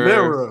 Mirror.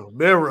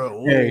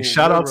 Ooh, hey,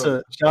 shout out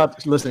to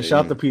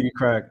PD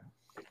Crack.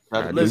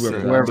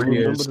 Listen, wherever he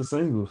is. The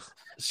singles.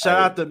 Shout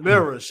out to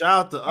Mirror.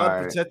 Shout out to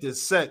Unprotected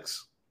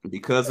Sex.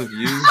 Because of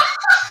You.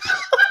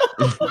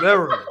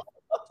 Mirror.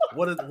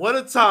 What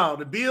a time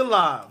to be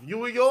alive.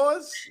 You and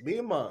yours, me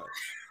and mine.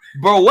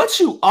 Bro, what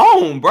you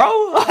own,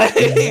 bro? Guys.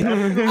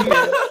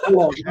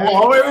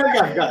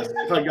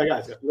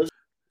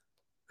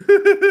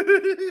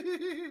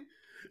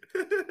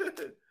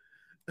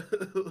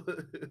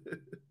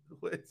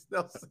 Wes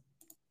Nelson.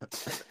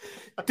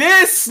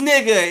 This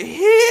nigga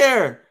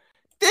here.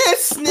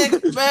 This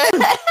nigga,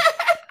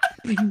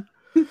 man.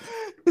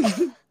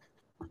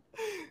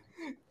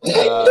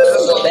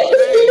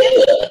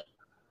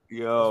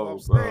 Yo,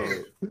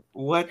 bro.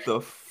 What the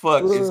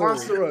fuck is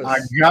I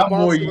got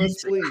more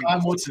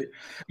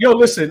Yo,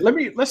 listen,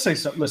 let's say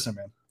something. Listen,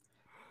 man.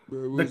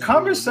 The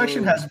comment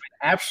section has been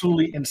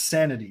absolutely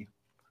insanity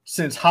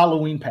since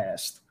Halloween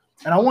passed.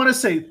 And I want to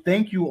say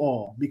thank you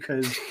all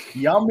because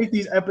y'all make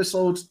these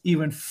episodes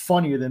even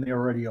funnier than they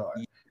already are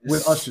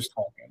with us just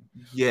talking.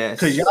 Yes.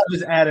 Because y'all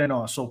just adding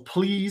on. So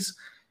please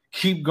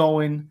keep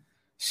going.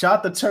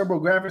 Shout the Turbo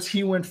Graphics.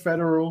 He went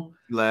federal.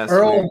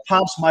 Earl and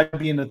Pops might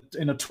be in a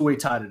two-way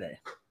tie today.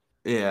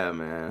 Yeah,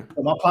 man.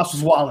 But my Pops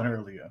was wilding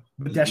earlier.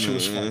 But that shit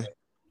was funny.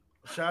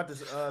 Shout out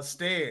to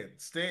Stan.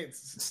 Stan.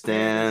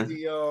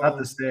 Not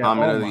the Stan.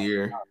 Comment of the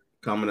year.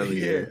 Comment of the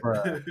year.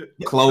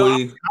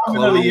 Chloe.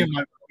 Comment of the year.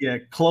 Yeah,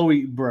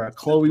 Chloe, bro.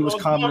 Chloe was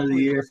comment of the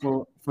year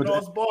for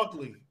Charles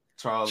Barkley.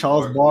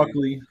 Charles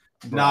Barkley.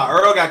 Nah,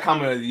 Earl got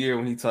comment of the year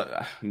when he talked.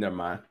 Never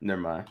mind. I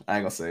ain't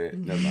gonna say it.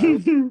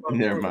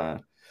 Never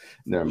mind.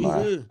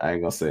 I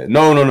ain't gonna say it.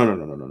 No. No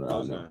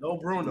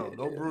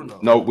Bruno.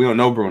 No, we don't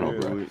know Bruno,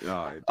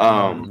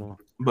 bro.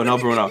 But no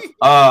Bruno.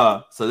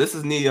 So this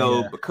is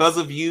Neo. Because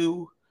of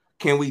you,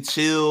 can we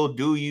chill?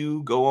 Do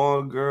you go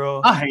on,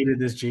 girl? I hated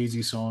this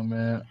Jay-Z song,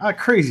 man.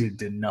 Crazy it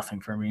did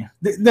nothing for me.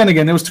 Then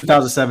again, it was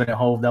 2007 at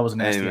Hove. That was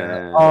nasty.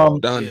 Hey,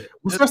 done.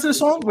 What's the rest of the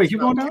song? Wait, keep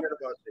going down.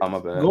 Oh, my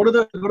bad. Go to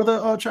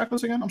the track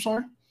list again. I'm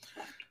sorry.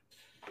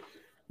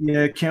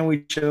 Yeah, Can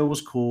We Chill was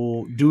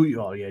cool. Do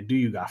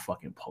You got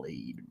fucking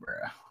played,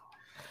 bruh.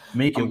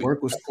 Make It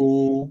Work was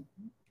cool.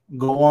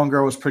 Go On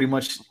Girl was pretty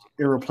much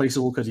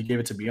irreplaceable because he gave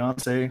it to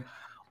Beyonce.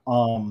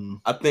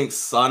 I think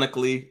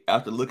sonically,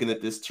 after looking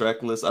at this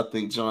track list, I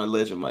think John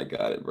Legend might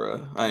got it,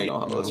 bro. I ain't know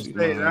how else you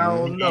I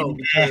don't know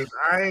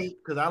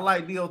because I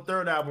like Neo's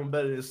third album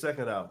better than his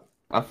second album.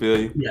 I feel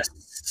you.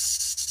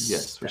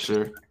 Yes, for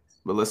sure.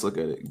 But let's look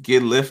at it.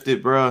 Get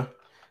Lifted, bro.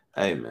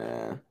 Hey,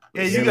 man.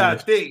 Yeah, you gotta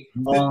think.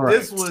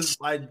 This was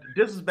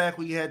back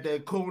when you had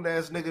that cool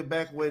ass nigga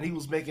back when he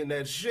was making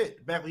that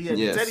shit. Back when he had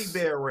the teddy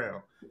bear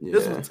around. Yeah.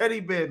 This was teddy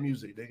bear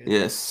music, nigga.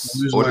 Yes.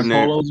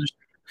 Ordinary.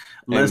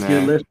 Let's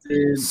Get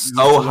Lifted.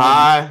 So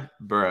High,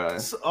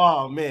 bruh.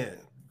 Oh man.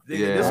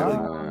 Nigga, this was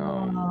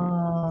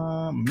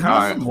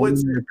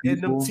Consequence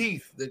in them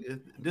teeth.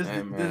 This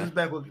is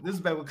back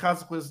when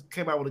Consequence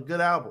came out with a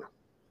good album.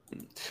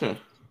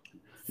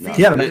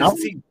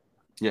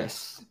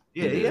 Yes.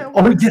 Yeah.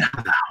 Oh, he did.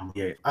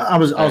 Yeah, I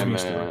was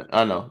mixed up.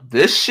 I know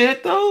this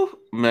shit though,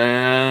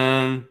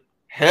 man.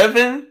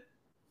 Heaven,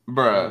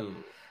 bruh.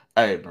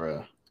 Hey,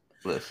 bruh.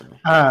 Listen.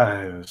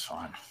 It was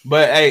fine.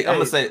 But hey,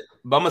 I'm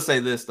gonna say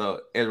this though.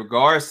 In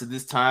regards to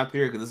this time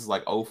period, because this is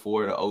like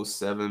 04 to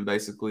 07,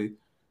 basically.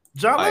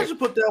 John Legend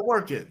put that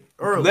work in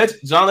early.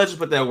 John Legend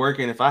put that work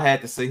in. If I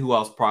had to say who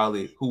would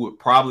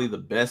probably the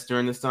best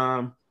during this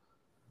time,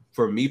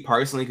 for me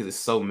personally, because it's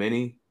so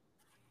many,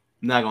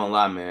 I'm not gonna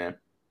lie, man.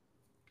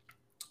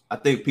 I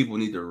think people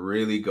need to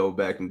really go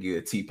back and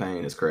give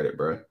T-Pain his credit,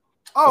 bro.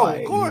 Oh,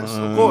 of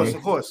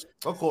course.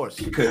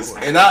 Because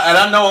and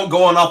I know I'm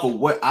going off of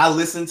what I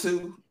listen to.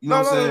 You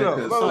know what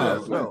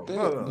I'm saying? No.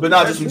 But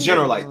not just in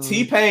general. Like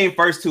T-Pain,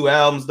 first 2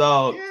 albums,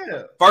 dog.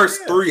 Yeah.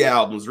 First 3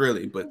 albums,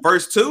 really, but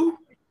first 2.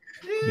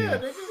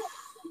 Yeah.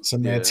 So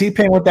man,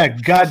 T-Pain with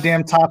that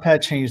goddamn top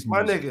hat changed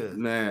my nigga.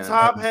 Man,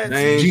 top hat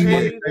changed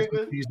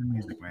the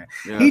music, man.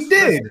 Yeah. He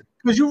did.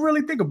 Because you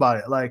really think about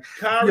it, like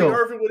Kyrie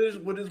Irving with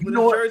his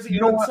jersey.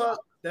 You know what?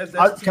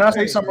 Can I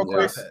say something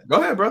real quick?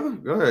 Go ahead, brother.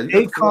 Go ahead.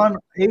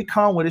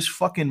 Akon with his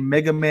fucking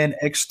Mega Man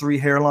X3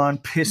 hairline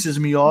pisses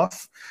me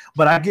off.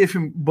 But I give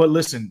him. But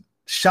listen,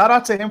 shout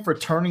out to him for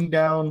turning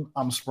down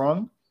 "I'm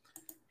Sprung."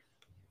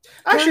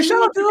 Actually,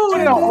 shout out to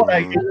him all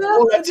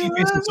that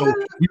TV. So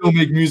you don't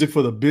make music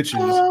for the bitches.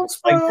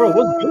 Like, bro,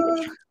 what's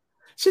good?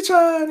 She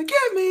trying to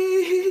get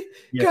me,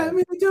 got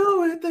me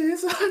doing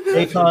things.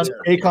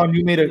 Akon,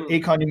 you made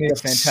a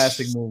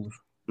fantastic move.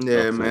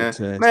 Yeah, man.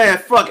 Man,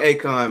 fuck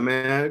Akon,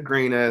 man.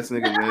 Green ass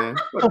nigga, man.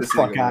 Fuck this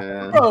nigga,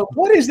 man. Bro,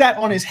 what is that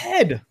on his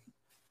head?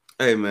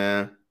 Hey,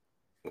 man.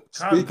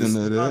 Speaking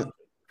of that,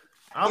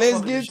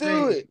 let's get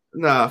to it.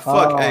 Nah,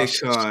 fuck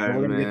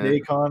Akon,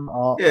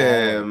 man.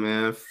 Yeah,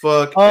 man.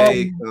 Fuck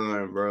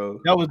Akon,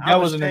 bro. That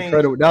was an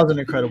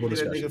incredible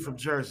discussion. Nigga from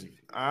Jersey.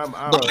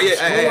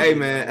 Hey,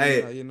 man.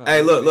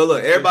 Hey,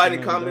 look. Everybody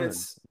in the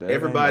comments,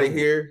 everybody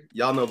here,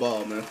 y'all know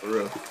ball, man, for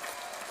real.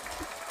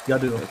 Y'all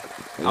do.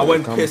 I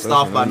wasn't pissed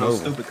off by no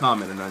stupid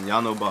comment or nothing.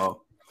 Y'all know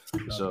ball.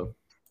 For sure.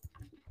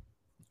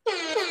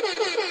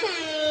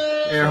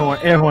 Air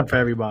horn for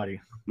everybody.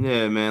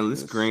 Yeah, man.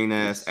 This green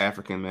ass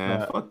African,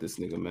 man. Fuck this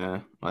nigga,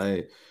 man.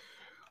 Like,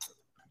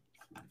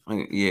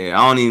 yeah,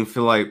 I don't even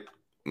feel like.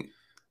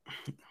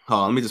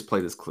 Hold on, let me just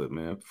play this clip,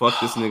 man. Fuck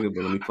this nigga,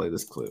 but let me play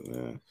this clip,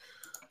 man.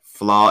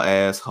 Flaw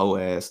ass, hoe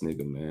ass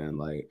nigga, man.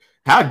 Like,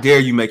 how dare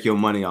you make your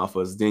money off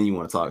us? Then you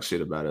want to talk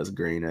shit about us,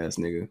 green ass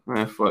nigga.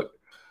 Man, fuck.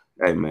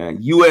 Hey, man.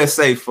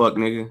 USA, fuck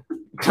nigga.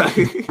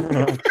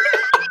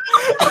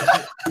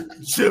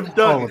 Jim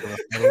Duggan.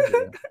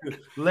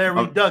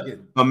 Larry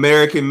Duggan.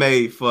 American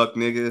made, fuck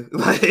nigga.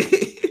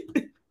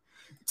 Like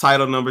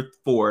title number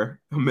 4,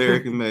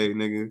 American made,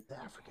 nigga.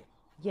 African.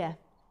 Yeah.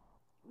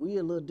 We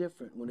a little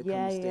different when it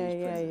comes to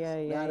stage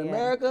presence. Now in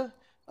America,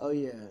 oh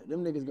yeah,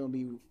 them niggas gonna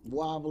be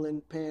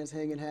wobbling, pants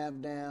hanging half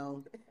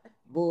down,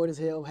 bored as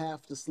hell,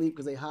 half to sleep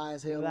because they high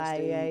as hell on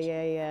stage.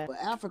 Yeah. But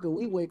Africa,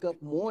 we wake up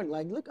morning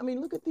like look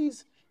at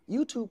these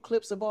YouTube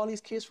clips of all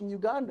these kids from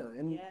Uganda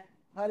and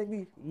how they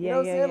be, you know what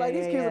I'm saying? Like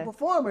these kids are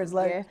performers.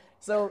 Like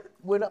so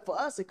for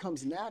us it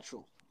comes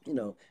natural, you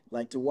know,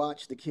 like to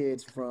watch the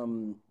kids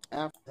from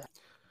Africa.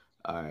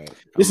 All right.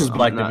 This is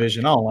Black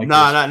Division. I don't like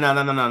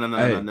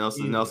this.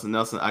 No.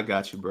 Nelson, I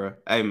got you, bro.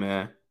 Hey,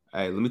 man.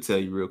 Hey, let me tell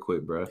you real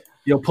quick, bro.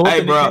 Yo,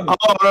 hey, bro.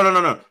 Oh,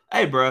 no.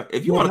 Hey, bro.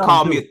 If you want to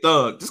call me a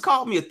thug, just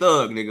call me a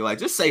thug, nigga. Like,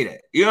 just say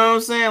that. You know what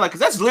I'm saying? Like, because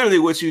that's literally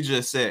what you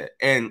just said.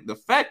 And the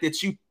fact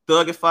that you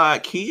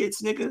thugified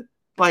kids, nigga,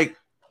 like,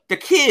 the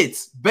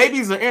kids,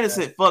 babies are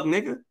innocent, fuck,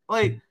 nigga.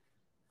 Like,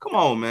 come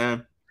on,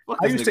 man.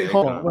 How you say?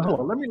 Hold on.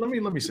 Let me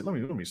see. Let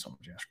me sum up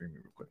screen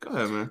real quick. Go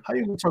ahead, man. How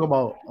you gonna talk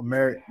about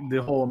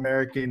the whole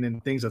American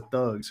and things of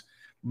thugs?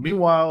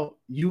 Meanwhile,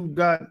 you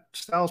got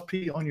Styles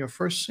P on your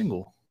first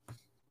single.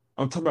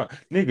 I'm talking about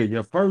nigga,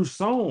 your first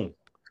song.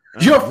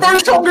 Your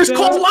first song is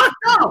called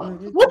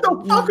Lockdown. What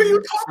the fuck are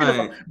you talking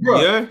about, bro?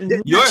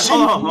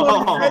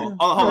 Hold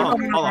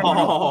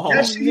on.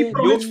 That shit he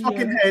put on his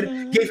fucking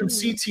head gave him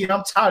CT, and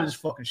I'm tired of this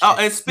fucking shit. Oh,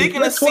 and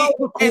speaking of CT,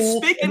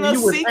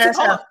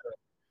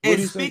 And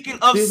speaking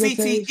of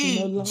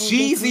CTE,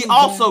 Jeezy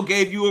also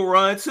gave you a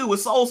run too with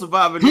Soul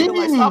Survivor. Nigga,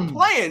 like stop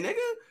playing, nigga.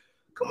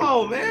 Come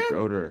on, man.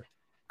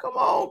 Come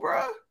on,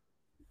 bro.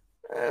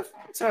 I'm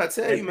trying to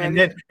tell you,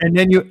 man. And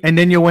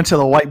then you went to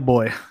the white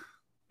boy.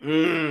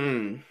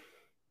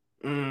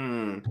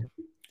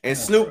 And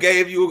Snoop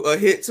gave you a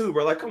hit too,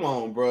 bro. Like, come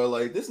on, bro.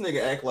 Like this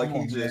nigga act like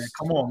he just. Man.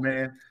 Come on,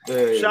 man.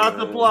 Shout out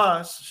to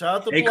Plus.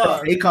 Shout out to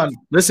Plus. Akon,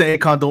 listen,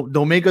 Akon,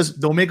 don't make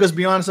us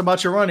be honest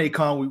about your run,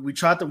 Akon. We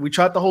tried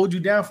to hold you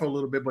down for a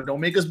little bit, but don't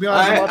make us be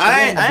honest about your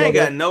run. I ain't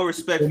got no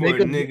respect for a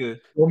nigga.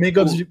 Don't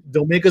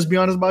make us be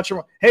honest about your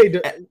run.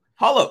 Hey,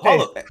 hold up,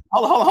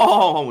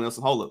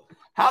 Nelson. Hold up.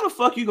 How the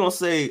fuck you gonna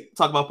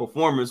talk about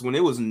performers when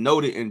it was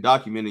noted and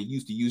documented you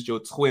used to use your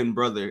twin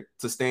brother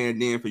to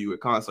stand in for you at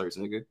concerts,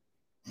 nigga?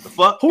 The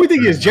fuck? Who you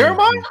think is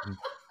Jeremiah?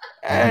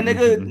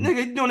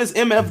 Nigga, doing this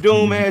MF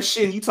Doom ass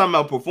shit. And you talking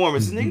about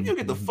performances, nigga? You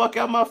get the fuck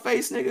out my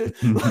face, nigga.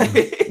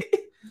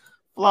 Like,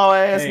 flaw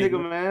ass nigga,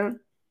 man.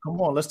 Come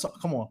on, let's talk.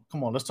 Come on,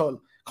 let's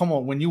talk. Come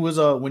on, when you was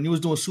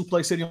doing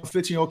Suplex City on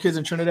 15-year-old kids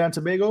in Trinidad and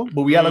Tobago,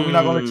 but we're not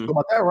gonna let you go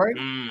about that, right?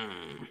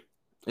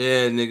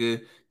 Yeah,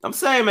 nigga. I'm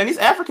saying, man, these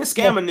African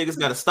scamming niggas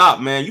gotta stop,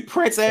 man. You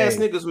prince ass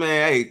niggas,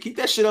 man. Hey, keep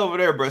that shit over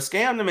there, bro.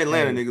 Scam them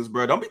Atlanta niggas,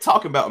 bro. Don't be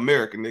talking about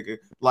America, nigga.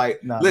 Like,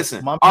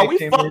 listen, are we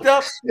fucked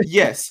up?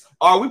 Yes.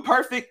 Are we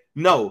perfect?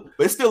 No.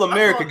 But it's still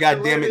America,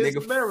 goddamn it,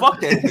 nigga.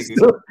 Fuck that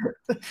nigga.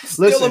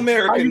 Still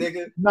America,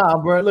 nigga. Nah,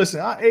 bro. Listen,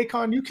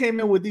 Akon, you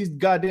came in with these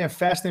goddamn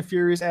Fast and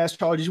Furious ass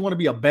charges. You want to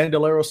be a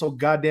bandolero so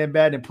goddamn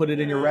bad and put it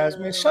in your raps,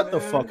 man? Shut the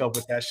fuck up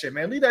with that shit,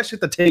 man. Leave that shit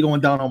to Tego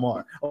and Don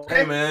Omar. Okay,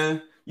 hey,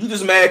 man. You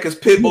just mad because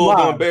Pitbull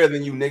doing better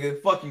than you,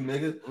 nigga. Fuck you,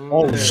 nigga.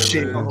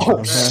 Shit.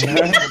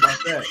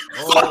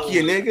 Fuck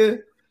you,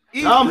 nigga.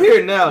 I'm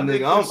here now,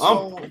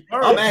 nigga.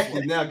 I'm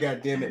active now,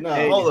 goddamn it. Nah,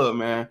 hold up,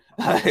 man.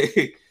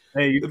 Hey.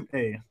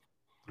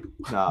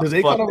 Nah, does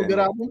Akon have a good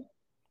album?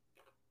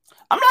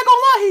 I'm not gonna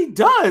lie, he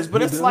does,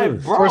 but it's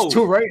like, bro. First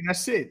two, right?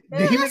 That's it.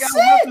 Did he make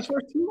out his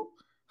first two?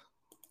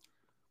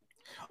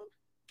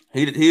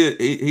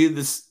 He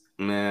this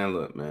man.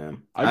 Look,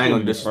 man. I ain't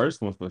gonna do the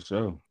first one for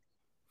sure.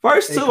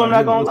 First two, I'm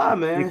not gonna lie,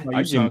 man.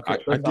 I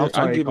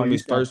give him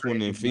his first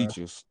one in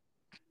features.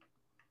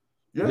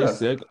 Yeah,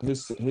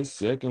 his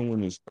second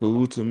one is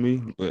cool to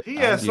me, but he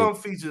has some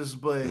features,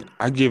 but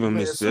I give him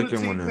his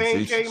second one in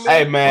features.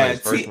 Hey man,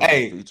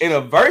 in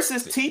a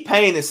versus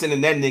T-Pain is sending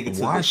that nigga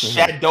to the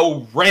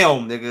shadow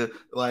realm, nigga.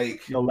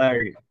 Like, yo,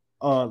 Larry,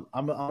 I'm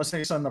gonna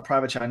say something in the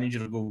private chat. I need you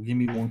to go. Give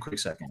me 1 quick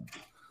second.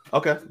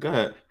 Okay,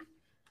 go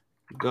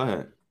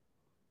ahead.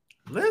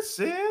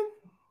 Listen.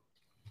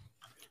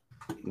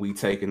 We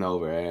taking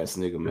over, ass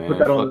nigga, man.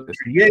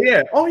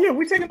 Yeah. Oh yeah,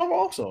 we taking over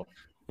also.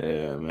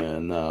 Yeah,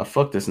 man. Nah,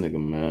 fuck this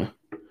nigga, man.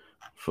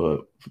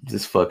 For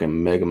this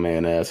fucking Mega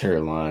Man ass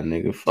hairline,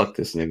 nigga. Fuck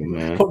this nigga,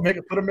 man.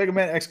 Put a Mega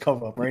Man X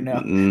cover up right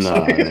now.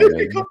 Nah,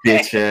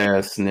 bitch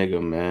ass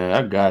nigga, man.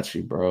 I got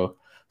you, bro.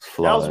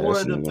 That was one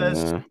of the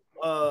best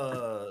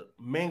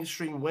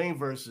mainstream Wayne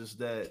verses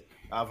that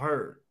I've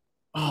heard.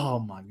 Oh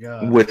my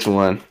god. Which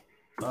one?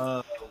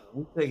 We're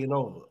taking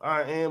over.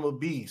 I am a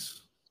beast.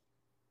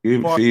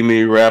 You feed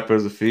me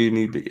rappers or feed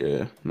me,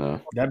 yeah,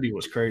 no. That beat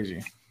was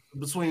crazy.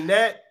 Between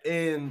that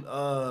and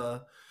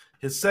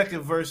his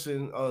second verse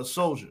in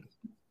Soldier.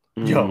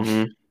 Yo,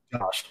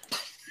 Josh.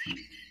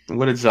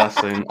 What did Josh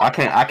say? I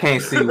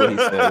can't see what he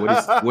said.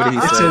 What did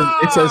he say?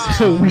 It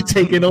says we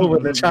taking over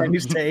the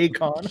Chinese to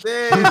Akon.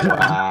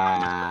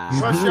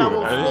 Rush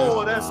Hour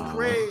 4, that's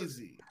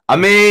crazy. I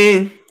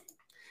mean,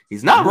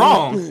 He's not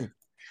wrong.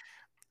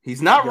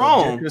 He's not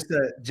wrong.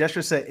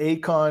 Gesture said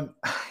Akon.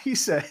 He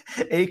said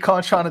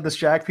Akon trying to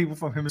distract people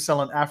from him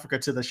selling Africa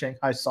to the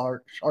Shanghai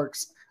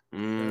Sharks.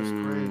 That's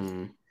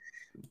crazy.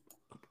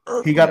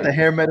 He got the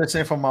hair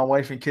medicine from my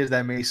wife and kids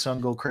that made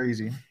son go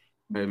crazy.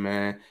 Hey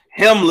man,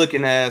 him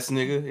looking ass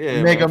nigga.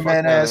 Yeah, Mega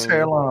man ass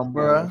hairline,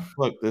 bro.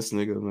 Fuck this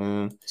nigga,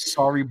 man.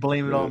 Sorry,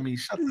 blame it on me.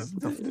 Shut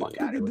the fuck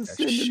out of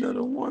here.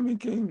 Another woman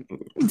king.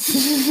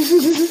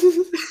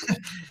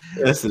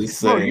 That's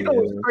insane. Bro, you know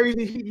what's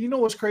crazy? You know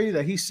what's crazy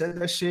that he said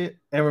that shit.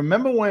 And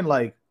remember when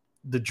like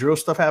the drill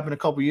stuff happened a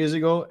couple years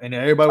ago, and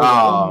everybody was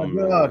like, "Oh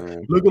my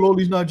god, look at all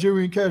these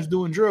Nigerian cats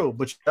doing drill."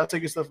 But y'all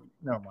taking stuff.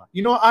 Never mind.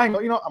 You know, I'm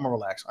gonna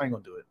relax. I ain't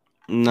gonna do it.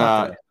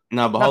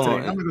 Nah, but hold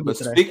on.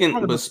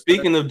 But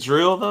speaking of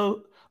drill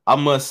though, I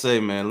must say,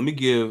 man, let me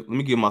give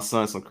my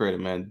son some credit,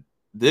 man.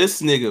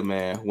 This nigga,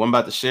 man, what I'm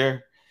about to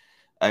share.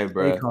 Hey,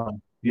 bro.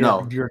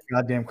 You're a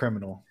goddamn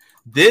criminal.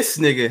 This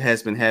nigga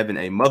has been having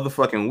a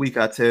motherfucking week,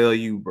 I tell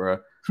you, bro.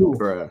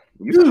 Bro,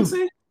 you finna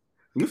see?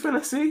 You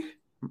finna see?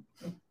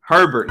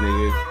 Herbert,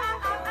 nigga.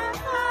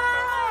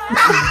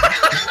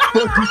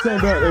 What you talking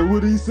about? And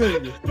what he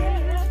saying?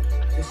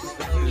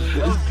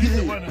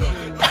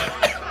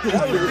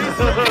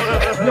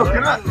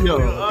 Yo,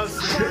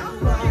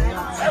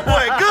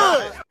 boy,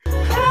 good.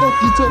 What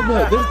you talking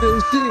about? That's that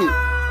shit.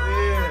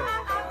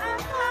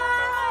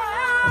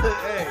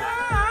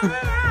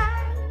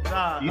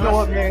 You know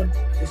what, man?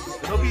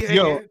 Don't be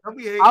hating. Don't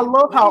be hating. I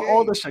love how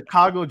all the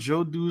Chicago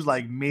Joe dudes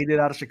like made it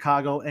out of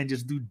Chicago and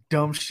just do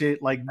dumb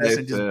shit like this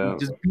and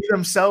just be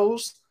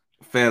themselves.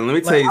 Fam, let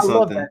me tell you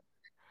something.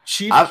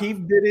 Chief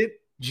Keef did it.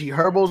 G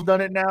Herbo's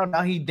done it now.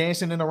 Now he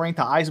dancing in the ring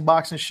to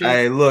Icebox and shit.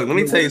 Hey, look, let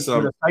me tell you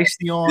something.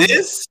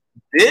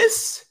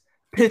 This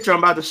picture I'm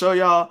about to show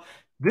y'all,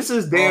 this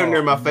is damn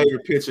near my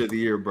favorite picture of the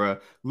year, bro.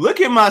 Look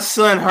at my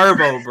son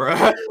Herbo, bro.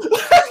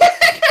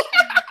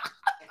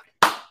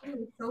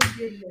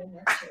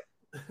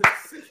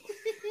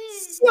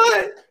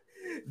 Son,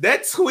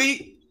 that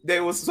tweet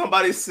that was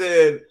somebody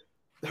said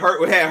had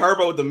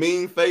Herbo with the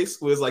mean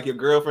face was like your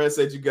girlfriend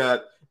said you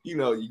got, you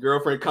know, your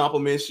girlfriend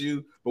compliments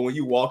you, but when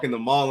you walk in the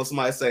mall and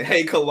somebody say,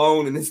 "Hey,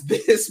 cologne," and it's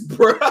this,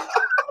 bro.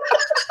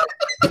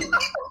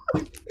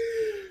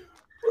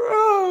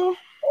 Bro.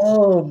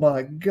 Oh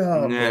my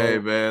god. Hey,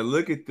 man,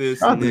 look at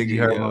this nigga,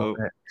 yo.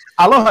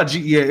 I love how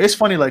it's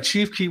funny. Like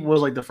Chief Keef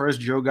was like the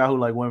first drill guy who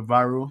like went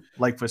viral,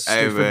 like for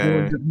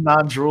doing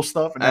non-drill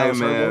stuff. And hey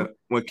man,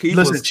 when Keef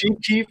Chief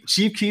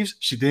Keef,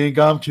 she didn't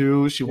come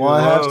to. She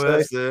wanted to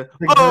have sex.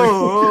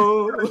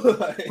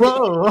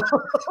 Bro.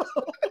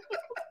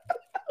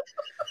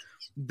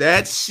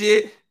 That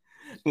shit.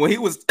 When he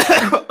was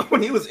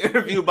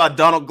interviewed by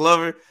Donald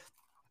Glover,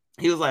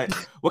 he was like,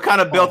 "What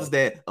kind of belt is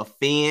that? A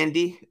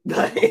Fendi?"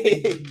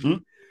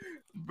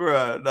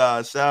 Bruh,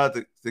 nah, shout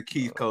out to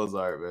Keith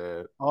Kozart,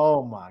 man.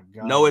 Oh my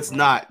god. No, it's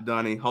not,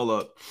 Donnie. Hold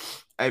up.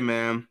 Hey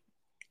man.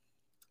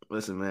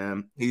 Listen,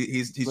 man.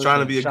 He's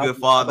trying to be a good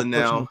father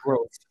now.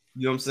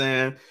 You know what I'm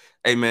saying?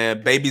 Hey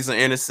man, babies are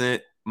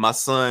innocent. My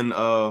son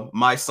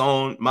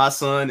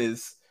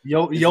is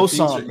your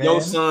son.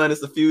 Your son is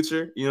the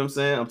future. You know what I'm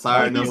saying? I'm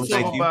tired of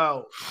talking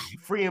about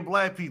freeing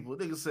black people.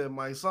 Nigga said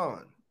my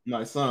son.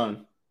 My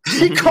son.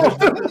 He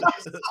called him.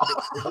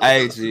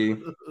 Hey, G,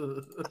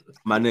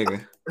 my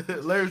nigga.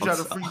 Larry trying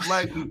to free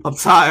black people. I'm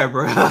tired,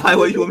 bro. Like,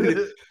 what you want me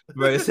to?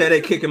 Bro, it's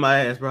headache kicking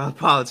my ass, bro. I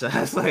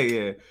apologize. Like,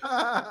 yeah.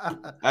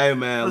 Hey,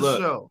 man,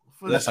 look.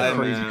 That's a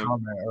crazy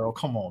comment, Earl.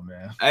 Come on,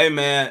 man. Hey,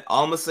 man.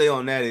 All I'm gonna say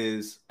on that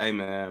is, hey,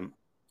 man,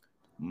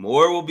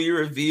 more will be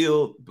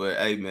revealed, but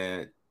hey,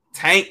 man,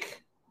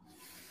 Tank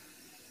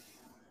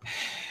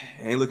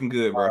ain't looking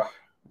good, bro.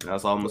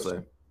 That's all I'm gonna say.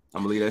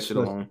 I'm gonna leave that shit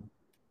alone.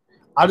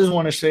 I just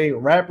want to say,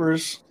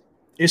 rappers,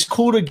 it's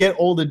cool to get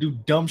older, do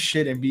dumb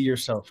shit, and be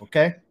yourself,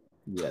 okay?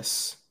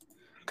 Yes.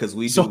 Because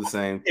we do the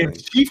same thing.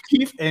 If Chief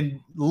Keef and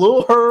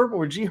Lil Herb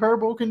or G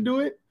Herbo can do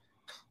it,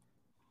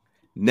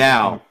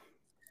 now,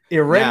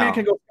 if Redman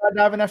can go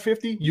skydiving at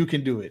 50, you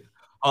can do it.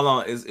 Hold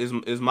on,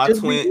 is my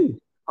just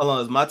twin? Hold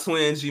on, is my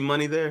twin G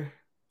Money there?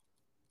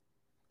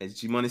 Is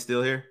G Money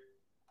still here?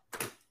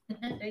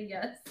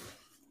 Yes.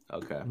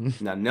 Okay.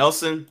 Now,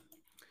 Nelson,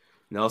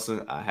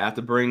 I have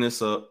to bring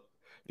this up.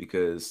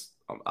 Because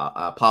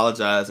I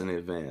apologize in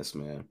advance,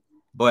 man.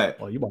 But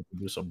you about to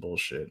do some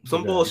bullshit.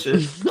 Some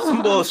bullshit.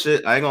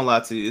 I ain't gonna lie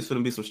to you. It's gonna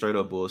be some straight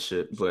up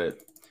bullshit. But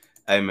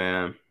hey,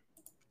 man,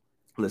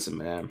 listen,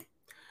 man.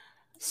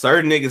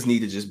 Certain niggas need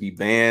to just be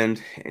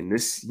banned. And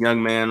this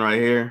young man right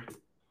here,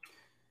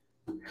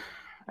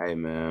 hey,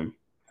 man,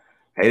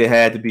 it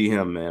had to be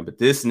him, man. But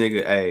this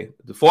nigga, hey,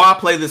 before I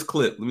play this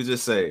clip, let me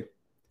just say,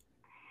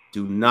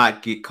 do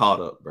not get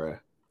caught up, bro.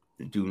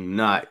 Do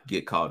not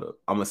get caught up.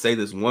 I'm gonna say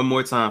this one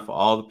more time for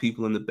all the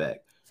people in the back.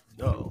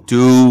 No.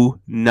 Do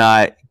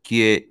not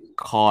get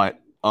caught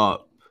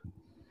up.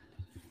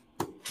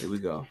 Here we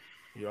go.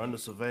 You're under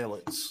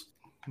surveillance.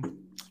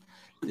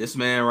 This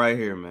man right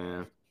here,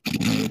 man.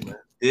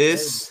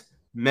 This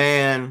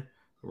man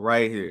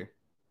right here.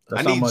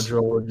 That's not my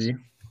Joe.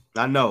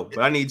 I know,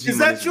 but I need G. Is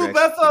that you,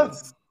 Betha?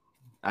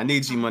 I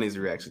need G Money's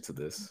reaction to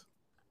this.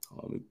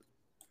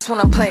 Just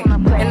wanna play.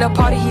 In the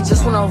party, he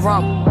just wanna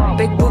rum.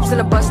 Big boobs in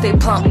the bus, they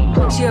plump.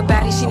 She a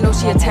baddie, she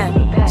knows she a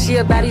 10. She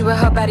a baddie with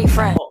her baddie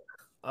friend.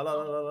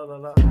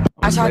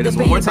 I tried to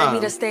beg me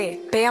to stay.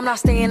 Babe, I'm not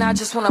staying, I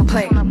just wanna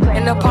play.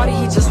 In the party,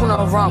 he just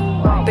wanna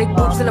rum. Big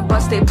boobs in the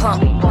bus, they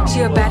plump.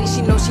 She a baddie,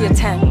 she knows she a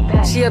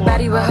 10. She a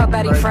baddie with her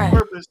baddie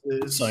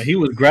friend. So he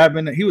was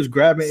grabbing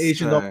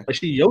Asian doll like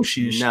she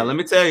Yoshi and shit. Now let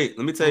me tell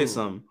you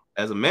something.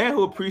 As a man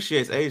who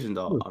appreciates Asian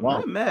doll,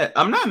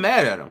 I'm not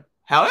mad at him.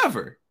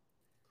 However,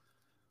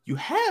 you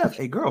have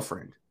a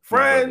girlfriend.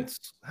 Friends.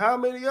 How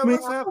many of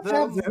us have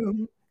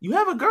them? You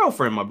have a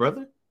girlfriend, my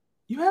brother.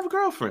 You have a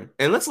girlfriend.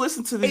 And let's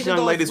listen to this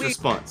young lady's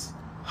response.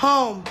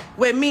 Home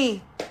with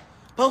me.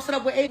 Posted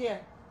up with Adrian.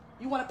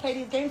 You want to play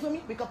these games with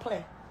me? We can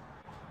play.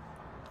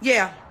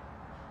 Yeah.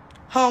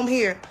 Home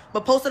here.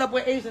 But posted up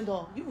with Asian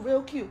doll. You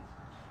real cute.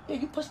 Yeah,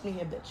 you pushed me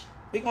here, bitch.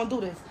 We gonna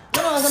do this.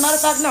 No, as a matter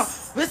of fact, no.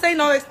 This ain't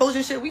no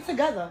exposure shit. We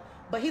together.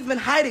 But he's been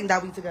hiding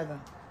that we together.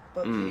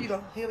 But you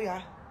know, here we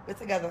are. We're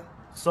together.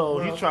 So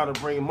he's trying to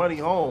bring money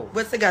home.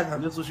 We're together.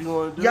 This what you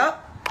want to do?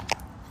 Yup.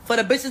 For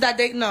the bitches that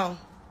date, no.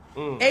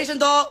 Asian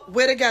doll,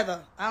 we're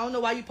together. I don't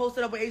know why you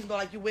posted up with Asian doll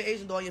like you with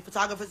Asian doll. Your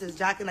photographers is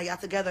jacking like y'all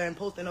together and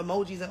posting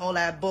emojis and all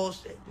that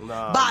bullshit.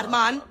 Nah. Bad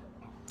man.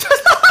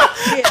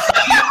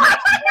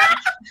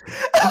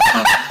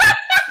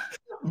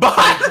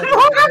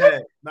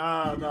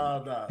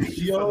 Nah.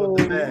 Yo,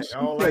 I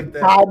don't like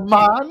that. Bad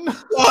man.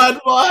 Bad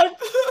man.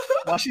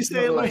 Why she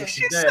say it like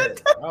she said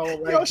that? I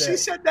don't like Yo, that. she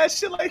said that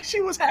shit like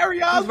she was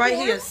Harry Osborn. He's right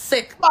here,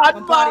 sick. Bad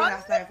On party man.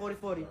 last night,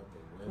 40-40.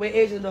 With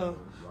Asian doll.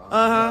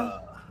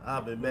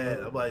 I've been mad.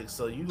 I'm like,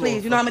 so you.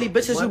 Please, you know how many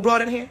bitches you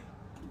brought in here?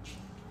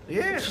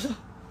 Yeah.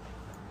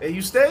 And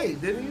you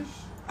stayed, didn't you?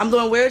 I'm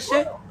doing weird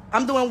shit.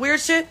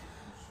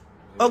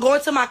 Or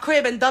going to my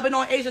crib and dubbing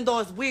on Asian doll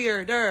is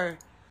weirder.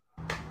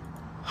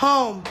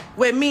 Home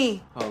with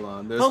me. Hold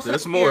on,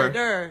 there's more.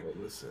 Weirder.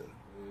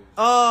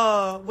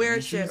 Oh,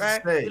 weird shit,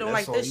 right? Stay. You don't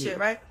That's like this on shit,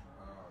 you. right?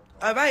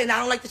 All right, and I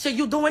don't like the shit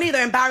you doing either.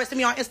 Embarrassing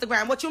me on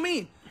Instagram. What you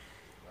mean?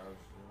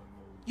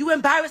 You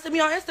embarrassing me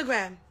on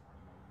Instagram.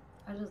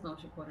 I just know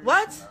she put it.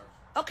 What?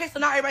 Okay, so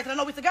now everybody's gonna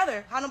know we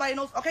together. How nobody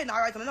knows? Okay, now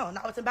everybody's gonna know.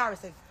 Now it's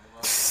embarrassing.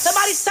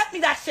 Somebody sent me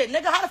that shit,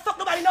 nigga. How the fuck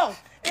nobody know?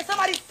 And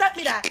somebody sent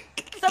me that.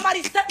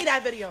 Somebody sent me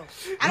that video.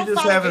 I don't You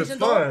just follow having Asian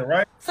fun, doll.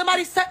 right?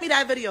 Somebody sent me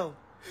that video.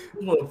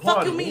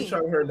 Fuck you mean?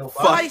 Trying to hurt nobody.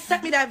 Somebody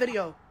sent me that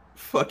video.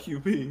 Fuck you,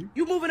 B.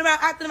 You moving around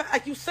acting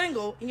like you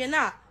single and you're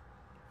not.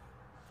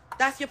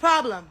 That's your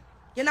problem.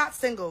 You're not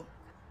single.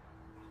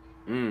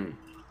 But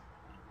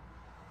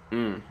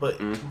And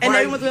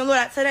everyone's gonna know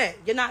that today.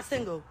 You're not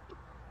single.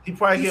 He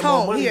probably He's get more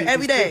home money here if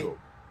every he's day. single.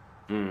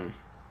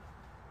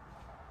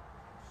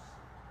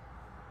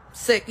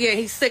 Sick. Yeah,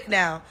 he's sick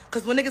now.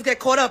 Cause when niggas get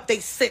caught up, they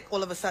sick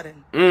all of a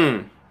sudden.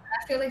 I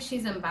feel like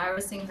she's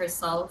embarrassing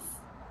herself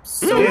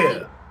so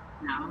Yeah.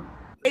 now.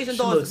 Asian She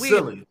doll looks is weird.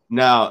 silly.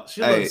 Now,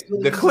 She hey, looks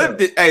silly the as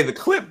clip hell. the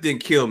clip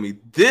didn't kill me.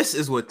 This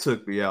is what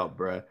took me out,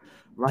 bruh.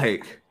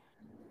 Like,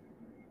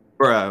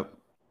 bruh,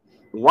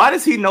 why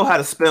does he know how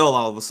to spell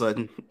all of a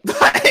sudden?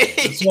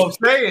 That's what I'm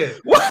saying.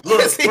 Why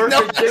Look, does he know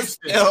perfect how to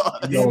diction. spell?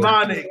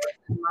 Demonic.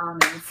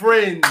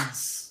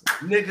 Friends.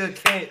 Nigga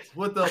can't.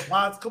 With the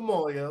bots. Come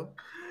on, yo.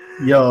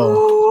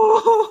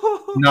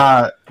 Yo.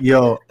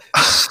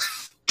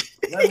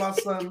 Let my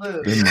son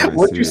live.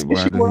 What you Said, say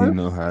why she does was? he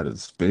know how to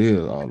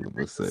spell all of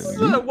a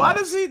sudden? Look, why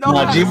does he know?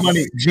 Nah, how G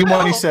to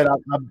Money spell? said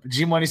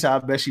G Money said I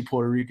bet she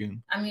Puerto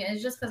Rican. I mean,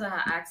 it's just because of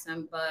her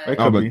accent, but It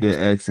Oh, could but be. that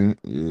accent,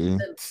 yeah.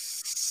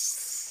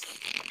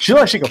 She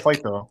like she can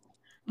fight though.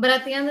 But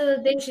at the end of the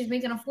day, she's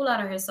making a fool out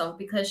of herself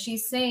because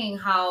she's saying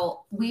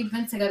how we've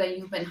been together,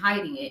 you've been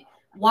hiding it.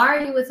 Why are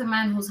you with a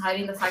man who's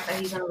hiding the fact that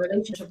he's in a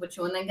relationship with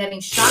you and then getting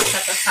shocked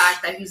at the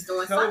fact that he's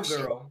doing Tell him, fuck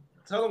shit? girl.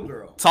 Tell him,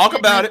 girl. Talk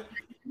about it. At the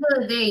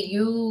end of the day,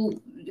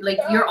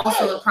 you're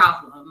also the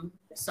problem.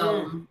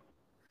 So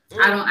I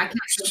can't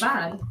feel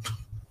bad.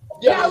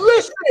 Yeah,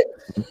 listen.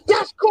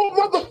 That's called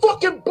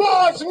motherfucking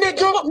bars,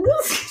 nigga.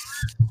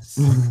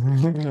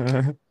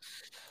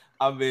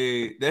 I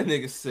mean, that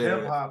nigga said.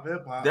 Hip hop.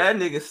 That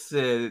nigga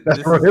said That's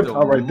this real is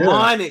hip-hop right there.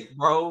 demonic,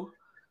 bro.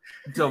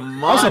 I'm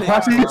Demonic.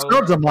 surprised he bro.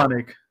 spelled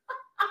demonic.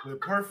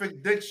 With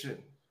perfect diction.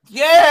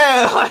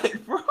 Yeah,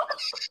 like, bro.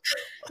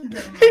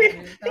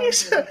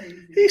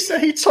 He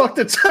said he talked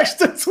to text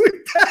to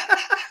tweet that.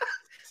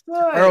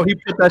 Earl, he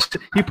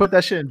put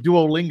that shit in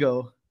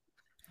Duolingo.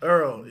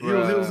 Earl, he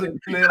was in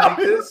there like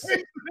this.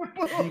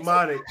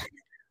 Demonic.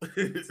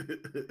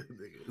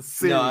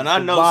 No, and I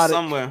know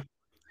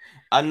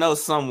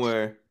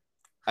somewhere.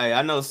 Hey,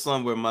 I know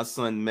somewhere my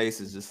son Mace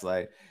is just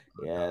like,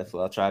 yeah, that's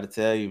what I tried to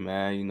tell you,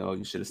 man. You know,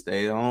 you should have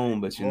stayed home,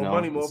 but you More know,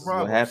 money, more this is what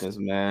problems. happens,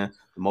 man.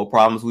 The more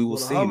problems we will Well,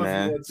 see, how much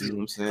man. you want to? You know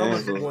what I'm saying? How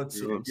much you want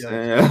You know what to? I'm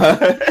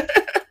saying?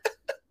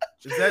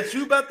 Is that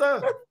you,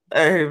 Betha?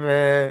 Hey,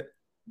 man.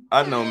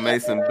 I know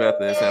Mason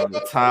Betha is having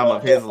the time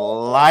of his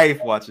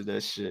life watching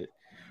that shit.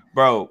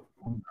 Bro,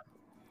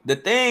 the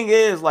thing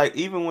is, like,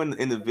 even when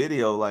in the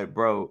video, like,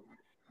 bro,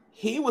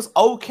 he was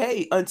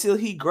okay until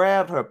he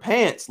grabbed her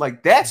pants.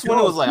 Like that's when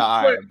it was like,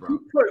 all right, bro. He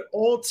put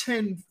all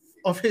 10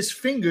 of his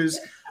fingers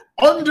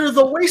under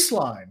the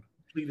waistline.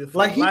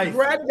 Like he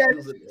grabbed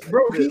that,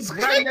 bro. He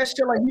grabbed that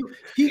shit like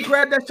he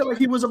grabbed that shit like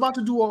he was about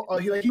to do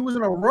he was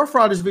in a Rough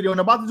Riders video and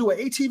about to do an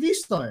ATV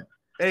stunt.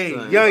 Hey,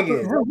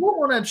 youngin,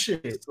 on that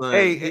shit.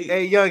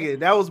 Hey, youngin,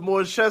 that was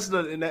more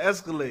Chestnut in the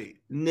Escalade.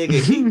 Nigga,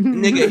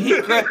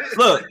 he grabbed.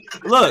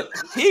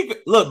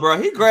 Look, bro.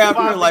 He grabbed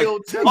her like.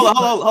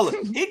 Hold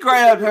on. He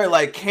grabbed her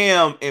like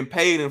Cam and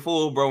Paid in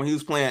Full, bro. When he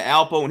was playing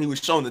Alpo and he was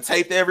showing the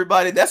tape to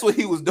everybody. That's what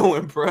he was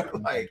doing, bro.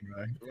 Like he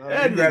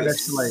grabbed that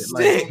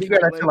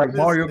shit like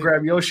Mario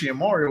grabbed Yoshi in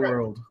Mario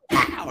World.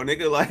 Wow,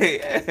 nigga,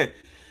 like.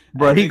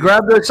 Bro, he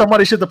grabbed her.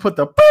 Somebody should have put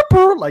the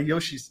purple like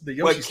Yoshi's. The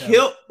Yoshi.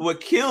 What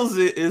kills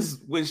it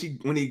is when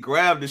he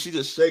grabbed it, she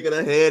just shaking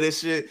her head and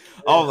shit.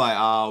 I was like,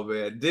 oh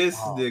man, this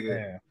nigga.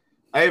 Man.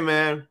 Hey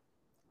man,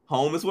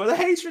 home is where the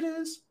hatred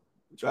is.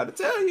 I try to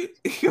tell you.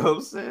 You know what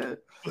I'm saying?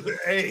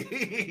 Hey,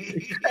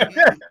 he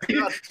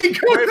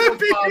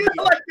grabbed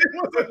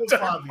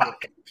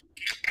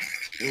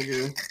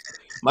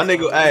my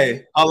nigga.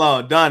 Hey, hold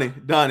on,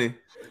 Donnie.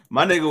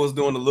 My nigga was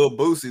doing the little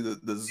Boosie,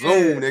 the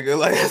zoom, nigga.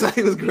 Like that's how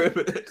he was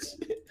gripping that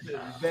shit.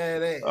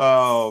 Badass.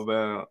 Oh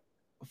man,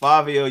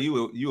 Fabio,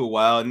 you a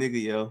wild nigga,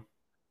 yo.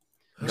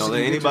 Don't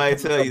let anybody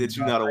tell you that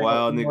you're not a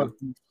wild nigga.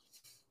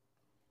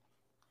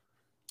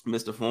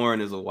 Mr.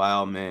 Foreign is a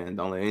wild man.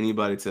 Don't let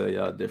anybody tell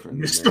y'all different.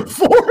 Mr.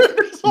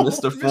 Foreign.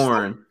 Mr.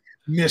 Foreign.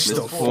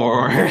 Mr.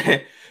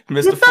 Foreign.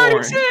 Mr.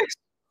 Foreign.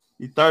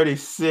 You're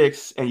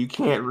 36 and you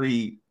can't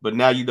read, but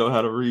now you know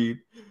how to read.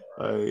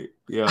 Like,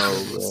 yo,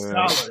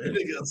 man.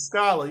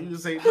 Scholar. You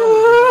just ain't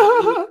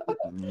know it.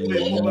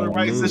 In the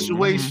right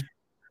situation.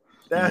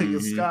 Now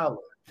he's a scholar.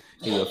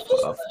 He's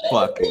a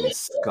fucking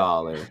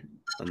scholar.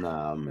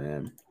 Nah,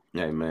 man.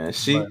 Hey, man.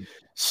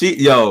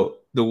 Yo,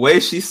 the way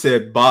she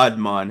said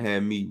Bodman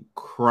had me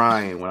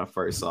crying when I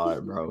first saw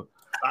it, bro.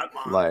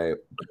 Like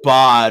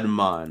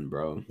Bodman,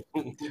 bro.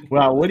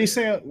 Well, what he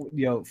saying?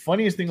 Yo,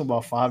 funniest thing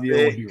about Fabio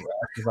when he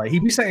raps is like he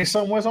be saying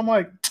something else. I'm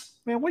like,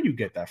 man, where you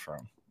get that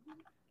from?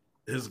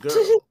 His girl.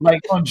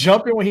 Like on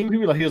Jumping when he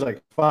was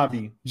like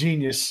Fabi,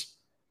 genius.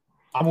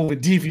 I'm moving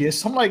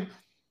devious. I'm like,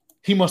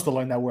 he must have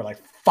learned that word like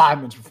 5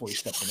 minutes before he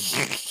stepped in the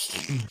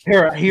booth.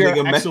 Here,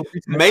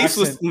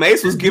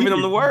 Mace was giving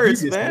him the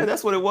words, man. Man.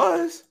 That's what it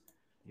was.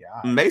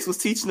 Yeah, Mace was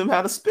teaching them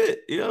how to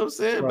spit. You know what I'm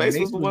saying? Bro, Mace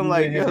was the one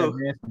like, yo,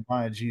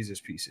 buying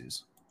Jesus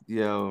pieces.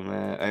 Yo,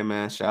 man. Hey,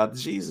 man. Shout out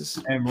to Jesus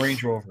and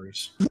Range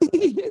Rovers.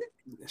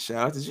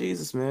 Shout out to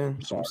Jesus, man.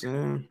 You know what I'm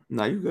saying?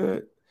 Nah, you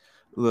good.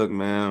 Look,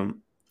 man.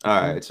 All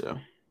right, yo.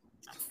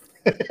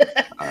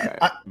 All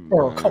right.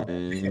 Bro, come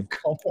on,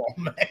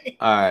 man.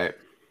 All right.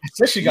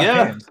 So she got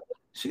hands.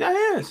 She got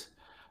hands.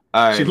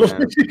 All right.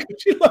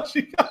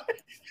 She got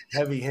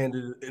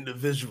heavy-handed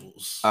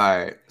individuals. All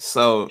right.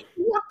 So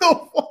what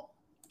the fuck?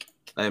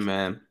 Hey,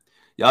 man.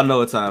 Y'all know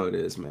what time it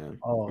is, man.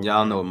 Oh,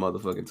 y'all know what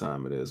motherfucking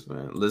time it is,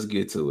 man. Let's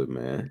get to it,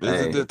 man.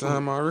 Is it that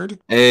time already?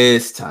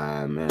 It's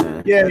time,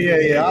 man. Yeah.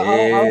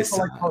 I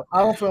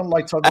don't feel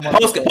like talking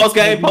about post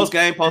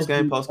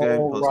game.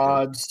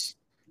 Rods.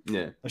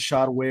 Yeah. A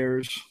shot of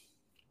wares.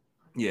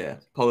 Yeah,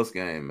 post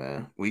game,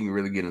 man. We can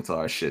really get into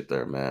our shit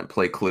there, man.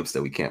 Play clips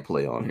that we can't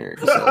play on here.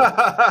 So.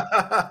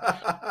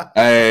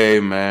 Hey,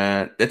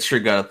 man, that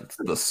trick got the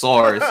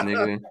thesaurus,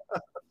 nigga.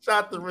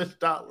 Shout the Rich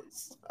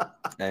Dollars.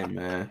 Hey,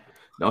 man,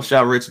 don't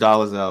shout Rich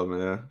Dollars out,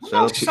 man.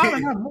 What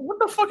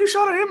the fuck you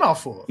shouting him out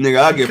for? Nigga,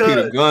 I'll give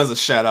Peter Guns a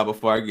shout out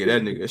before I get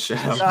that nigga a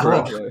shout out,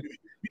 bro.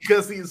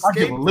 Because he's I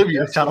give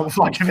Olivia a shout out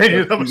before I give any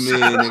of them.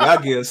 Nigga, I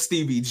give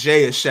Stevie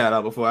J a shout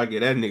out before I get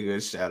that nigga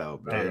a shout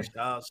out, bro.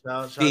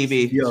 Shout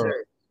Stevie. Yo,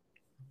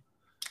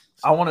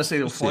 I want to say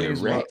the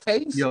funniest one.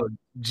 Yo,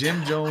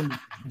 Jim Jones'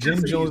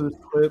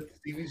 clip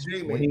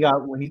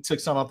when he took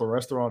something out the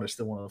restaurant is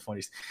still one of the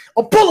funniest.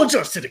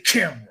 Apologize to the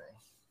camera.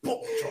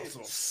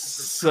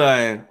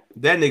 Son,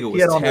 that nigga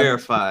was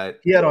terrified.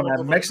 He had on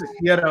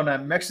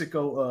that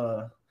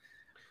Mexico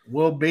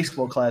World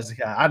Baseball Classic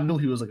hat. I knew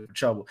he was looking for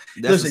trouble.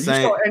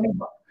 Listen,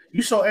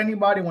 you saw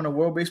anybody when a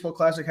World Baseball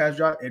Classic has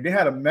dropped, if they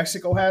had a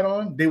Mexico hat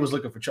on, they was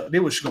looking for trouble. They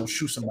was gonna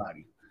shoot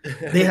somebody.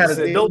 They had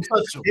don't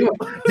touch them.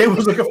 They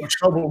was looking for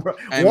trouble, bro.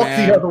 Hey, walk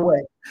man. the other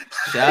way.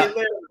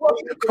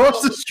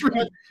 Across the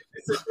street.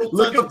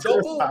 Looking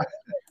for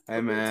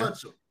Hey man.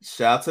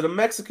 Shout out to the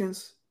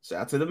Mexicans. Shout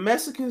out to the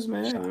Mexicans,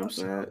 man. You know what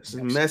I'm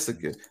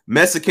saying?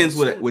 Mexicans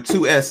with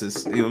two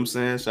S's. You know what I'm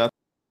saying? Shout out.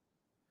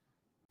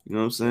 You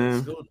know what I'm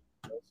saying?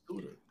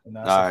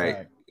 All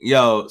right.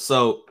 Yo,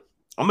 so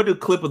I'm gonna do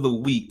clip of the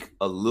week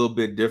a little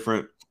bit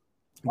different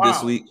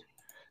this week.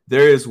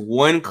 There is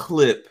one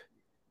clip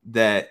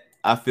that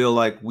I feel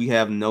like we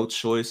have no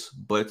choice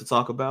but to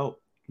talk about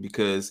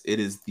because it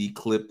is the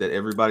clip that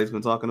everybody's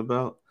been talking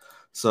about.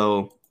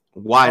 So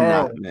why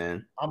not,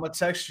 man? I'm gonna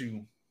text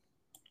you.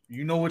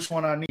 You know which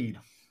one I need.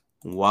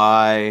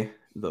 Why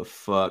the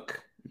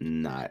fuck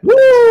not?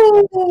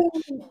 Woo!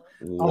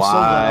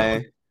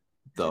 Why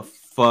the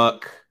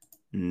fuck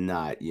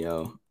not,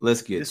 yo.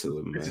 Let's get to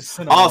it, man.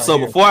 Also,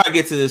 before I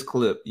get to this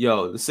clip,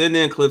 yo, the send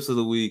in clips of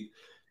the week,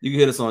 you can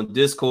hit us on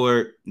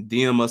Discord,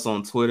 DM us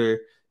on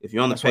Twitter. If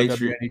you're on the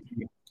Patreon,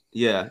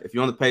 if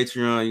you're on the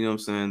Patreon, you know what I'm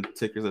saying,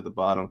 tickers at the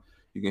bottom.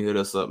 You can hit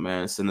us up,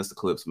 man. Send us the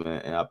clips,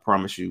 man. And I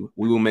promise you,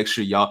 we will make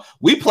sure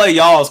we play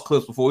y'all's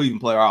clips before we even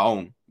play our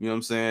own. You know what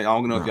I'm saying? I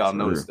don't know if y'all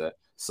noticed that.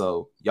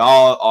 So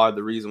y'all are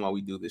the reason why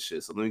we do this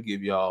shit. So let me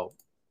give y'all,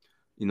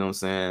 you know what I'm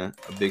saying,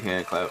 a big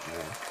hand clap,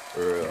 man.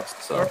 For real.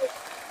 So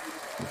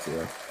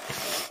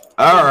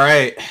all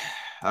right.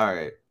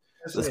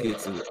 Let's get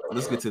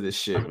to this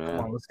shit, man.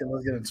 Come on, let's get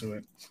into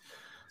it.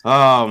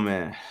 Oh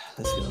man.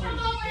 Let's go.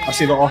 I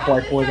see the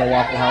Off-White boys at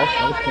Waffle House.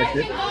 I respect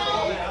it.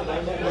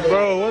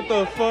 Bro, what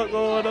the fuck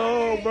going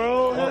on,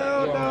 bro?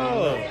 Hell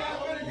no.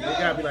 They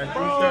gotta be like 3:30.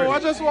 Bro, I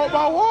just want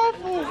my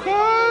waffle,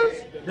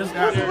 cuz.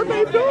 What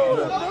they doing,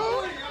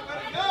 bro?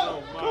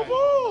 Come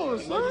on,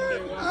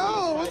 son.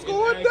 Oh, what's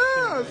going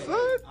down,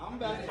 son?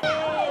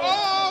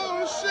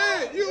 Oh,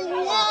 shit. You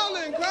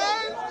wildin',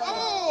 cuz.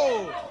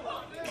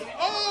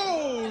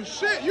 Oh,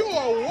 shit. You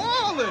are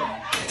wildin'.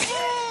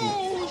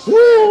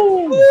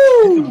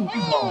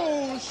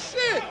 Oh,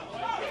 shit.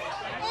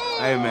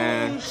 Hey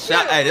man,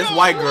 hey, this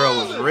white girl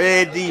was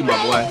ready, my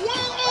boy.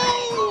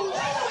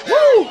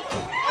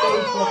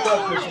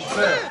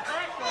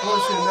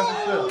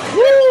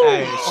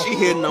 Hey, she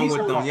hitting them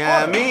with them,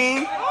 yeah, I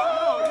mean.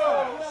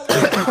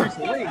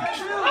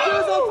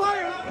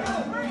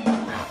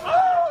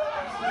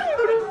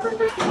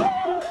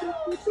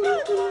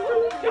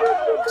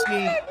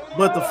 See,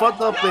 but the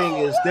fucked up thing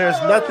is, there's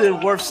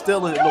nothing worth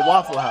stealing in the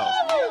Waffle House.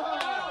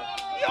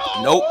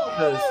 Nope.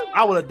 Because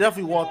I would have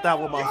definitely walked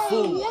out with my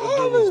food if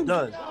it was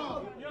done.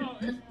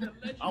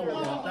 I would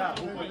have walked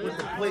out with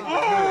the plate.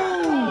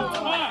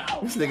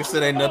 This nigga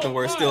said ain't nothing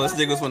worth stealing. This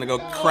nigga's want to go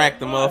crack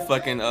the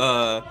motherfucking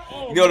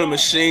you know the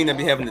machine that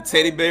be having the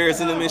teddy bears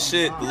in them and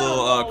shit, the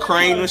little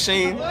crane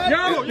machine.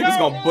 Niggas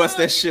gonna bust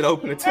that shit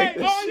open and take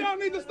that all shit. y'all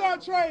need to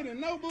start trading.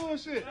 No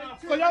bullshit.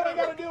 So y'all ain't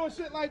gotta deal with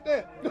shit like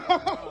that.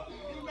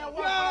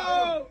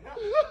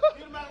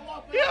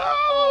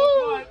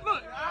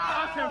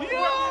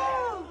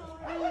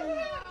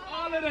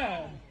 All of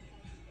that.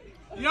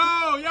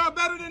 Yo, y'all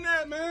better than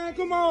that, man.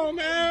 Come on,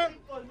 man.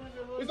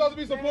 We're supposed to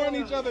be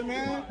supporting each other,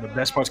 man. The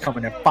best part's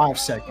coming in 5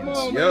 seconds.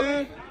 On,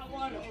 man.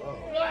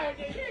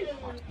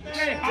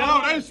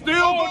 Yo, they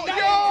still.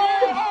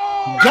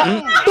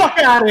 Get the fuck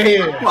out of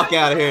here. Fuck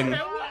out of here.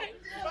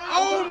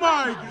 Oh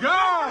my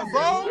God,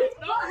 bro.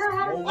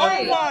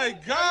 Oh my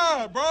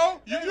God, bro.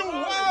 You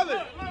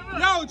wildin'.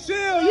 Yo,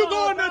 chill. You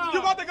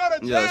about to go to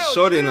jail. Yeah,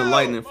 Shorty in the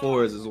Lightning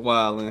Force is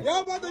wildin'.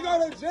 Y'all about to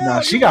go to jail.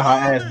 Nah, she got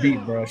her ass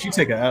beat, bro. She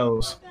taking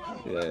L's.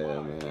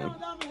 Yeah, man.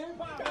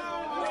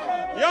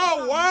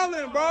 Y'all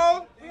wildin',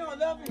 bro.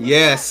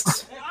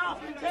 Yes.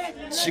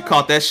 She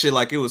caught that shit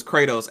like it was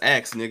Kratos'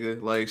 axe,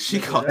 nigga. Like she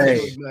caught that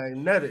shit.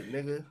 Magnetic,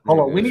 nigga. Hold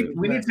on, we need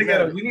to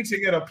get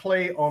a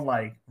play on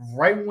like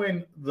right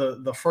when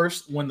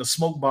the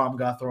smoke bomb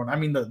got thrown. I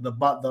mean the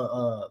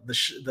bottle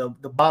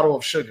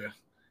of sugar.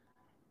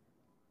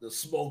 The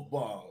smoke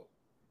bomb.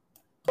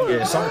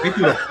 Yeah, they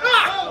threw the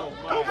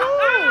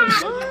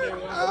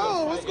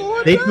what's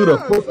going they threw the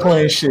foot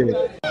playing shit.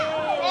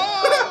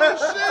 Oh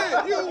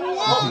shit, you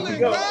wildin',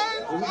 guys.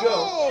 Here we go.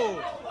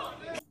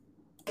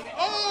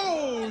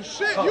 Oh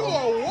shit, you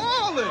are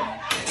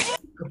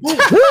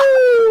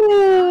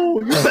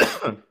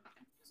wildin'.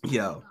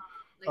 Yo.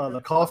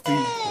 The coffee.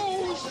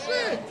 Oh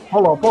shit.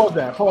 Hold on, pause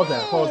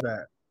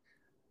that.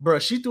 Bro,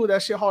 she threw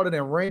that shit harder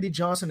than Randy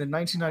Johnson in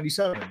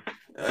 1997.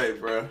 Hey,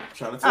 bro.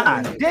 Trying to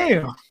tell you.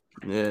 Damn.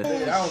 Yeah.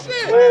 That was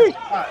shit.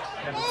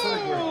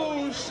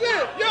 Oh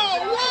shit.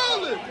 Y'all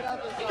wildin'.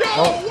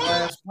 Y'all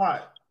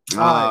wildin'.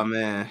 Oh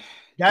man.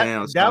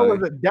 That was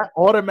that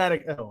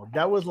automatic L.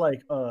 That was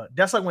like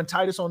that's like when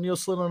Titus O'Neil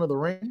slid under the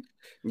ring.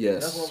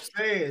 Yes. That's what I'm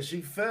saying.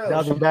 She fell. That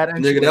was a bad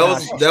entry.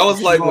 Nigga, that was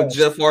like when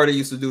Jeff Hardy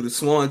used to do the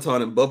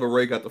Swanton and Bubba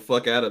Ray got the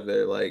fuck out of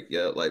there. Like,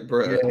 yeah, like,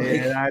 bro. Yeah,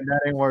 that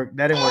didn't work.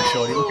 That didn't work,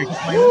 Shorty.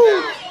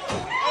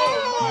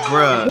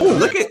 Bruh,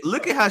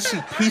 look at how she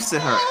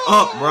piecing her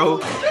up, bro.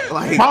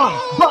 Like, bang.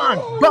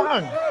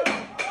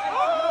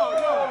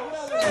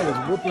 She was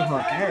whooping her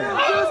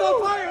ass.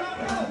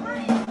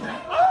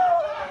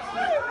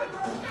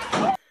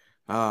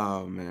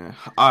 Oh man!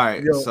 All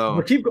right, so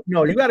but you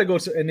gotta go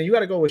to, and then you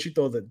gotta go where she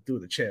through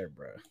the chair,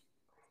 bro.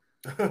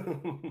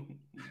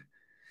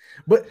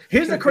 But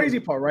here's the crazy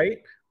part,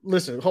 right?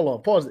 Listen, hold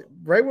on, pause it.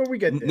 Right where we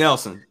get there,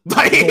 Nelson. The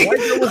white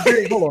girl was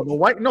getting, hold on,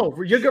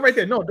 you're good right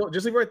there. No, don't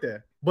just leave right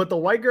there. But the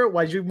white girl,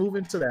 while you move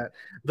into that,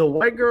 the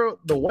white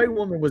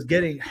woman was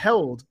getting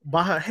held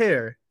by her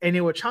hair, and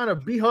they were trying to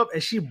beat her up,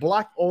 and she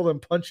blocked all them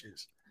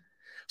punches.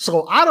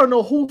 So I don't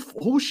know who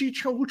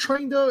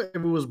trained her. If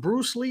it was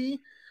Bruce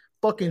Lee,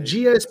 fucking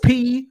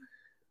GSP,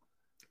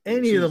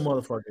 any of the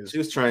motherfuckers. She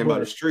was trained by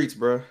the streets,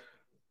 bro.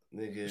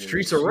 Nigga,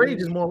 Streets of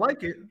Rage is more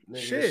like it.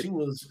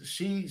 Nigga,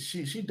 Shit.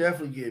 She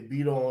definitely get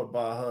beat on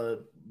by her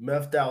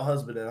methed out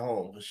husband at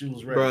home because she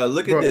was ready. Bro,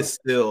 look at this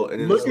still,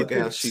 and then look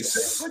at how she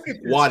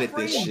swatted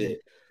this shit.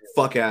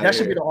 Fuck out of here. That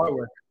should be the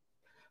artwork.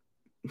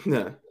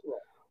 Nah,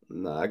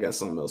 I got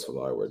something else for the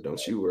artwork.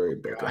 Don't you worry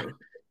about that.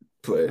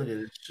 But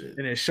and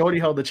then Shorty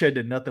held the chair,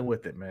 did nothing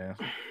with it, man.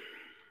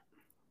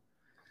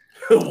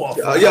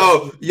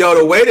 yo,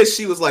 the way that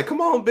she was like,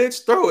 "Come on,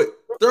 bitch, throw it,"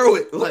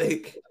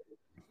 like,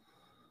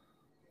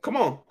 come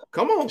on,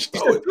 throw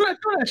it. Do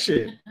that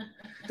shit.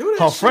 Do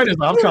that Her friend is.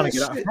 I'm Do trying that to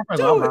get out. shit. Her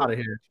friend's. Do I'm it. out of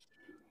here.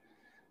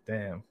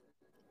 Damn.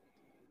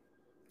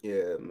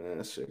 Yeah, man,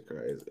 that shit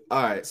crazy.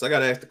 All right, so I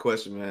gotta ask the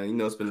question, man. You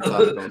know, it's been the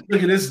topic on.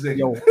 Look at this nigga.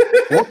 Yo,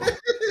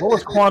 what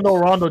was Quando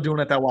Rondo doing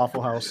at that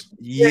Waffle House?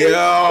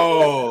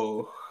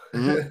 Yo,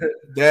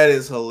 that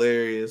is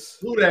hilarious.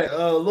 Who that?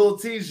 Lil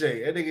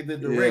TJ. That nigga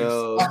did the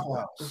Yo.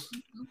 race.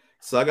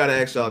 So I gotta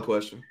ask y'all a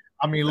question.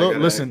 I mean,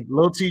 listen,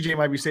 Lil TJ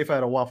might be safer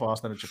at a Waffle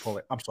House than at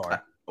Chipotle. I'm sorry.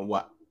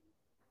 What?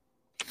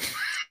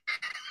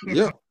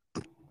 Yeah.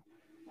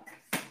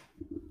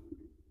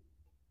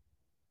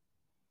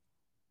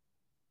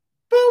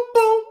 Boom,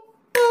 boom,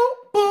 boom,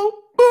 boom,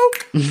 boom,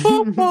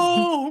 boom,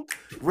 boom.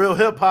 Real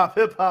hip hop.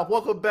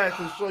 Welcome back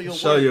to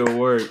Show your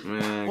work,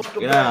 man.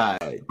 Welcome God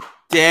back.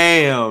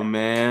 damn,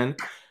 man.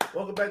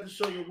 Welcome back to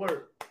Show Your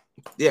Work.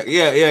 Yeah,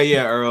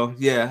 Earl.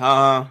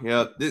 Yeah,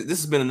 yeah. This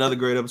has been another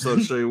great episode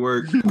of Show Your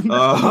Work.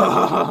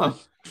 I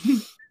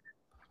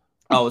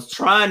was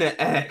trying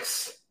to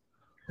ask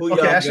who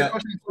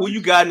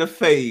you got in the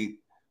fade,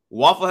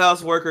 Waffle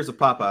House workers or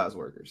Popeyes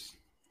workers?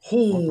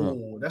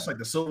 Ooh, that's like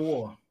the Civil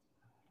War.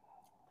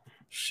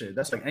 Shit,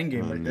 that's like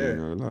Endgame right there.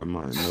 No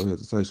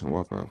hesitation,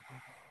 Waffle House.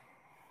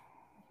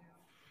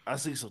 I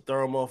see some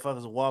thorough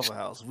motherfuckers at Waffle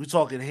House. We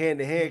talking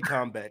hand-to-hand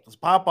combat because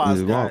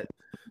Popeyes got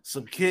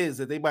some kids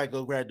that they might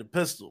go grab the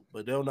pistol,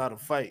 but they don't know how to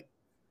fight.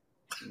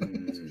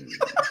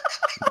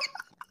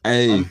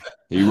 Hey,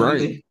 he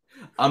right.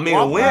 I mean,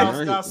 a win.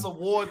 House got some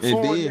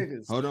war-torn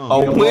niggas. Hold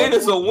on. A win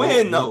is a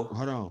win, though.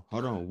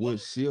 Hold on. What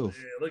shift?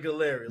 Yeah, look at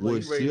Larry. What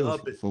Look, he ready to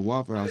up shift it. for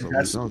Waffle House? Are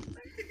we talking?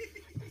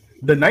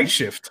 The night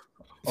shift,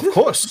 of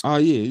course. Oh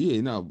yeah.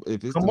 No,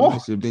 if it's the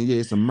night shift, then yeah,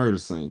 it's a murder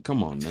scene.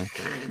 Come on, man.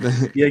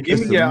 Yeah, give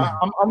me. Yeah,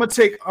 I'm gonna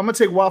take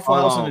Waffle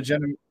House in the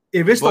gentleman.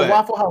 If it's the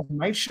Waffle House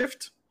night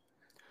shift,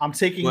 I'm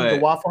taking the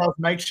Waffle House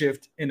night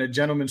shift in a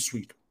gentleman's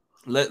suite.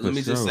 Let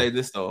me just say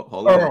this though.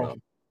 Hold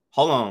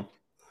on.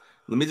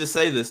 Let me just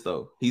say this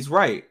though. He's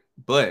right,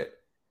 but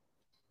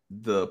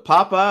the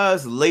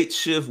Popeyes late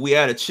shift, we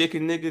had a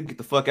chicken nigga, get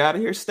the fuck out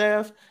of here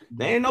staff.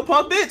 They ain't no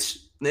punk bitch.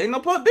 Now. They ain't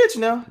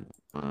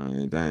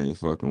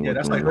fucking with them. Yeah,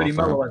 that's like Riddy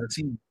Mello as a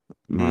team.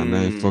 Man,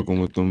 they ain't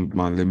fucking with them.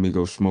 Man, let me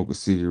go smoke a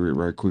cigarette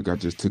right quick. I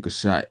just took a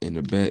shot in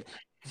the back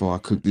before I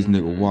cook this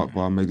nigga walk,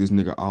 before I make this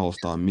nigga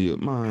all-star meal.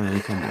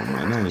 Man, come on,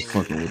 man. They ain't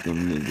fucking with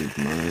them niggas,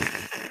 man.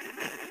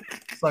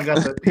 So he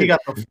got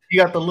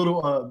the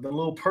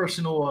little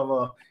personal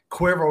of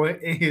Cuervo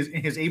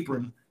in his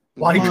apron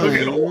while he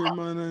cooking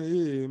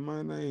it.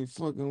 Man, I ain't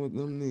fucking with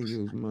them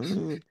niggas,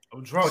 man.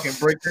 I'm drunk and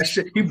break that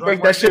shit. He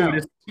break that shit with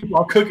his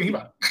while cooking. He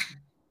like,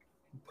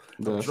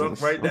 I'm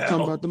drunk right now. I'm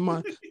talking about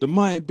the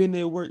man been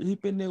there work. He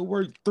been there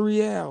work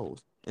 3 hours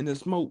and then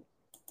smoked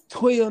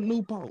 12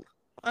 new pots.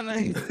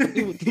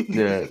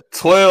 Yeah,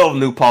 12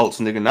 new pots,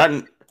 nigga.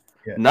 Not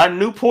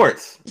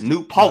Newports,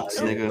 new pots,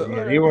 nigga.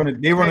 Yeah, they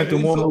running through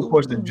more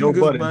Newports than Joe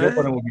Budden. Joe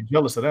Budden would be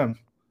jealous of them.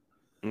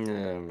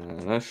 Yeah,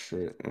 man, that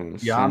shit.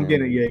 Yeah, I'm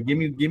getting. Yeah, give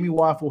me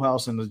Waffle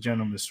House in the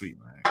gentleman's suite,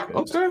 man.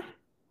 Okay.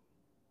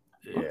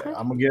 Yeah,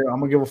 I'm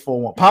gonna give a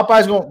 4-1.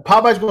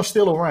 Popeye's gonna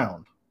steal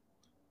around.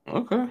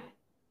 Okay.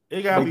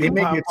 It gotta they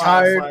make it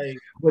tired,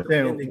 but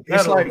then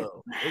it's like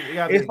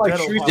yeah,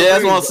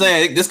 that's what I'm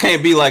saying. This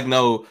can't be like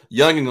no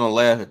youngin' gonna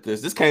laugh at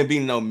this. This can't be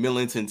no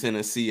Millington,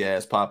 Tennessee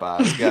ass Popeyes.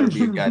 It's gotta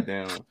be a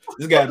goddamn.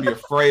 This gotta be a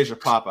Fraser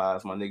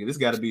Popeyes, my nigga. This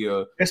gotta be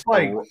a. It's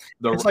like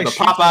the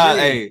Popeyes.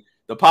 Hey,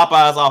 the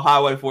Popeyes off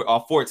Highway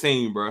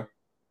 14, bro.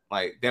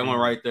 Like that one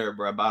right there,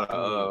 bro. About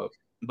a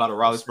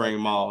Raleigh Spring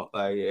Mall.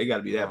 Like yeah, it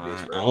gotta be that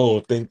bitch, bro. I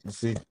don't think.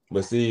 See,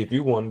 if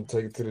you want to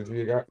take it to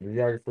the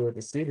geography of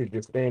the city,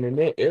 just staying in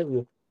that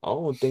area. I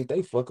don't think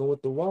they fucking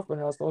with the Waffle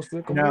House on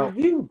Sycamore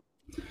View.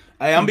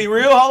 Hey, I'm be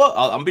real,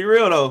 Holla. I'm be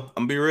real though.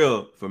 I'm be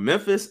real. For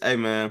Memphis, hey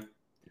man,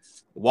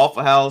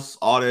 Waffle House,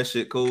 all that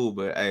shit cool,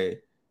 but hey,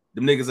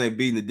 them niggas ain't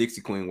beating the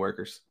Dixie Queen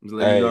workers. I'm just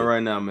letting you know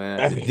right now,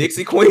 man.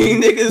 Dixie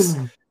Queen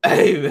niggas,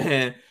 hey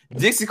man,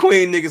 Dixie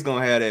Queen niggas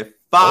gonna have that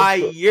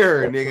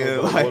fire,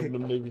 nigga. Like, one of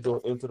them niggas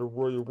gonna enter the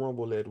Royal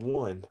Rumble at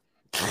 1 and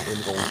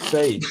gonna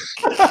say,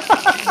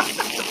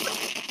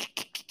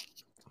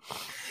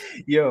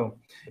 yo.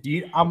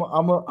 I'm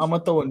gonna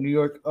throw a New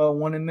York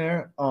one in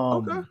there.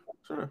 Okay,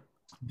 sure.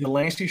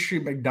 Delancey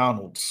Street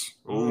McDonald's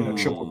in a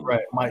triple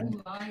threat.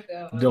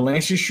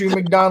 Delancey Street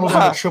McDonald's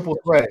in a triple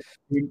threat.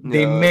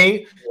 They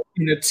may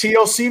in a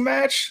TLC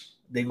match.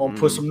 They gonna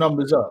put some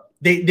numbers up.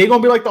 They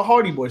gonna be like the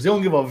Hardy Boys. They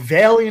gonna give a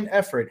valiant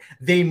effort.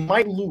 They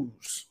might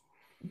lose,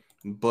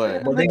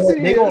 but they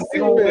gonna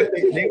you know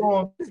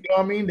what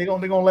I mean. They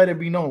gonna let it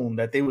be known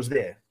that they was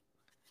there.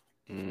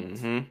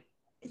 Mm-hmm.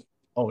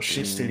 Oh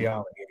shit, City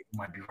Island. You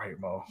might be right,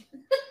 Mo.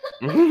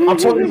 I'm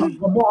talking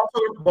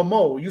about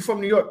Mo. You from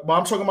New York, but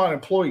I'm talking about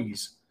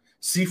employees.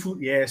 Seafood,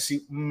 yeah.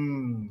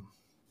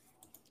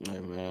 Hey,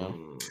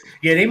 man.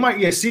 Yeah, they might.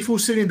 Yeah, Seafood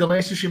City and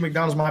Delancey Street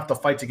McDonald's might have to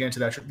fight to get into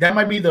that. That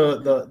might be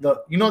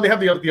the you know they have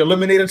the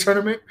eliminator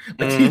tournament.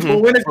 The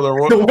people winning for the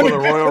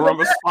Royal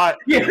Rumble spot.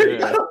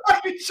 Yeah.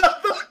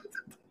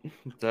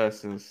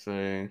 That's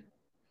insane.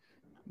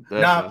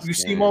 You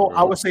see, Mo,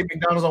 I would say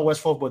McDonald's on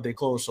West 4th, but they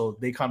closed, so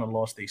they kind of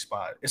lost their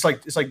spot. It's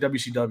like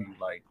WCW.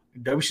 Like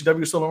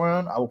WCW is still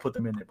around, I will put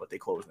them in there, but they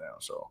closed now.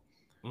 So.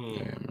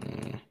 Yeah,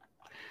 man.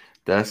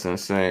 That's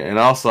insane. And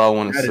also, I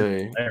want to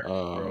say,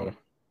 oh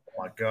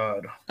my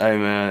God, hey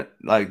man,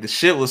 like the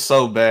shit was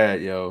so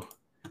bad, yo.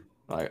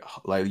 Like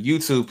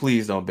YouTube,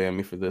 please don't ban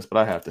me for this, but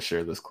I have to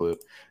share this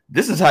clip.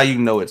 This is how you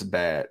know it's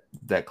bad.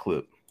 That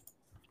clip,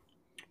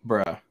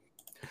 bruh.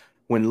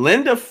 When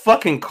Linda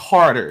fucking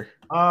Carter,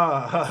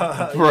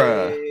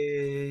 bruh,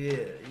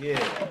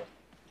 yeah.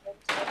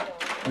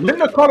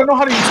 Linda Carter know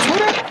how to use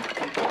Twitter.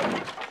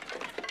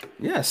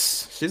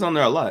 Yes, she's on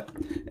there a lot,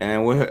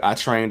 and I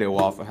trained at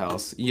Waffle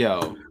House.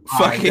 Yo,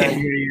 fucking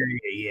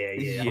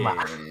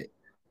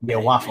yeah,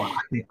 Waffle.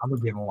 I'm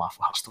gonna give him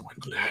Waffle House to win.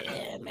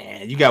 Yeah,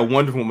 man, you got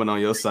Wonder Woman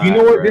on your side. You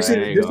know what?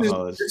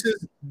 Bro.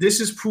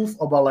 This is proof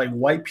about like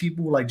white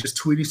people like just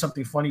tweeting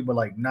something funny, but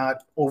like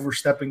not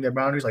overstepping their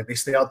boundaries. Like they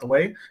stay out the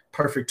way.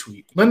 Perfect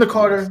tweet. Linda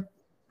Carter,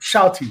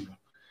 shout to you.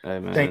 Hey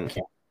man, thank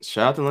you.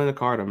 Shout out to Linda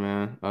Carter,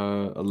 man,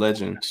 a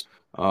legend.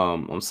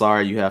 I'm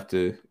sorry you have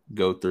to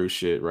go through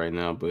shit right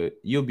now, but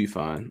you'll be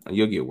fine.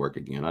 You'll get work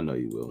again. I know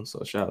you will.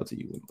 So shout out to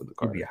you, Linda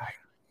Carter.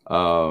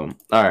 All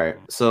right.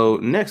 So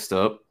next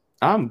up,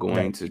 I'm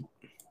going to.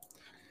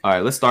 All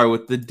right, let's start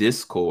with the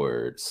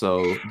Discord.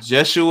 So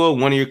Jeshua,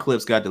 one of your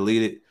clips got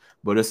deleted,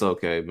 but it's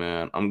okay,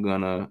 man. I'm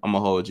gonna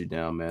hold you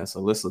down, man. So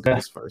let's look at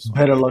this first one.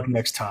 Better luck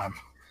next time.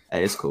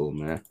 Hey, it's cool,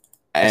 man.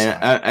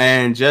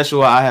 And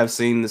Jeshua, I have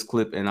seen this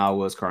clip and I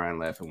was crying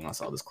laughing when I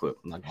saw this clip.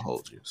 I'm not gonna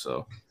hold you.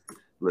 So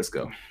let's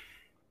go.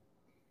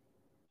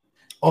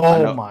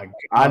 Oh my God.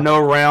 I know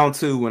round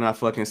 2 when I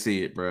fucking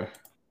see it, bro.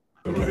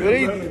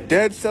 They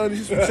dead selling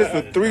these shit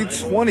for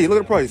 $320. Look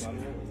at the price.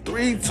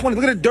 $320.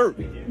 Look at the dirt.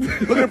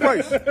 Look at the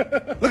price. Look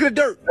at the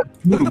dirt.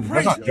 Look at the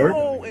price.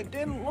 Oh, and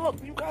then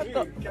look, you got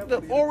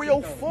the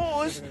Oreo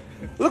 4s.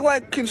 Look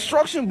like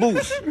construction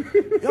boots.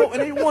 Yo,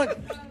 and they want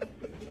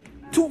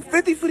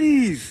 $250 for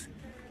these.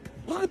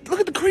 Look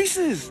at the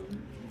creases.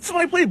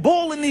 Somebody played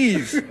ball in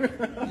these.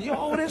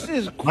 Yo, this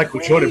is crazy. Michael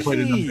Jordan played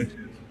in them.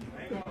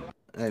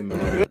 Hey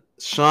man,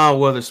 Sean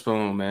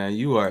Witherspoon, man,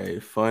 you are a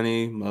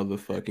funny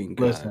motherfucking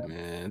guy,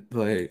 man.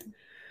 Like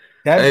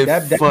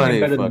that funny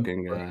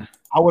fucking guy.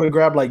 I would have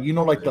grabbed like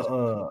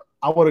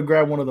I would have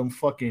grabbed one of them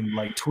fucking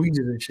like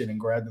tweezers and shit and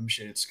grabbed them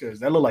shits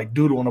because that looked like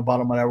doodle on the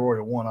bottom of that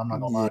Royal One. I'm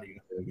not gonna lie to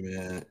you,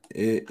 man.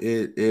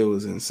 It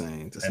was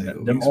insane to say.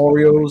 Them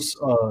Oreos.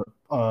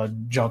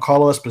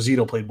 Giancarlo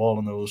Esposito played ball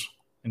in those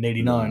in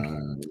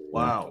 '89.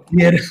 Wow.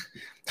 Yeah.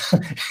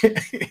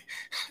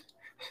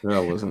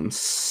 That was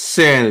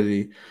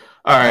insanity.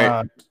 All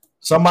right.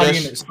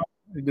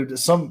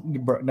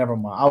 Never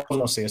mind. I was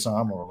gonna say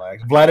something. I'm gonna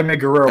relax. Vladimir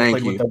Guerrero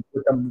played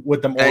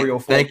with them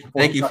Oreo.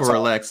 Thank you for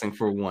relaxing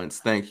for once.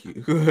 Thank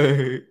you.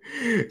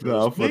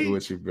 No, I'm fucking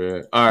with you,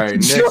 man. All right,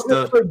 next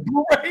up.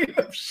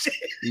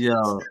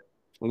 Yo,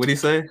 what'd he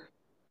say?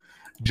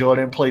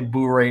 Jordan played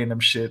Boo-Ray in them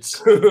shits.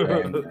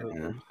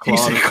 He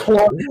said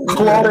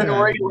Claude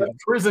and Ray left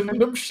prison in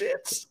them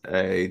shits.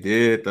 Hey, he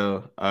did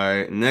though. All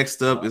right,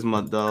 next up is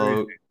my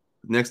dog.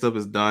 Next up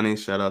is Donnie.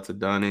 Shout out to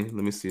Donnie. Let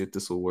me see if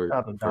this will work.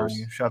 Shout out to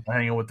Donnie. Shout out to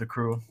hanging with the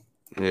crew.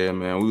 Yeah,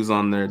 man, we was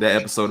on there. That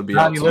episode will be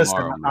Donnie, out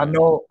tomorrow. Listen, I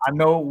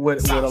know.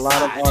 With a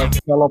lot of our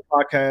fellow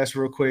podcasts,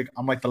 real quick,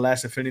 I'm like the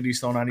last Infinity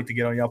Stone. I need to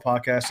get on y'all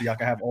podcast so y'all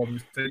can have all the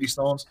Infinity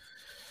Stones.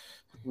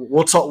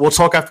 We'll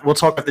talk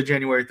after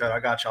January 3rd. I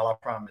got y'all. I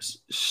promise.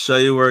 Show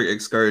Your Work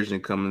excursion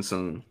coming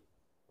soon.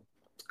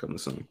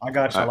 I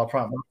got y'all. I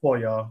promise. For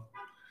y'all.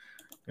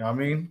 You know what I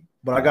mean?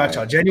 But I got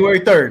y'all.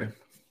 January 3rd.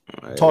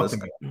 Right, talk to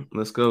me.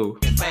 Let's go.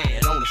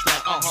 Bad on the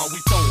slap, we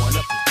throwing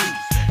up the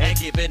juice and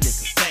giving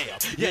niggas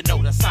stab. You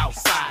know the South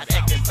Side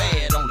acting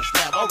bad on the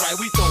slap. All right,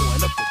 we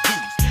throwing up the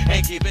juice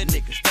and giving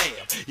niggas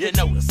stab. You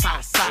know the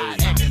South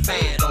Side acting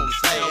bad on the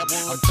slab.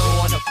 I'm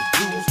throwing up the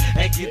juice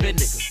and giving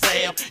niggas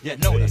stab. You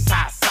know the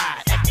South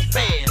Side acting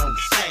bad on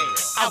the slab.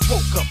 I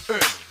woke up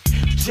early,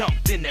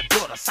 jumped in that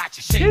butter,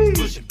 Sachi shades,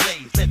 pushing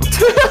blades, let the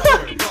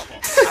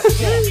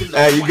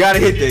hey, you gotta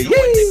hit the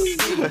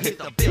hit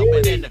the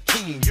building and the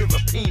king,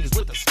 Europeans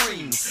with the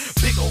screens,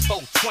 big old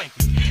boat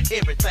twanky,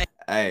 everything.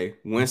 Hey,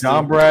 Winston.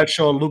 John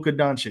Bradshaw, Luka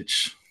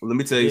Doncic. Let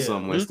me tell you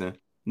something, Winston.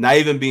 Not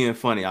even being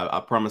funny.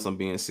 I promise I'm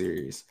being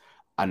serious.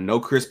 I know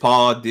Chris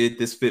Paul did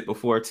this fit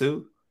before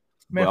too,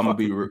 but I'm gonna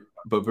be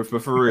but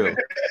for real.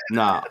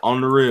 Nah,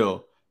 on the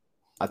real.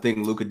 I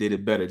think Luka did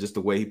it better, just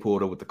the way he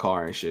pulled up with the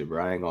car and shit,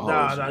 bro. I ain't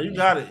gonna hold you. You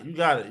got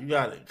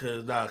it.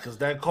 Cause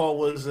that call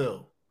was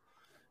ill.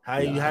 How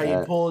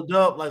you pulled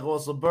up like on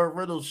some Burt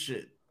Reynolds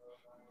shit.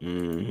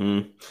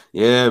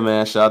 Yeah,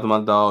 man. Shout out to my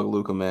dog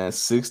Luka, man.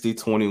 60,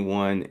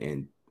 21,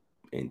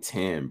 and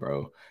 10,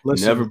 bro.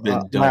 Listen, never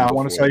been done. I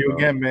want to tell you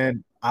again,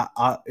 man.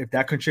 I if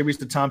that contributes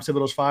to Tom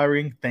Thibodeau's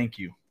firing, thank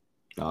you.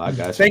 Oh, I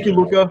got you. Thank you,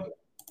 Luka.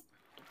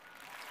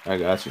 I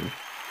got you.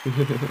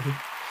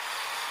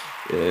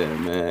 Yeah,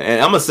 man.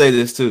 And I'm gonna say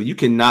this too: you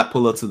cannot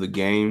pull up to the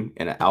game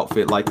in an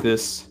outfit like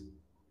this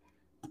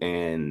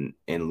and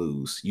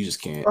lose. You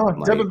just can't. Oh,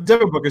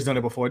 Devin Booker's done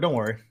it before. Don't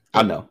worry.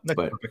 I know,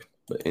 but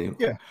anyway.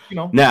 Yeah, you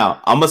know.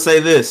 Now I'm gonna say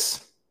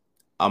this.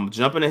 I'm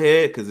jumping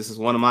ahead because this is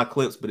one of my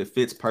clips, but it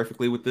fits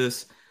perfectly with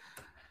this.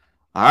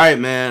 All right,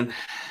 man.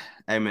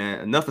 Hey,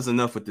 man, enough is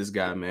enough with this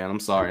guy, man. I'm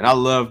sorry. And I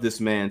love this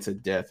man to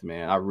death,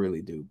 man. I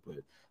really do. But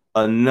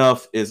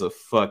enough is a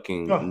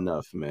fucking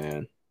enough,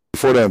 man.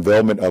 Before the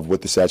unveilment of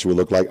what the statue would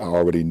look like, I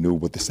already knew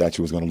what the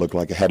statue was going to look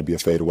like. It had to be a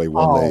fadeaway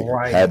one leg.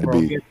 Right, had to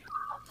be.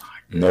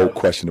 No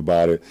question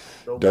about it.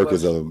 Dirk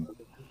is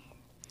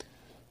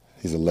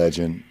he's a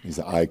legend. He's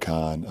an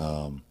icon.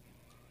 I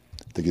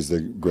think he's the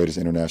greatest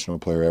international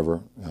player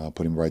ever.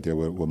 Put him right there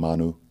with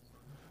Manu.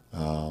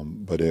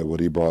 But what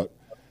he brought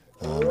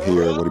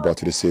here, what he brought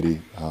to the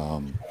city,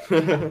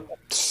 that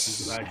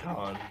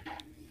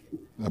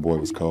boy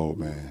was cold,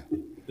 man.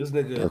 This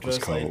nigga Dirk was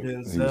dressed like cold.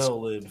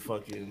 Denzel and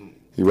fucking.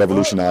 He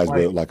revolutionized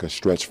what like a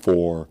stretch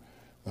four,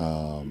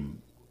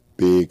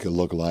 big could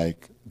look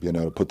like, being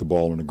able to put the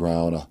ball on the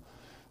ground,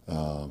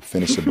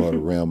 finish above the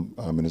rim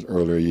in his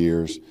earlier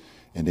years,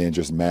 and then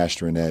just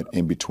mastering that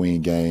in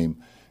between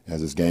game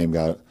as his game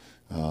got,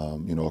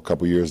 a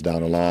couple years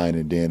down the line,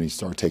 and then he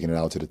started taking it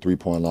out to the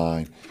 3-point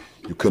line.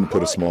 You couldn't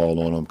put a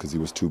small on him because he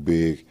was too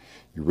big.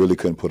 You really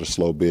couldn't put a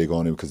slow big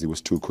on him because he was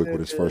too quick with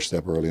his first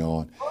step early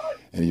on.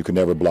 And you could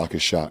never block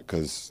his shot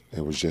because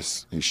it was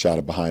just, he shot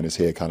it behind his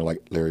head, kind of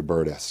like Larry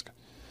Bird-esque.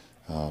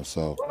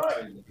 So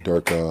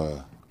Dirk,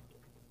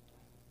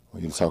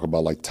 when you talk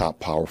about like top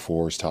power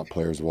forwards, top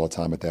players of all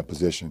time at that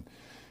position,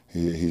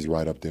 he's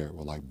right up there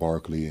with like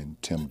Barkley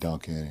and Tim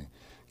Duncan and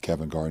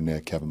Kevin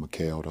Garnett, Kevin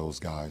McHale, those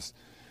guys.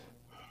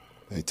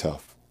 They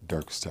tough.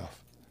 Dirk's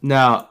tough.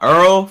 Now,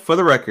 Earl, for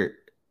the record,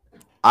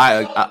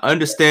 I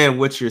understand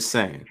what you're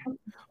saying,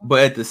 but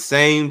at the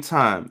same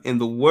time, in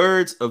the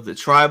words of the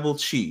tribal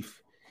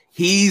chief,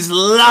 he's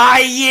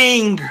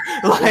lying.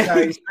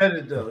 Like, he said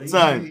it though. He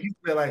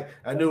said like,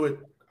 I knew it.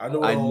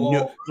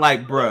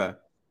 Like, bruh.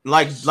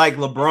 Like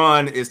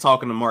LeBron is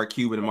talking to Mark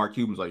Cuban, and Mark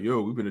Cuban's like,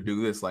 "Yo, we're gonna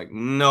do this." Like,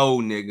 no,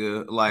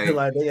 nigga. Like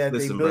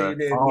listen, bro.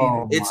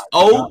 It's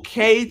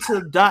okay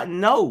to not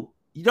know.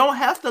 You don't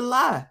have to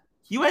lie.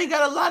 You ain't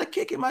got a lot of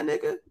kicking, my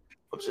nigga.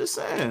 I'm just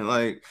saying,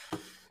 like,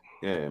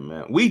 yeah,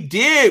 man. We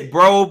did,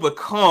 bro, but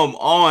come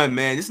on,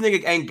 man. This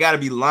nigga ain't gotta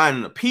be lying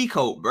in a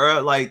peacoat,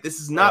 bro. Like, this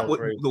is not what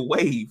the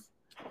wave.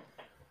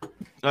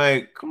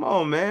 Like, come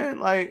on, man.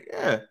 Like,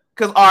 yeah.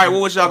 Cause all right,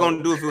 what was y'all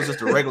gonna do if it was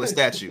just a regular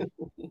statue?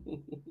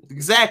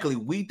 Exactly.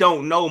 We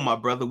don't know, my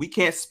brother. We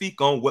can't speak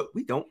on what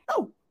we don't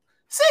know.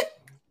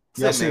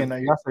 Y'all say I'm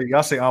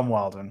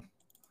wildin'.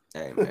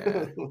 Hey,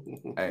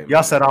 man. Hey,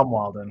 y'all said I'm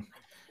wildin'.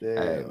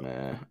 Hey,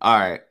 man. All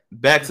right.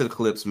 Back to the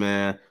clips,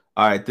 man.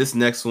 All right. This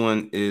next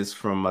one is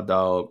from my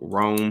dog,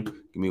 Rome.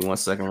 Give me 1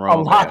 second,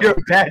 Rome. A liar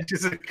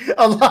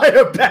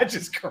badge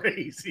is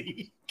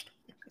crazy.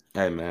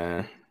 Hey,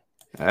 man.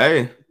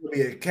 Hey.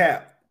 Be a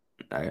cap.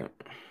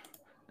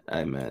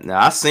 Hey, man.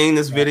 Now, I seen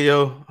this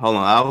video. Hold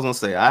on. I was going to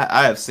say,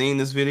 I have seen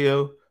this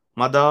video,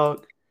 my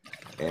dog.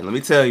 And let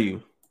me tell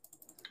you,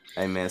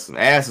 hey, man, some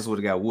asses would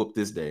have got whooped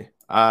this day.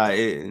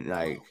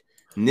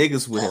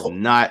 Niggas would have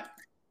not.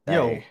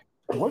 Yo, hey.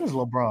 What is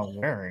LeBron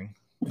wearing?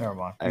 Never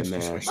mind. Hey,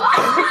 man.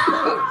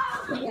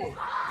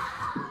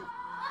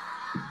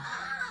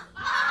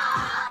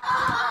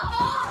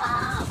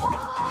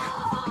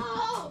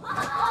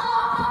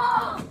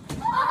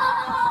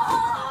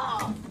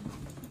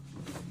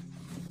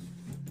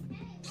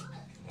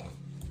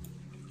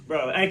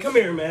 Bro, hey, come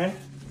here, man.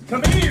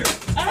 Come here.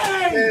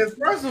 Hey! Man,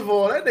 first of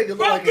all, that nigga look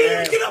like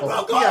an get up,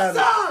 bro. Go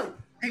outside.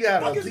 He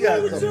got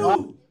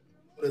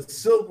a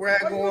silk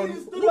rag on.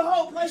 Through the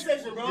whole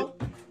PlayStation, bro.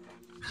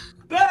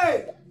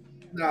 Babe.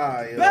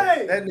 Nah, yo.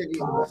 Babe. That nigga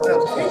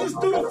he just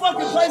threw the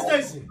fucking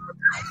PlayStation.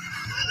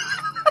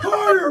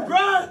 Carter,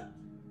 bro.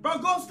 Bro,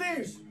 go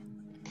upstairs.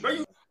 Bro,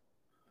 you...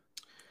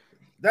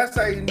 That's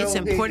how you know it's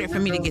important for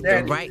me to get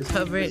the right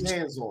coverage.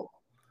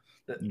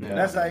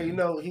 That's how you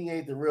know he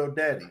ain't the real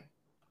daddy.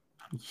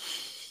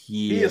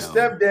 Yeah. He a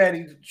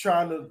stepdaddy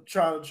trying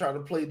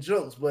to play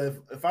jokes, but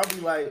if I be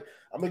like,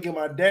 I'm gonna get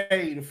my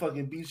daddy to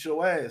fucking beat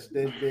your ass,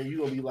 then you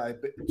gonna be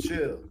like,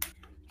 chill,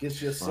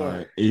 get your son.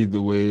 Right. Either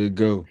way it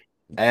go,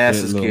 ass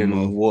is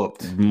getting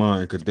whooped.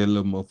 Mine, cause that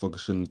little motherfucker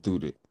shouldn't have threw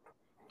that.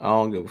 I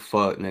don't give a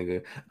fuck,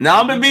 nigga. Now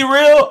I'm gonna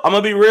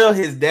be real.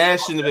 His dad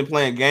shouldn't have been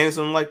playing games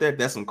or something like that.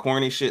 That's some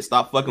corny shit.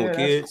 Stop fucking with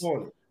kids.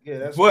 Corny. Yeah,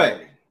 that's but.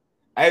 Corny.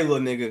 Hey, little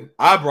nigga,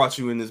 I brought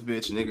you in this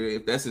bitch, nigga.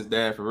 If that's his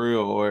dad for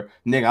real, or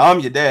nigga, I'm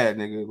your dad,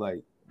 nigga.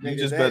 Like, you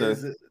just better.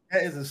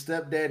 That is a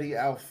stepdaddy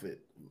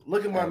outfit.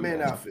 Look at my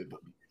man outfit.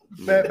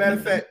 Matter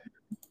of fact,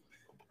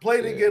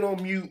 play the get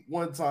on mute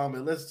one time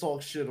and let's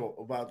talk shit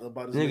about this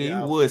nigga. You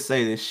outfit. Would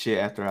say this shit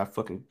after I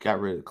fucking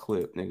got rid of the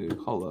clip, nigga.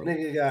 Hold up.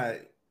 Nigga got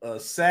a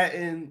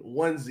satin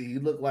onesie. He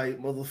looked like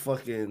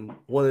motherfucking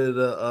one of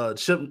the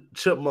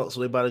chipmunks.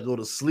 So they about to go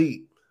to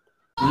sleep.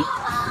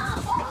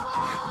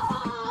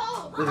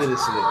 Look at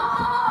this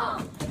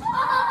nigga.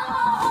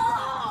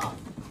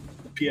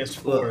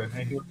 PS4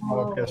 and he was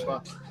on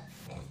PS5.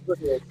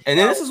 And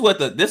then this is what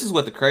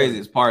the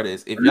craziest part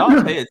is. If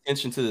y'all pay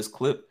attention to this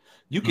clip,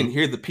 you can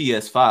hear the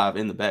PS5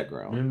 in the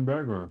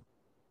background.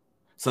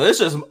 So it's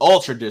just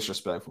ultra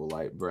disrespectful,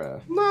 like,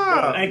 bruh.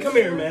 Nah. Hey, come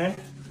here, man.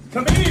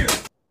 Come here.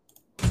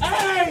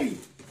 Hey,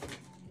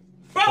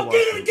 bro,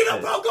 get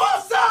up, bro. Go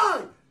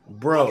outside,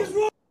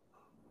 bro.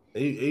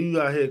 You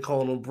out here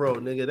calling him bro,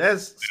 nigga.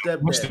 That's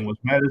stepdad. Winston was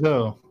mad as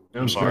hell.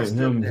 I'm sorry.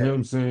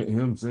 Him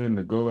saying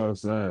to go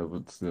outside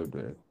with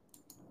stepdad.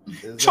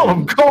 Tell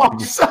him go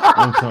outside.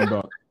 I'm talking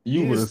about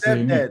you would have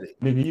seen me,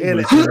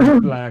 nigga. You would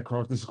have fly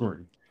across the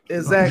screen.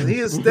 Exactly.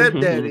 He is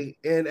stepdaddy,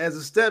 and as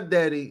a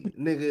stepdaddy,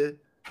 nigga,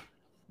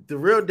 the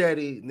real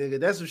daddy, nigga,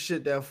 that's some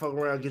shit that fuck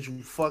around get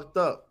you fucked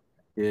up.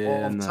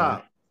 Yeah, off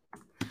top.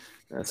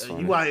 That's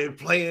funny. You out here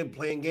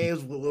playing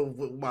games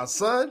with my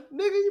son, nigga.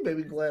 You may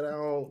be glad I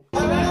don't.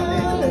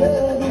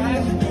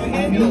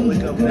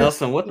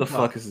 Nelson, what the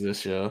fuck is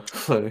this, yo?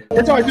 It's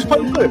alright, just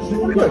play the clip.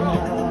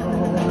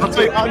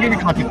 I'll give you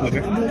content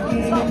later.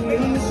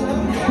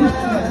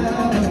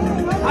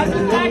 I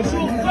just asked you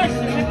a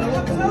question, nigga.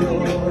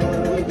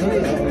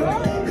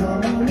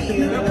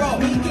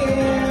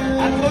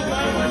 I told you I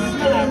was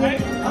smart,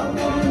 right? I'll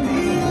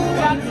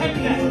tell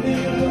you that.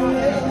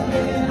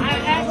 I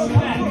asked you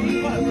that.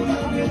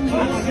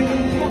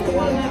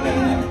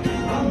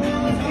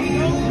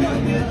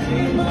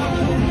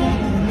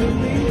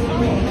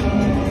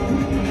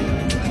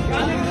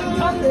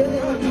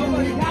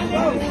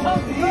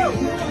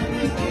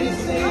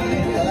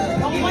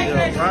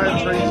 Brian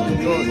Tracy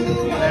goes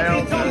down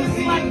to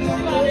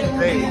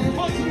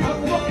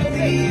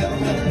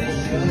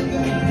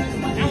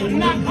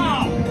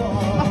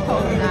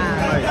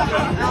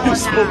you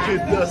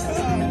smoking dust.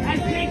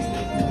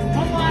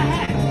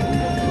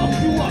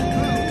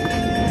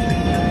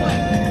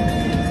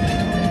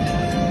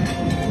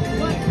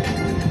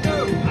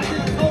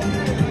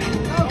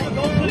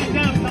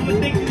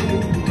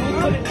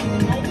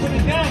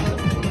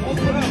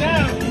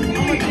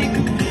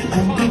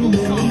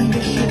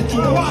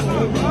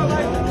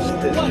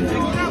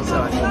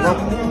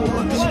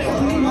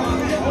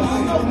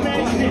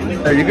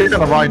 Hey, you guys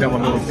gotta ride that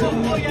one a little bit.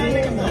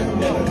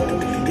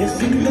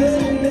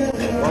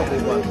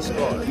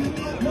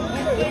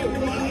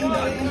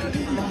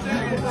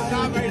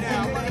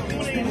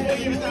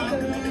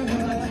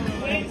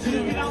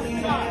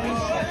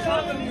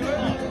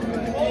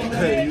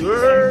 Hey, you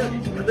heard?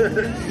 You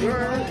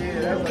heard? Yeah,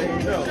 that's how you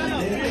know.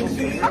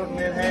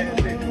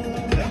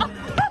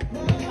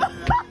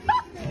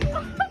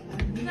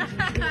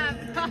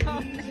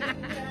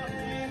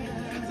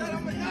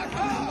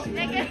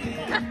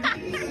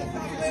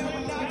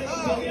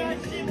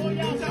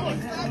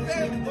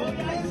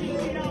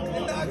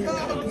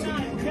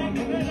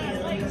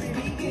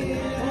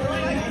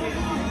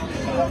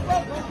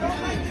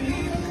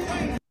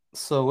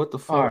 So what the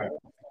fuck?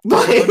 I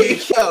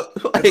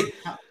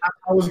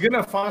was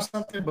gonna find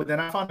something, but then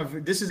I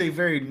found this is a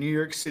very New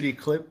York City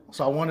clip,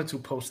 so I wanted to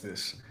post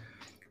this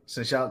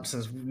since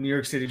New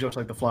York City jokes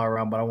like to fly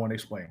around, but I want to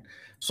explain.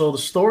 So the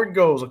story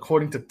goes,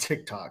 according to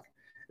TikTok,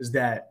 is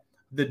that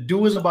the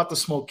dude is about to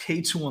smoke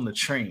K2 on the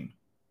train,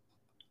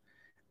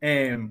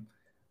 and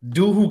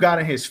dude who got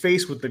in his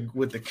face with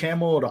the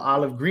camo or the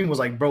olive green was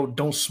like, "Bro,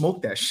 don't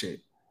smoke that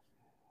shit."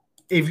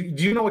 Do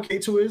you know what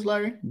K2 is,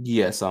 Larry?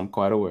 Yes, I'm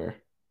quite aware.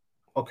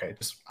 Okay,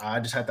 I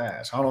just had to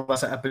ask. I don't know if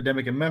that's an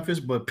epidemic in Memphis,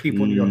 but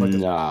people in New York like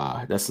this.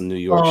 Nah, that's some New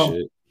York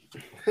shit.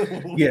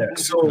 Yeah,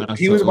 so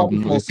he was about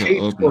to smoke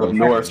K2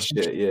 North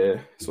shit.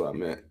 Yeah, that's what I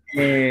meant.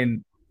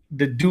 And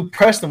the dude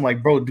pressed him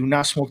like, "Bro, do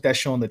not smoke that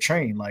shit on the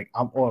train.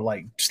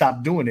 Or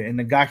stop doing it." And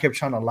the guy kept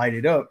trying to light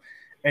it up,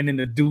 and then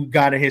the dude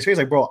got in his face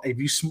like, "Bro, if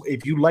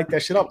you light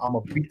that shit up, I'm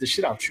gonna beat the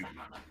shit out you."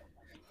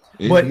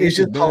 But it's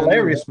just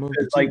hilarious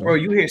because, bro,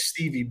 you hear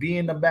Stevie B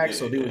in the back,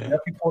 so they were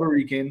definitely Puerto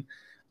Rican.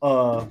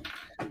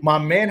 My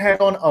man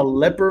had on a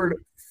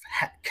leopard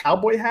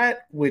cowboy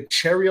hat with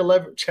cherry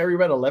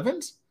red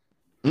 11s.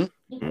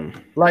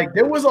 Like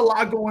there was a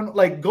lot going.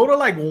 Go to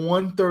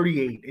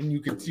 138, and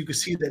you could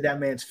see that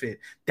man's fit.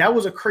 That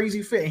was a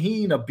crazy fit. And he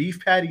eating a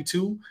beef patty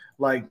too.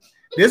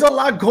 There's a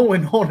lot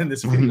going on in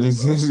this video.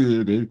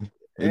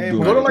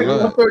 And go to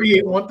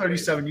 138,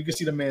 137. You can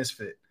see the man's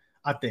fit.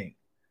 I think.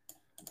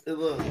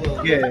 Look.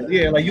 Yeah.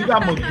 You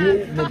got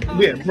Magoo.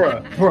 Yeah,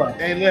 bruh.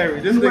 Hey, Larry,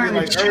 this nigga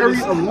like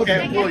Ernest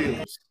Cat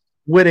Williams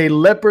with a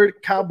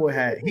leopard cowboy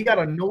hat. He got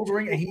a nose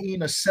ring and he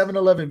eating a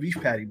 7-Eleven beef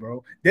patty,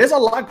 bro. There's a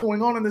lot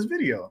going on in this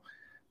video.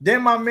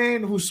 Then my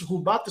man who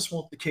about to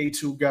smoke the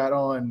K2 got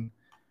on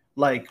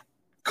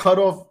cut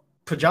off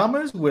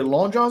pajamas with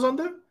long johns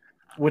under,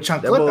 with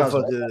chancletas.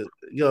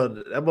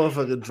 That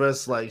motherfucker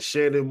dressed like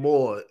Shannon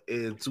Moore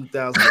in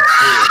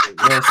 2004.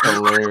 That's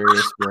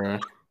hilarious, bro.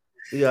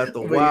 He got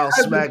the wild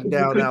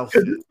SmackDown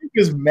outfit.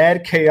 This is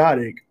mad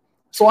chaotic.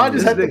 So I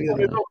just had to.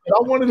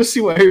 I wanted to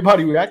see what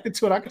everybody reacted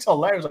to, and I could tell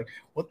Larry was like,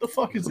 "What the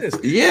fuck is this?"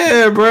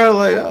 Yeah, bro.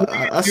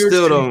 I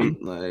still don't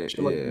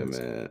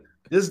man.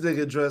 This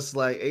nigga dressed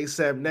like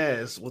ASAP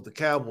Nash with the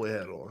cowboy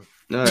hat on.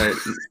 All right,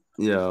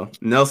 yo,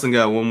 Nelson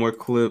got one more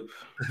clip.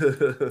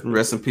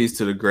 Rest in peace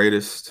to the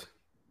greatest.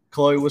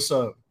 Chloe, what's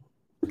up?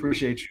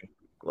 Appreciate you.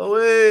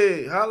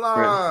 Chloe,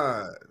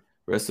 holla.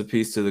 Rest in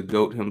peace to the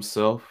GOAT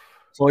himself.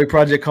 Chloe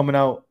project coming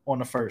out on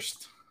the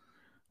 1st.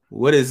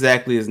 What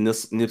exactly is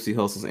Nipsey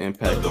Hussle's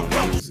impact on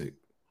music?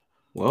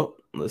 Well,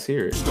 let's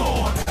hear it.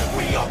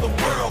 We are the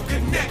world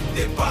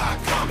connected by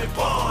a common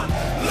bond.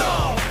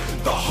 Love,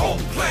 the whole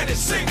planet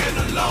singing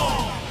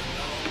along.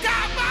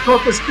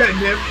 Focus that,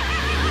 Nip.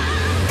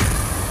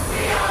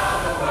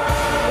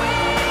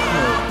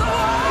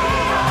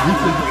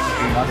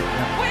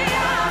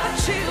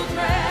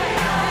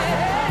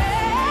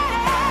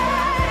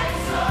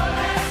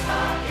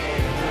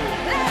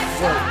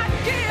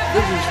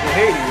 This is for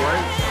Haiti,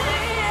 right?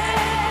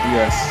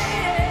 Yes.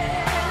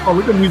 Oh,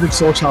 look at music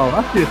so child.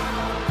 I feel.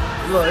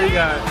 Look, he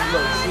got.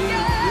 Look, see,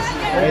 this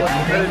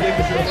is better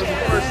niggas than the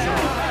first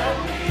time.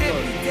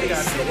 Look, they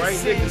got the right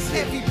niggas.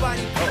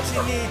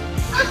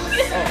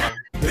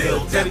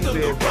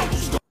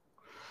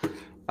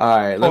 All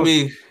right, let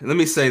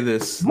me say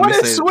this. What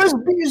is Swiss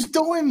Beats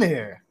doing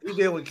there? He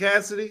did with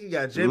Cassidy. He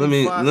got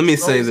Jamie Foxx. Let me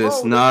say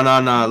this. No.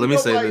 Let me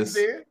say this.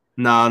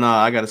 No.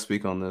 I got to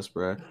speak on this,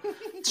 bro.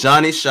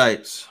 Johnny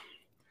Shipes.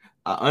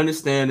 I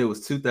understand it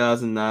was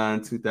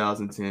 2009,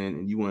 2010,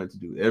 and you wanted to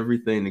do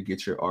everything to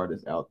get your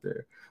artist out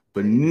there.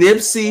 But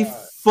Nipsey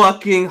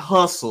fucking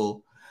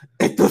Hussle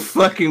at the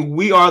fucking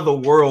We Are the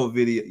World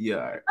video.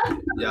 Yeah,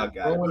 y'all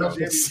got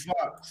it.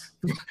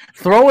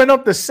 Throwing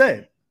up the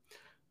set.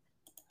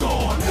 We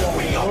are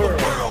the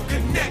world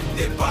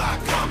connected by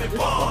a common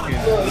bond.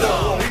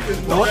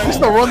 What's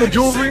the Run the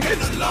Jewelry?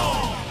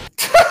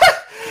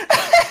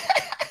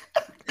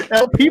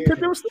 LP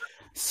producer?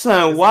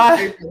 Son,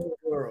 why?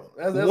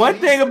 One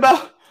thing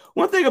about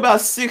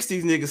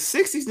 60s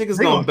niggas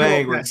gonna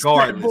bang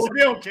regardless. They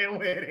don't care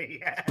where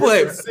they at.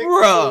 But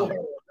bro,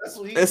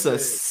 it's a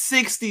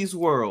 60s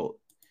world.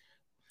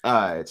 All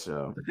right,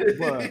 yo.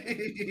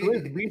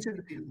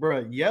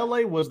 Bro,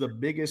 Yele was the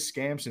biggest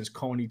scam since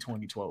Coney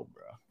 2012,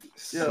 bro.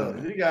 Yo,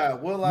 you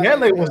got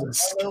Yele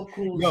was so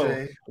cool.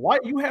 Yo,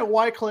 you had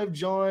Wyclef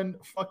Jean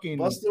fucking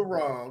Busta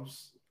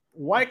Rhymes.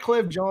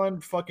 Wyclef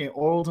Jean fucking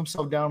oiled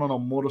himself down on a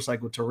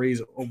motorcycle to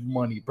raise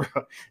money, bro.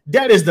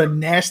 That is the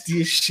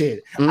nastiest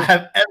shit I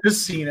have ever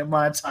seen in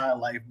my entire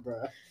life,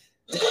 bro.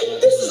 This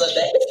is a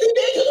nasty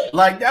nigga.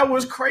 Like, that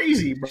was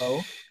crazy,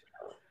 bro.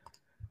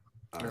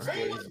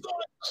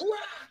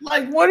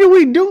 Like, what do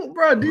we do,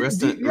 bro?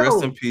 Rest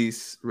in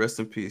peace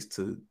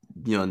to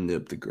Young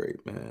Nip the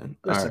Great, man.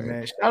 Listen,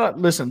 man. Shout out,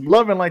 listen,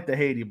 loving like the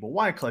Haiti, but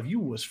Wyclef,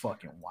 you was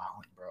fucking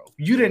wild, bro.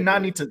 You did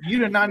not need to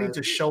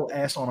show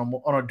ass on a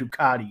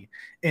Ducati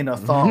in a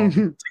thong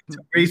to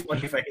raise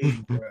money for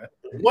Haiti, bro.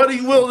 What are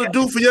you willing to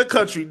do for your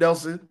country,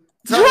 Nelson?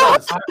 Tell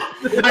us.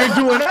 I ain't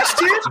doing that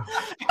shit.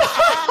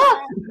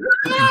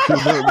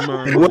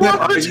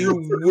 What are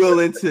you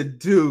willing to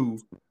do?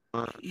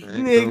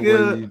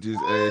 Nigga, you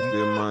just asked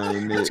them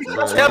mine.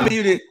 Tell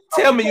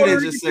me you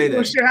didn't just say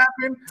that. Shit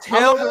happened.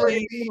 Tell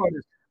me,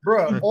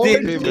 bro.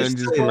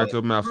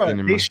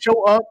 They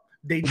show up.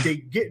 They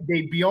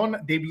be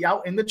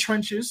out in the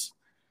trenches,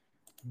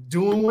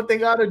 doing what they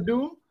gotta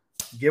do.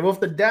 Give off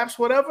the daps,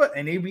 whatever,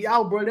 and they be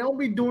out, bro. They don't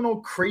be doing no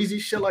crazy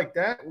shit like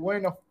that.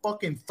 Wearing a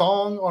fucking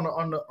thong on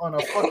a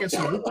fucking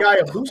Suzuki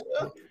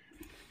Hayabusa.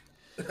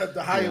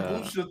 The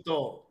Hayabusa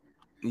thong.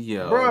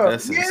 Yeah, bro.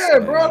 Yeah,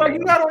 bro. Like,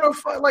 you got on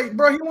a like,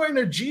 bro. He wearing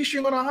a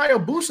G-string on a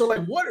Hayabusa.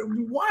 Like, what?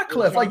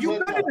 Wyclef? Like, you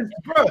better,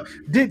 bro.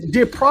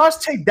 Did Pros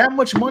take that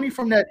much money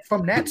from that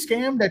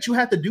scam that you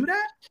had to do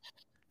that?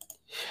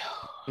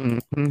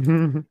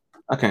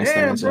 I can't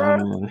stand y'all,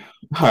 man.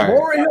 All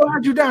right. Hill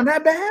had you down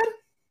that bad?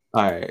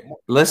 All right,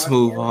 let's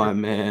move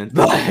on, man.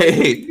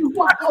 Like,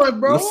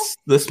 bro.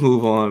 Let's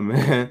move on,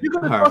 man. You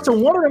could have trusted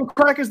one of them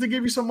crackers to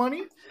give you some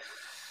money,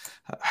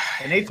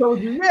 and they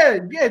told you,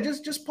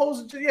 just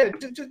pose,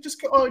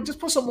 just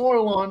put some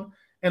oil on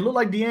and look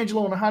like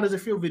D'Angelo on the "How Does It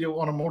Feel" video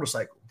on a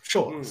motorcycle.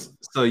 Sure.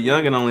 So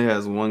Youngin only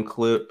has one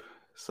clip,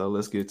 so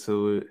let's get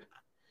to it.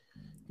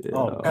 Yeah.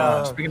 Oh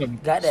God! Speaking of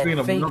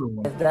another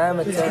one.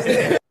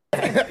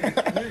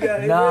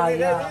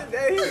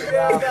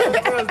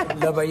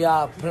 No, but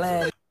y'all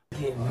playing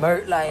get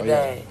murked like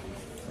that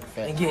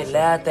and get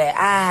laughed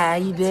at.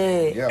 You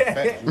did. Yeah,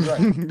 fact. You're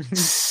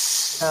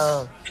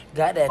right.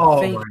 Got that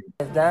fake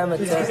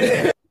diamond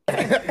test.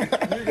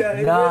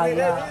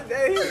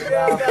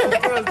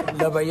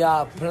 No, but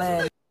y'all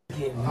playing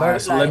get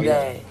murked like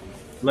that.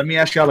 Let me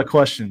ask y'all a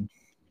question.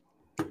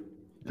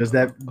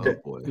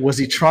 Was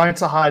he trying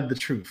to hide the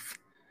truth?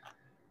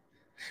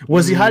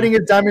 Was he hiding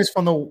his diamonds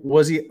from the?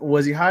 Was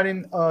he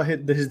hiding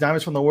his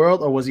diamonds from the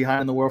world, or was he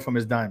hiding the world from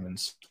his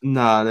diamonds? They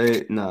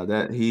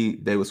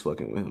was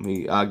fucking with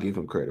him. I'll give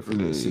him credit for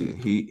this.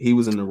 He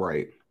was in the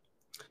right.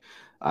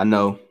 I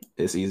know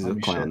it's easy to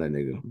clown that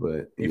nigga,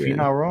 but if you're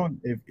not wrong,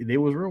 if they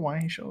was real, why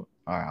ain't he show it?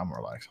 All right, I'm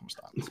gonna relax. I'm gonna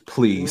stop.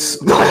 Please.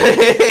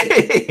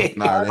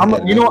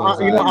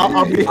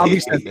 I'll be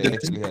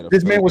sensitive.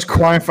 This man was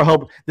crying for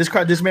help.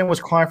 This man was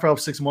crying for help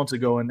 6 months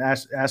ago and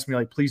asked me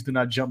like, please do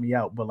not jump me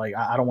out. But like,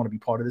 I don't want to be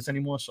part of this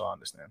anymore, so I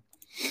understand.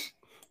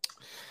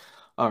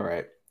 All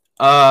right.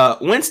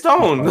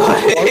 Winstone.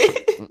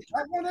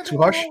 Too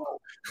harsh.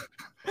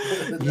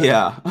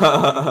 Yeah.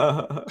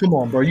 Come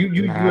on, bro.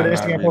 You had an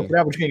Instagram post for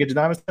that, but you can't get your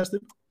diamonds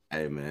tested.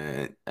 Hey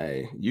man,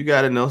 hey, you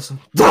gotta know some.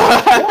 You're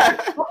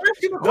not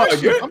wrong.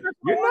 You're not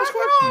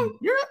wrong.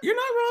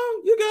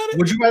 You got it.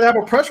 Would you rather have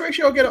a press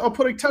ratio or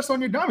put a test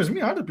on your diamonds?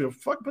 Me, I'd just be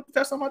put the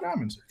test on my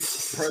diamonds.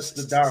 Press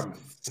the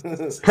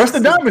diamonds. Press the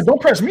diamonds. Don't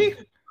press me.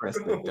 Press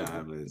the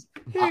diamonds.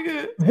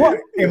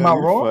 What? Am I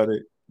wrong? Funny.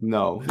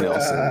 No,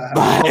 Nelson.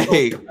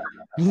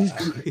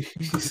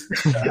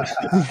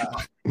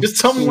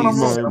 Just tell me when I'm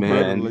wrong,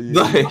 man.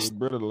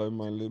 Brother, let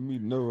me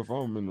know if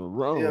I'm in the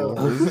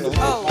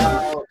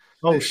wrong.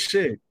 Oh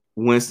shit,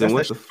 Winston,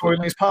 what the fuck? Tory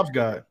Lanez Pops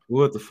got.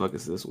 What the fuck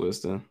is this,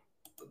 Winston?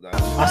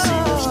 I see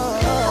this.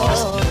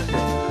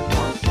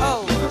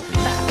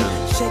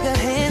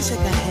 Shake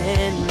a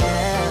hand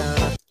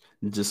now.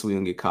 Just so we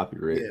don't get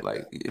copyright.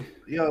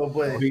 Yo,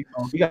 but he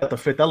got the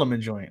Fifth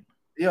Element joint.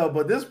 Yo,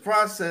 but this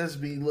process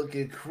be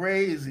looking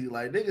crazy.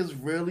 Like niggas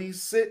really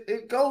sit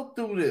and go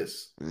through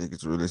this.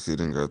 Niggas really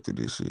sit and go through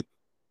this shit.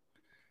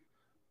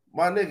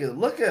 My nigga,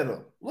 look at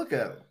him. Look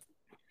at him.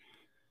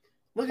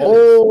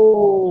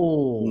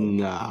 Oh,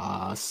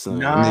 nah, son.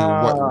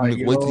 Nah, wait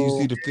till you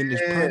see the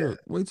finished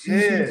product. Wait till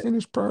you see the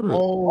finished product.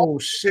 Oh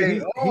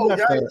shit. Oh, y'all look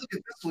at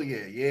this one.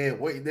 Yeah.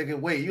 Wait, nigga,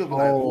 wait. You'll be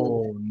like,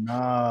 oh,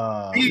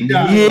 nah. Yeah.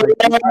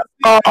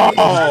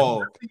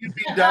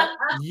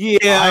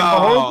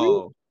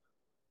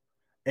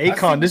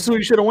 Akon, this is who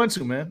you should have went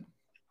to, man.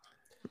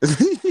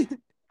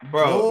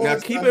 Bro, now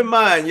keep in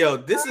mind,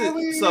 this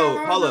is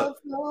hold up.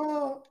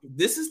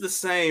 This is the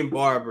same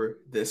barber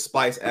that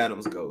Spice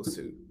Adams goes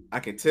to. I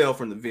can tell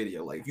from the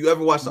video. Like, if you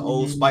ever watch the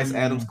old Spice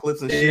Adams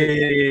clips and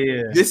shit,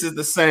 yeah. This is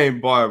the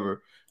same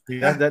barber. He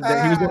was doing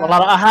a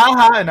lot of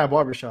aha in that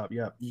barbershop.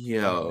 Yeah.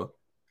 Yo,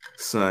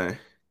 son,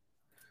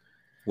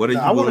 what are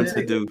you willing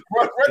to do?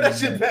 Run that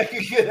shit back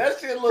again. That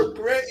shit look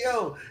great,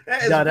 yo.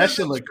 That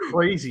shit look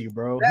crazy,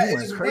 bro. That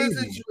is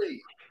crazy.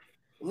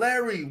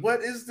 Larry,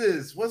 what is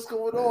this? What's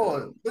going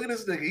on? Look at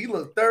this nigga. He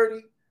look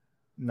 30.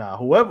 Nah,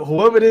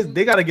 whoever it is,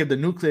 they gotta get the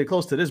nuclear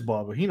close to this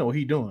barber. He know what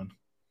he doing.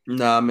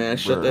 Nah, man,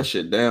 shut that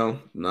shit down.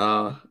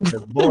 Nah,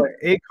 boy,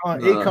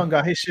 Akon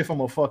got his shit from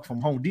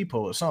Home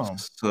Depot or something.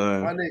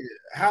 Son. My nigga,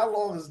 how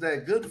long is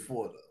that good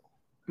for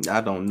though? I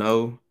don't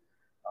know.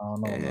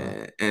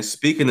 And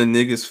speaking of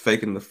niggas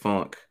faking the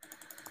funk,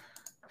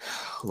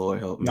 Lord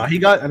help me. Nah, he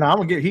got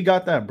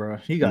that, bro.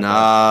 He got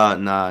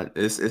that. Nah.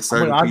 It's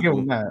certain I'll people. give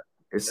him that.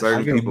 It's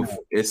certain people.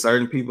 It's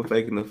certain people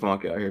faking the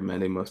funk out here, man.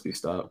 They must be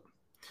stopped.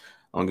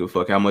 I don't give a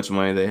fuck how much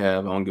money they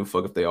have. I don't give a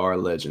fuck if they are a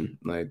legend.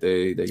 Like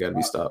they gotta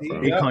be stopped,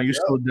 bro. Akon, you're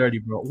still dirty,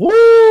 bro.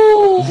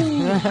 Woo!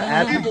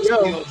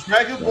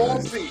 Dragon Ball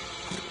Z.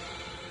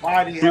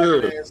 Body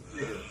ass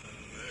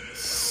nigga.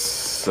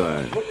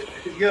 Son.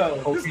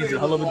 Yo, this nigga a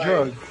hell of a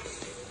drug.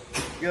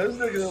 Yo, this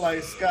nigga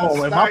like Scott.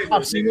 Oh, if my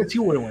pop seen this, he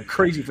would have went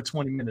crazy for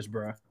 20 minutes,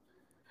 bro.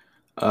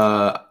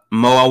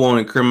 Mo, I won't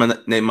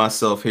incriminate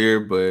myself here,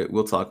 but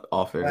we'll talk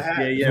off air.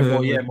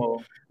 Mo.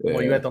 Yeah.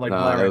 You acting like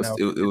Vlad right now.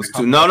 It was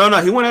too. No.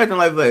 He wasn't acting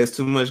like that. It's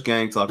too much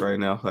gang talk right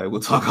now. Like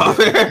we'll talk off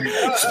air.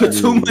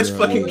 Too much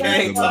fucking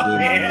gang talk.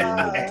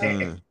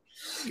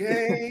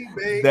 Gang,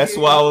 baby. That's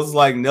why I was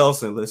like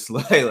Nelson. Let's I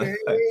get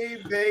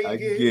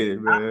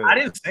it, man. I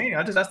didn't say it.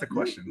 I just asked the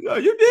question. No,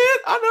 you did.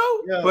 I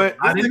know, but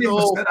I didn't even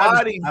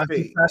body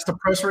fake. That's the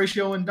press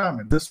ratio and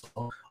diamond. This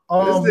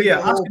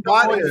yeah, whole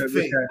body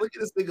fake. Look at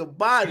this nigga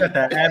body. He got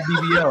that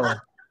BBL.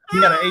 He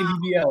got an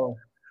ABBL.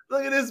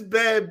 Look at this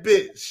bad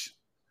bitch.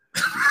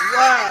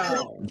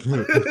 Wow.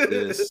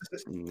 This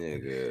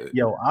nigga.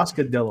 Yo,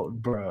 Oscar Delo,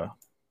 bro.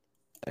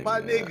 My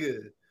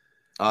nigga.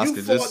 Oscar,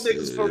 you fought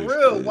niggas for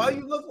real. Why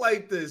you look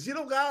like this? You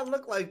don't gotta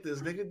look like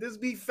this, nigga. This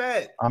be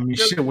fat. I mean,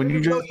 shit. When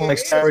you just like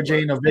Sarah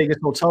Jane in a Vegas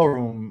hotel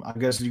room, I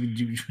guess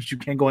you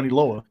can't go any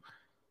lower.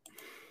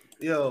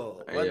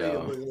 Yo, my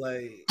nigga look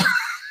like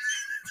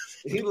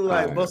he look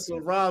like Busta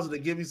Rhymes to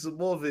give me some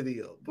more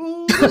video.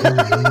 Yo,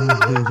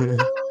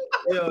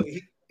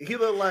 he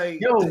look like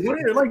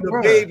the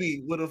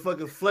baby with a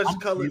fucking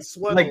flesh-colored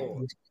sweater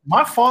on.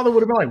 My father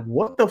would have been like,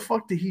 "What the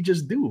fuck did he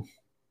just do?"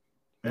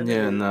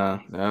 Yeah, nah,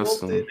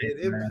 that's it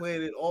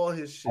implanted all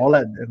his shit. All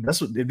that.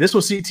 That's what. If this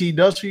what CT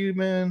does for you,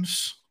 man,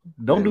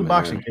 don't do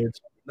boxing, kids.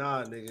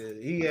 Nah,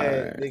 nigga, he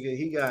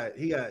got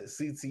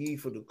CTE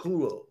for the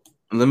culo.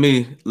 Let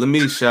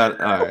me shout.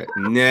 All right,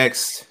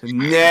 next.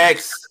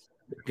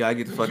 Gotta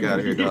get the fuck out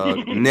of here,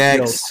 dog.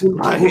 Next.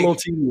 Culo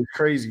TV is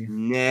crazy.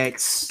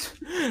 Next.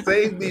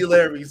 Save me,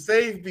 Larry.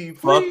 Save me.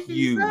 Fuck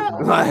you.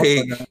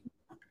 Like,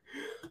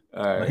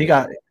 all right. He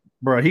got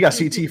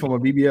CT from a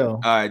BBL. All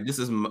right, this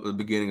is the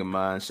beginning of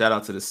mine. Shout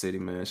out to the city,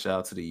 man. Shout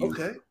out to the youth.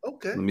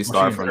 Okay. Let me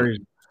start from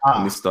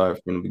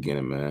the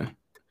beginning, man.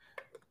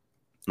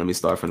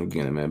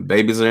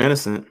 Babies are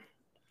innocent.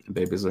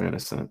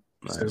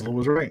 Sizzler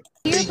was right.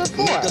 Here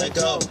before.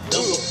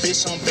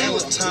 Bitch on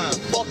Valentine.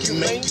 Fuck you,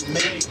 man.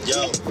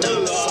 Yo,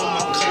 down on my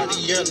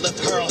Cartier,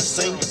 left her on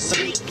Saint.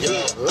 Yo, I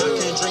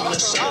can't drink the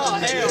shot.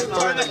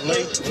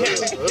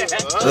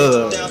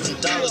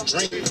 $1,000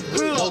 drink.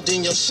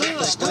 Holding your shot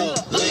to school.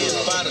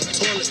 Laying by the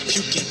toilet,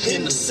 puking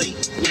in the seat.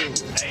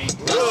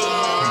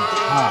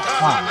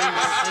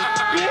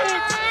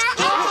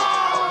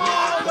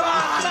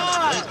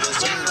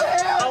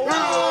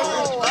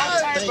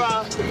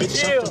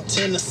 Bitch, I'm from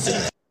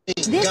Tennessee.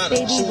 This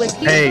baby was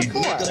here Hey.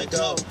 before.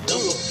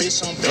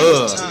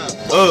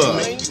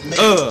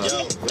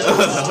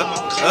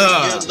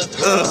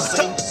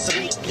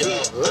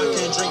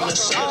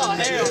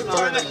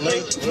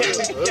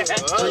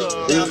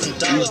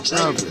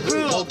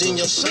 Holding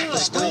your shot to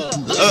school.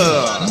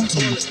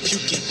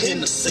 Puking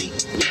in the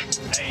seat.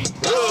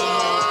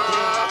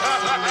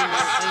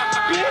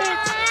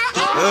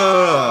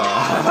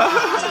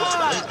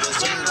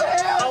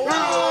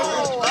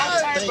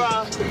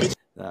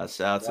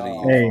 Shout out to the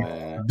youth, Hey,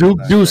 man.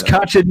 Deuce,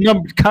 count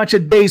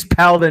your days,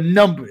 pal. They're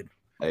numbered.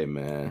 Hey,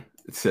 man,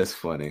 it's just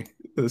funny.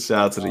 Shout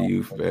out to the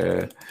youth,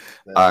 man.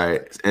 All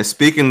right, and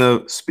speaking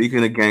of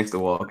gangster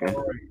walking,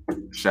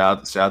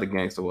 shout out to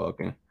gangster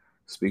walking.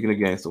 Speaking of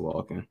gangster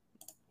walking,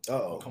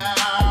 Uh-oh.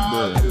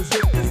 It's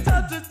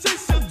time to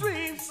chase your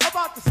dreams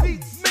about the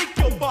seats, make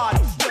your body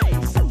sway,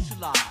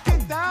 socialize,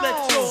 get down,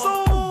 let your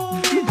soul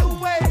lead the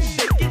way,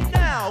 shake it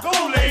now, go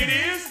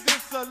ladies,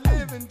 it's a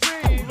living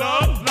dream,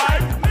 love,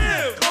 life,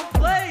 live, come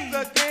play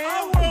the game,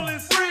 our world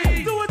is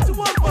free, do what you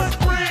want but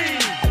free.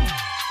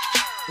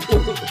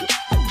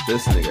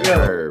 this nigga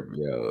Herb,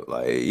 yo,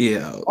 like,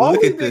 yo, All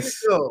look these at this.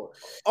 niggas, yo,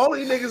 all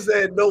these niggas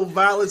that know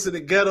violence in the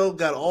ghetto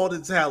got all the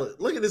talent.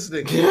 Look at this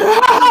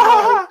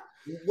nigga.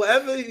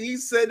 Whatever he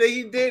said that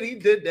he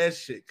did that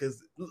shit.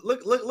 Cause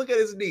look at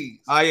his knees.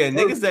 Oh yeah,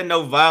 niggas that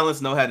know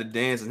violence know how to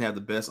dance and have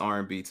the best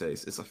R&B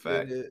taste. It's a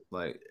fact. Yeah.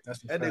 Like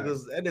that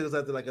nigga's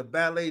acting like a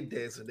ballet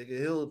dancer.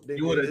 Nigga,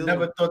 You would have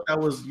never thought that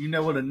was. You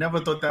would have never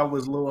thought that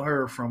was Lil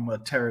Herb from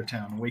Terror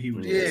Town. The way he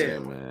was. Yeah,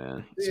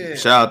 man. Yeah.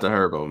 Shout out to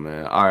Herbo,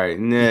 man. All right,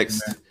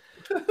 next.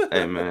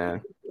 Hey,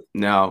 man.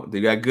 Now,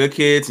 you got good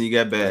kids and you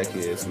got bad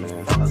kids,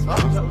 man.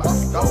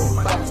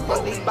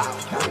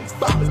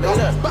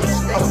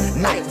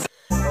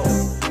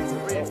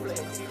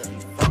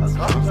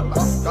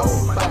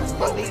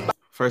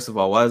 First of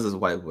all, why does this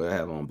white boy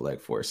have on black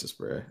forces,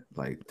 bro?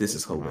 Like, this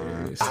is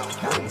hilarious.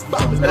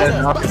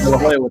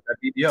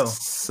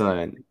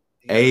 Son,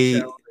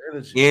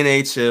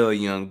 NHL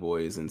young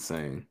boy is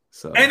insane.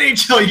 So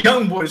NHL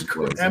young boy is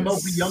cool.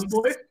 MLB young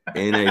boy.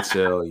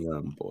 NHL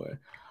young boy.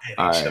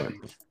 All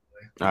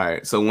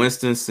right. So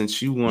Winston,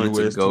 since you wanted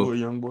to go,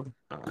 young boy.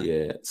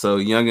 Yeah. So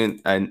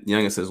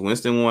Youngin says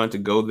Winston wanted to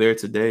go there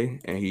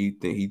today, and he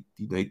think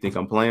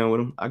I'm playing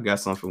with him. I got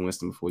something for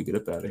Winston before we get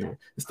up out of here.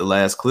 It's the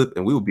last clip,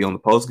 and we will be on the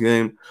post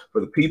game.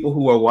 For the people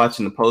who are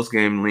watching, the post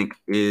game link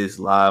is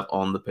live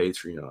on the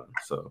Patreon.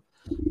 So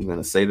I'm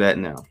gonna say that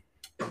now.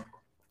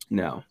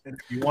 Now, if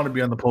you want to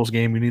be on the post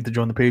game, you need to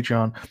join the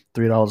Patreon.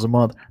 $3 a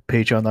month.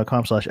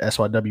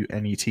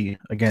 Patreon.com/SYWNET.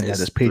 Again, that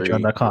is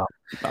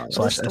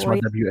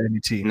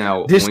Patreon.com/SYWNET.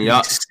 Now, this when y'all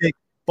is sick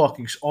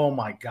fucking. Oh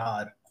my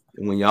god.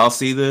 When y'all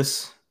see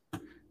this,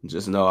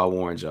 just know I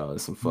warned y'all.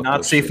 It's some fucked Not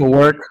up safe shit. for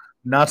work.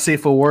 Not safe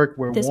for work.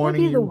 We're This might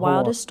warning be you. the Hold on.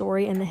 wildest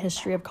story in the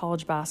history of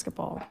college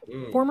basketball.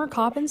 Former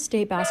Coppin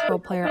State basketball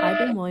player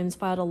Ivan Williams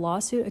filed a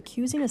lawsuit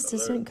accusing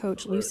assistant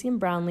coach Lucien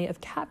Brownlee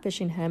of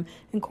catfishing him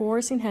and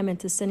coercing him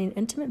into sending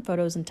intimate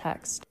photos and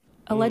texts.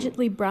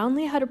 Allegedly,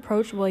 Brownlee had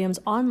approached Williams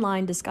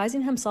online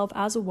disguising himself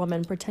as a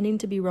woman, pretending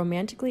to be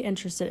romantically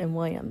interested in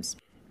Williams.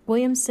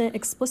 Williams sent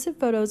explicit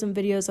photos and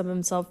videos of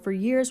himself for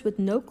years with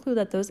no clue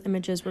that those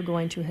images were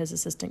going to his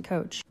assistant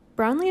coach.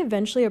 Brownlee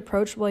eventually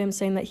approached Williams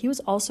saying that he was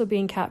also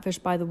being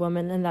catfished by the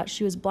woman and that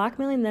she was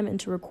blackmailing them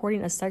into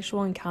recording a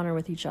sexual encounter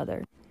with each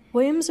other.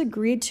 Williams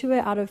agreed to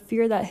it out of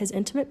fear that his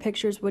intimate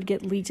pictures would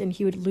get leaked and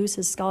he would lose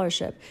his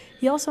scholarship.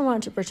 He also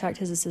wanted to protect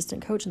his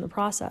assistant coach in the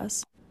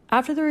process.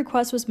 After the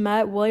request was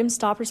met, Williams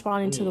stopped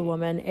responding to the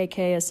woman,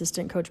 aka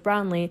assistant coach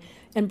Brownlee,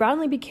 and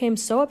Brownlee became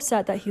so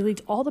upset that he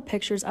leaked all the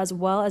pictures as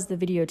well as the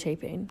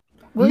videotaping.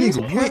 Williams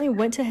apparently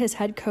went to his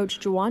head coach,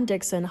 Juwan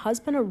Dixon,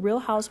 husband of Real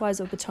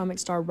Housewives of Potomac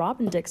star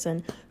Robin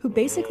Dixon, who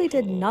basically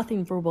did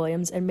nothing for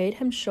Williams and made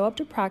him show up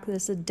to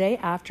practice a day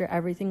after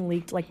everything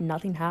leaked like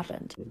nothing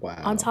happened.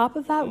 Wow. On top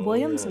of that,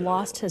 Williams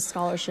lost his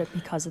scholarship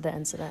because of the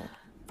incident.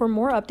 For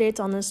more updates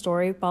on this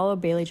story, follow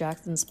Bailey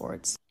Jackson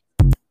Sports.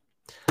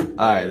 All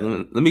right,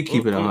 let me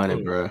keep it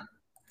 100, bro.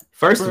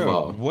 First of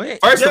all, what?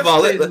 let's ask the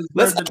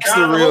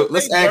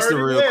dirty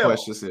real well.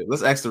 questions here.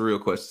 Let's ask the real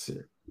questions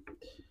here.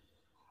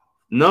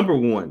 Number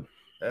one,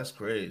 That's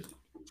crazy.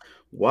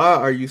 why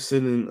are you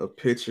sending a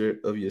picture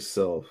of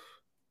yourself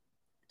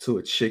to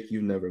a chick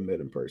you've never met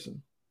in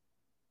person?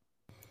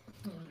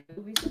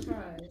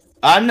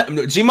 I'm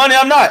not G Money.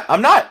 I'm not.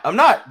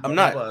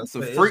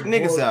 Some freak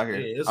niggas out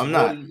here. I'm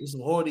not. It's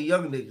some horny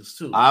young niggas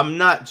too. I'm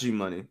not G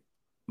Money,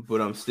 but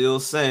I'm still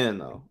saying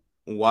though,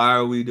 why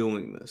are we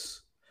doing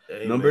this?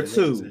 Hey, Number man,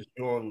 two. niggas is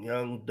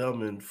young,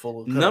 dumb, and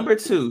full of cum. Number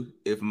two,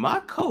 if my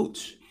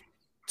coach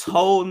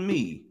told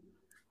me,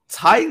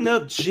 tighten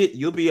up shit,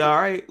 you'll be all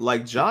right,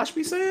 like Josh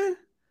be saying,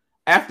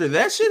 after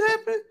that shit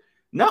happened,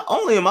 not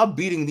only am I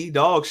beating the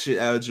dog shit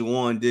out of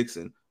Juwan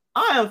Dixon,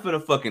 I am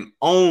finna fucking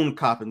own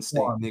Coppin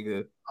State,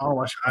 nigga.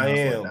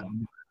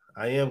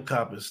 I am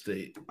Coppin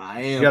State.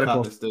 I am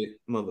Coppin State,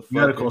 motherfucker. You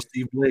gotta call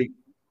Steve Blake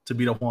to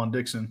beat up Juwan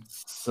Dixon.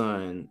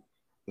 Son.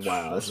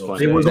 Wow, that's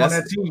funny. They was on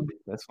that team.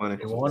 That's funny.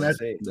 They were on that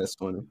team. That's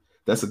funny.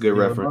 That's a good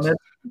reference.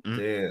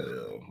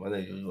 Damn, my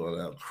nigga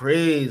going out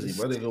crazy.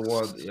 My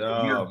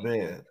nigga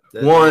man.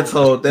 Warren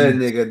told that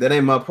nigga, that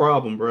ain't my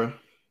problem, bro.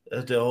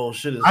 That's the whole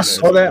shit. I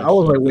saw that. I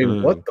was like, wait,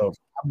 what the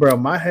bro?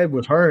 My head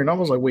was hurting. I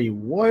was like, wait,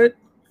 what?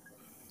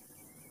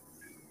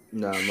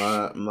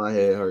 Nah, my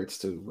head hurts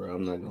too, bro.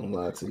 I'm not gonna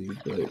lie to you,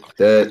 but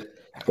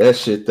that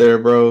shit there,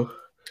 bro,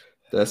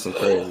 that's some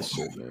crazy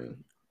shit, man.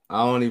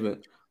 I don't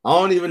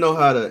even know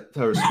how to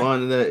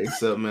respond to that,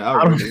 except man,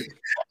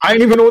 I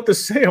didn't even know what to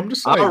say. I'm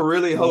just like, I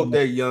really hope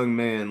that young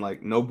man,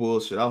 like, no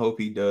bullshit. I hope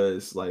he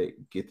does like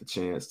get the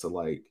chance to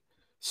like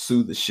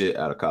sue the shit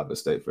out of Coppin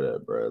State for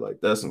that, bro.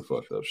 Like, that's some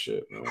fucked up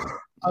shit, man.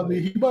 I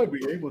mean, he might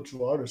be able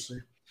to,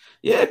 honestly.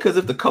 Yeah, because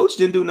if the coach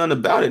didn't do nothing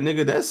about it,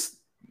 nigga, that's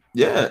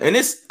and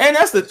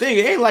that's the thing.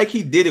 It ain't like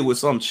he did it with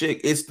some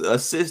chick. It's the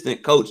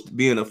assistant coach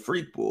being a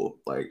freak bull.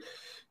 Like,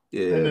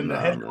 yeah,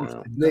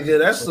 nigga,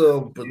 that's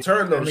some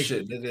paternal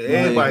shit, nigga.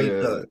 Everybody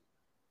done.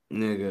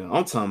 Nigga,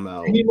 I'm talking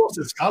about. He lost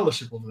his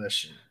scholarship over that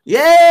shit.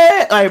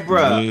 Yeah, like,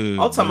 bro. I'm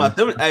talking about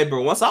them. Hey,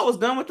 bro. Once I was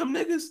done with them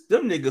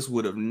niggas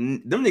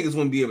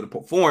wouldn't be able to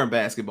perform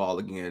basketball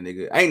again,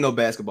 nigga. Ain't no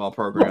basketball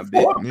program,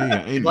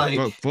 bitch. Ain't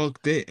like,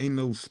 fuck that. Ain't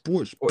no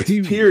sports.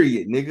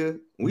 Period, nigga.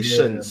 We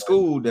shutting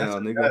school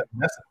down, nigga.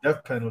 That's a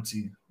death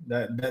penalty.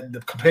 That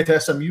compared to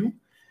SMU,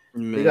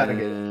 you gotta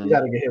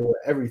get hit with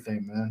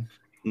everything, man.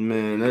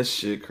 Man, that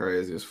shit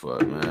crazy as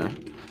fuck,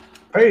 man.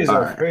 Prayers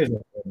up,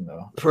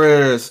 though.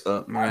 Prayers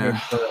up, man.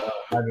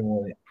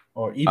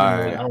 Or even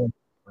I don't want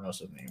to pronounce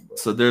his name. But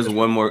so there's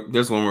one more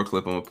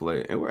clip I'm gonna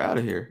play, and we're out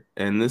of here.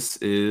 And this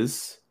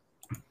is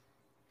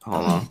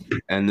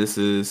and this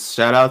is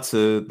shout out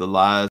to the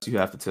lies you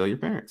have to tell your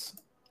parents.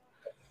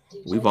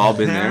 We've all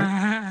been there.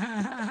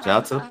 Shout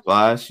out to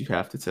lies you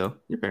have to tell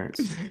your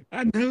parents.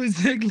 I know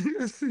exactly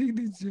what I see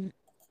this.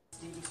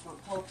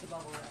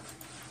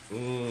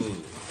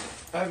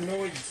 I have no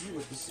idea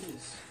what this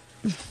is.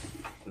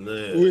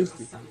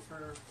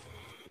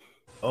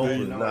 Oh,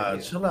 nah,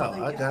 chill out.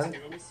 I got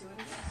it.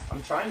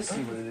 I'm trying to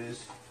see what it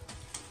is.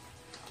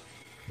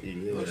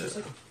 Yeah. It's just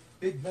like a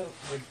big metal,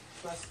 like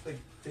plastic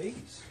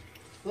vase.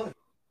 Look,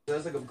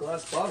 there's like a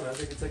glass bottom. I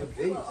think it's like a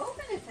vase. Well,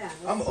 open it then.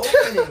 I'm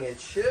opening it.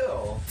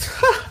 Chill.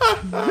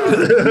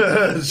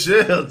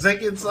 Chill.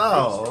 Take it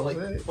off. Like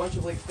a bunch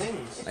of like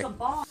things. It's a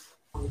bomb.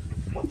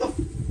 What the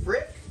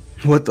frick?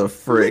 What the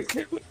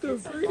frick? What the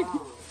frick?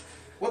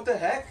 What the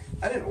heck?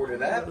 I didn't order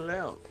that.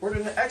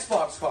 Ordered an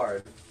Xbox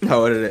card. I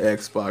ordered an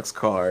Xbox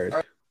card.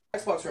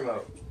 Xbox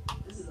remote.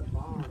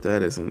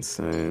 That is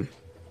insane.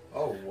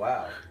 Oh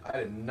wow! I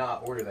did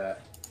not order that.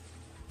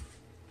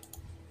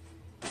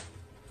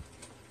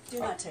 Do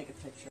not take a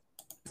picture.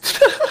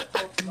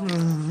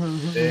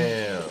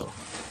 Damn.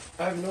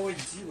 I have no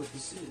idea what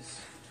this is.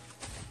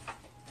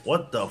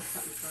 What the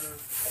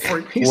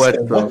frick?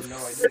 What the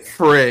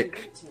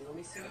frick?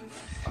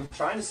 I'm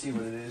trying to see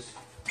what it is.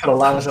 Could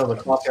allow us a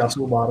coffee out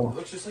to a bottle. It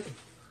looks just like a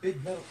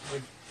big metal,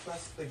 like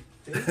plastic.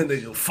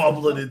 Nigga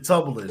fumbling and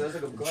tumbling.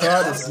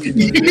 Trying to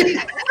see.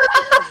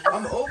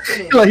 I'm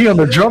opening. Like he on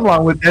the drum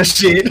line with that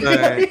shit.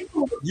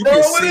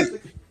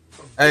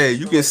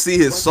 You can see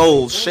his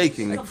soul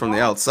shaking from the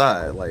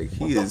outside. Like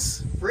he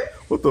is.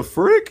 What the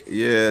frick?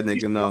 Yeah,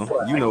 nigga,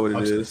 no. You know what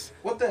it is.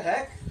 What the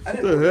heck? I What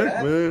didn't the order heck,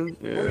 that. man?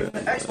 Ordered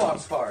an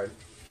Xbox card.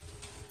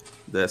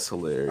 That's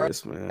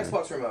hilarious, man.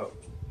 Xbox remote.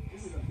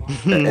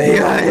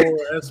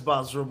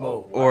 Xbox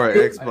remote. Or an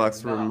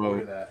Xbox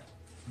remote.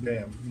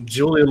 Damn.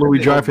 Julia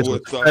Louis-Dreyfus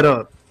was fed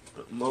up.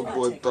 My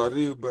boy thought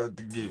he was about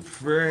to get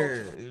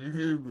friends. You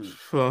hear me?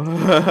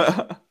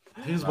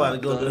 He's about to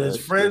go to his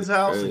friend's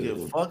house and get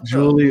fucked up.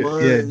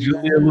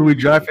 Julia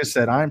Louis-Dreyfus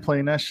said, I ain't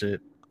playing that shit.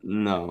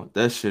 No,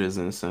 that shit is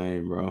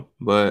insane, bro.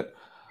 But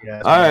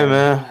yeah, all right,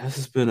 man. This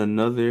has been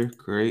another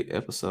great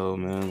episode,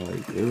 man.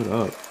 Like, give it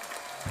up.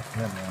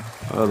 Yeah, man.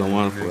 Another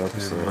wonderful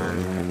episode,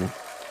 man.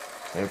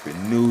 Happy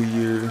New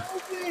Year.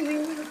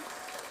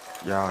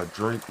 Y'all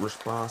drink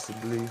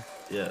responsibly.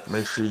 Yeah.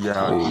 Make sure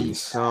y'all eat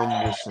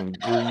some with some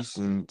grease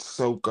and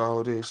soak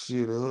all that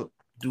shit up.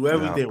 Do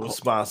everything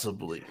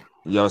responsibly.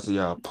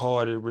 Y'all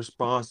party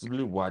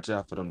responsibly. Watch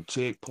out for them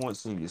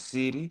checkpoints in your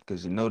city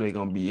because you know they're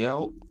gonna be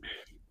out.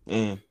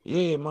 And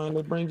yeah, man,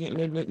 let's bring it.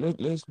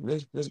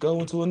 Let's go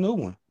into a new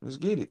one. Let's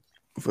get it.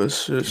 For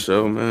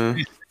sure,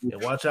 man.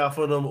 And watch out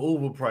for them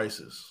Uber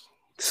prices.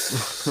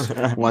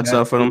 Watch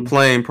out for them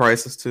plane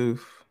prices too.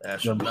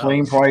 The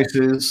plane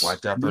prices.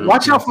 Watch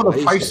out for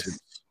the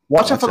prices.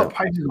 Watch out for the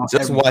prices.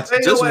 Just watch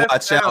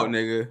out,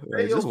 nigga.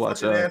 Like, just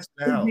watch out.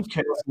 Be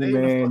careful,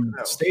 man.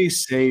 Stay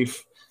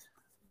safe.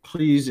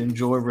 Please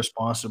enjoy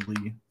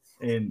responsibly.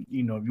 And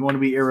you know, if you want to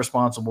be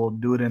irresponsible,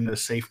 do it in the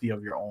safety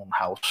of your own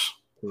house.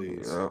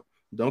 Please.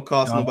 Don't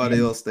cost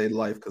nobody else their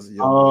life because of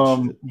your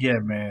bullshit. Yeah,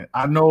 man.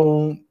 I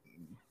know.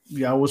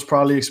 Yeah, I was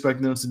probably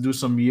expecting us to do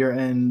some year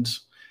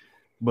ends,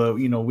 but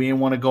you know, we didn't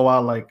want to go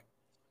out like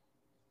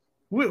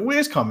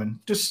where's coming.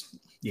 Just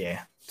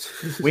yeah.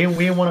 we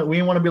didn't want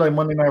to be like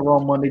Monday Night Raw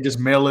Monday. Just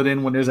mail it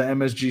in when there's an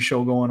MSG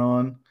show going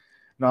on. You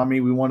know what I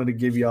mean? We wanted to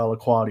give y'all a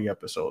quality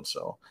episode.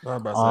 So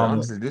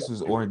honestly, this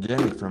was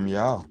organic from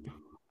y'all.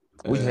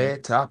 We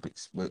had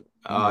topics, but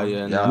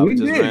we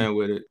just ran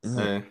with it.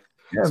 Yeah.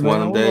 It's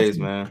one of them days,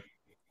 man.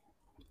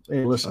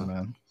 Hey, listen,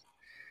 man.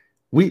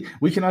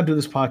 We cannot do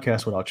this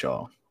podcast without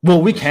y'all.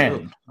 Well, we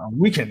can.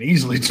 We can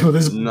easily do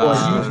this. We can.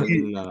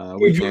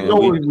 I know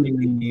what you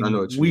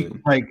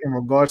mean. Like in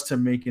regards to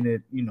making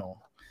it, you know,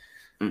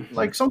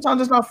 like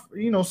sometimes it's not.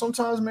 You know,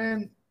 sometimes,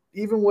 man.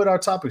 Even with our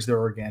topics, they're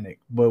organic,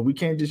 but we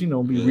can't just, you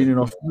know, be reading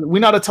off. We're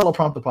not a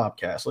teleprompter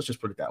podcast. Let's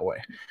just put it that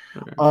way.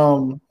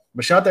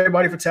 But shout out to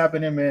everybody for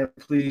tapping in, man.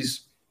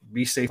 Please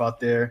be safe out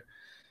there.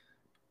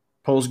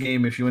 Post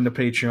game, if you're in the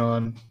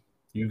Patreon,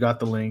 you got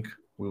the link.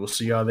 We will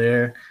see y'all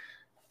there.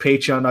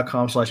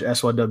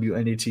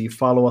 Patreon.com/SYWNET.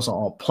 Follow us on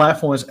all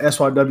platforms,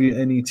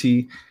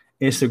 SYWNET,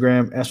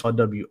 Instagram,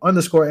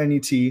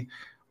 SYW_NET.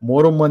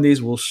 Mortal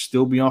Mondays will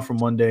still be on for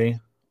Monday,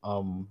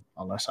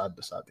 unless I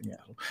decide to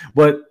cancel.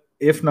 But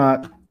if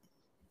not,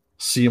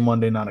 see you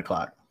Monday, 9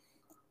 o'clock.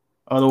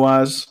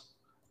 Otherwise,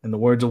 in the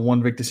words of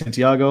one Victor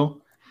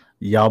Santiago,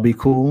 y'all be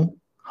cool.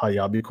 How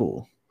y'all be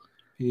cool?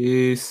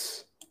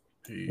 Peace.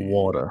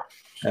 Water.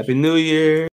 Happy New Year.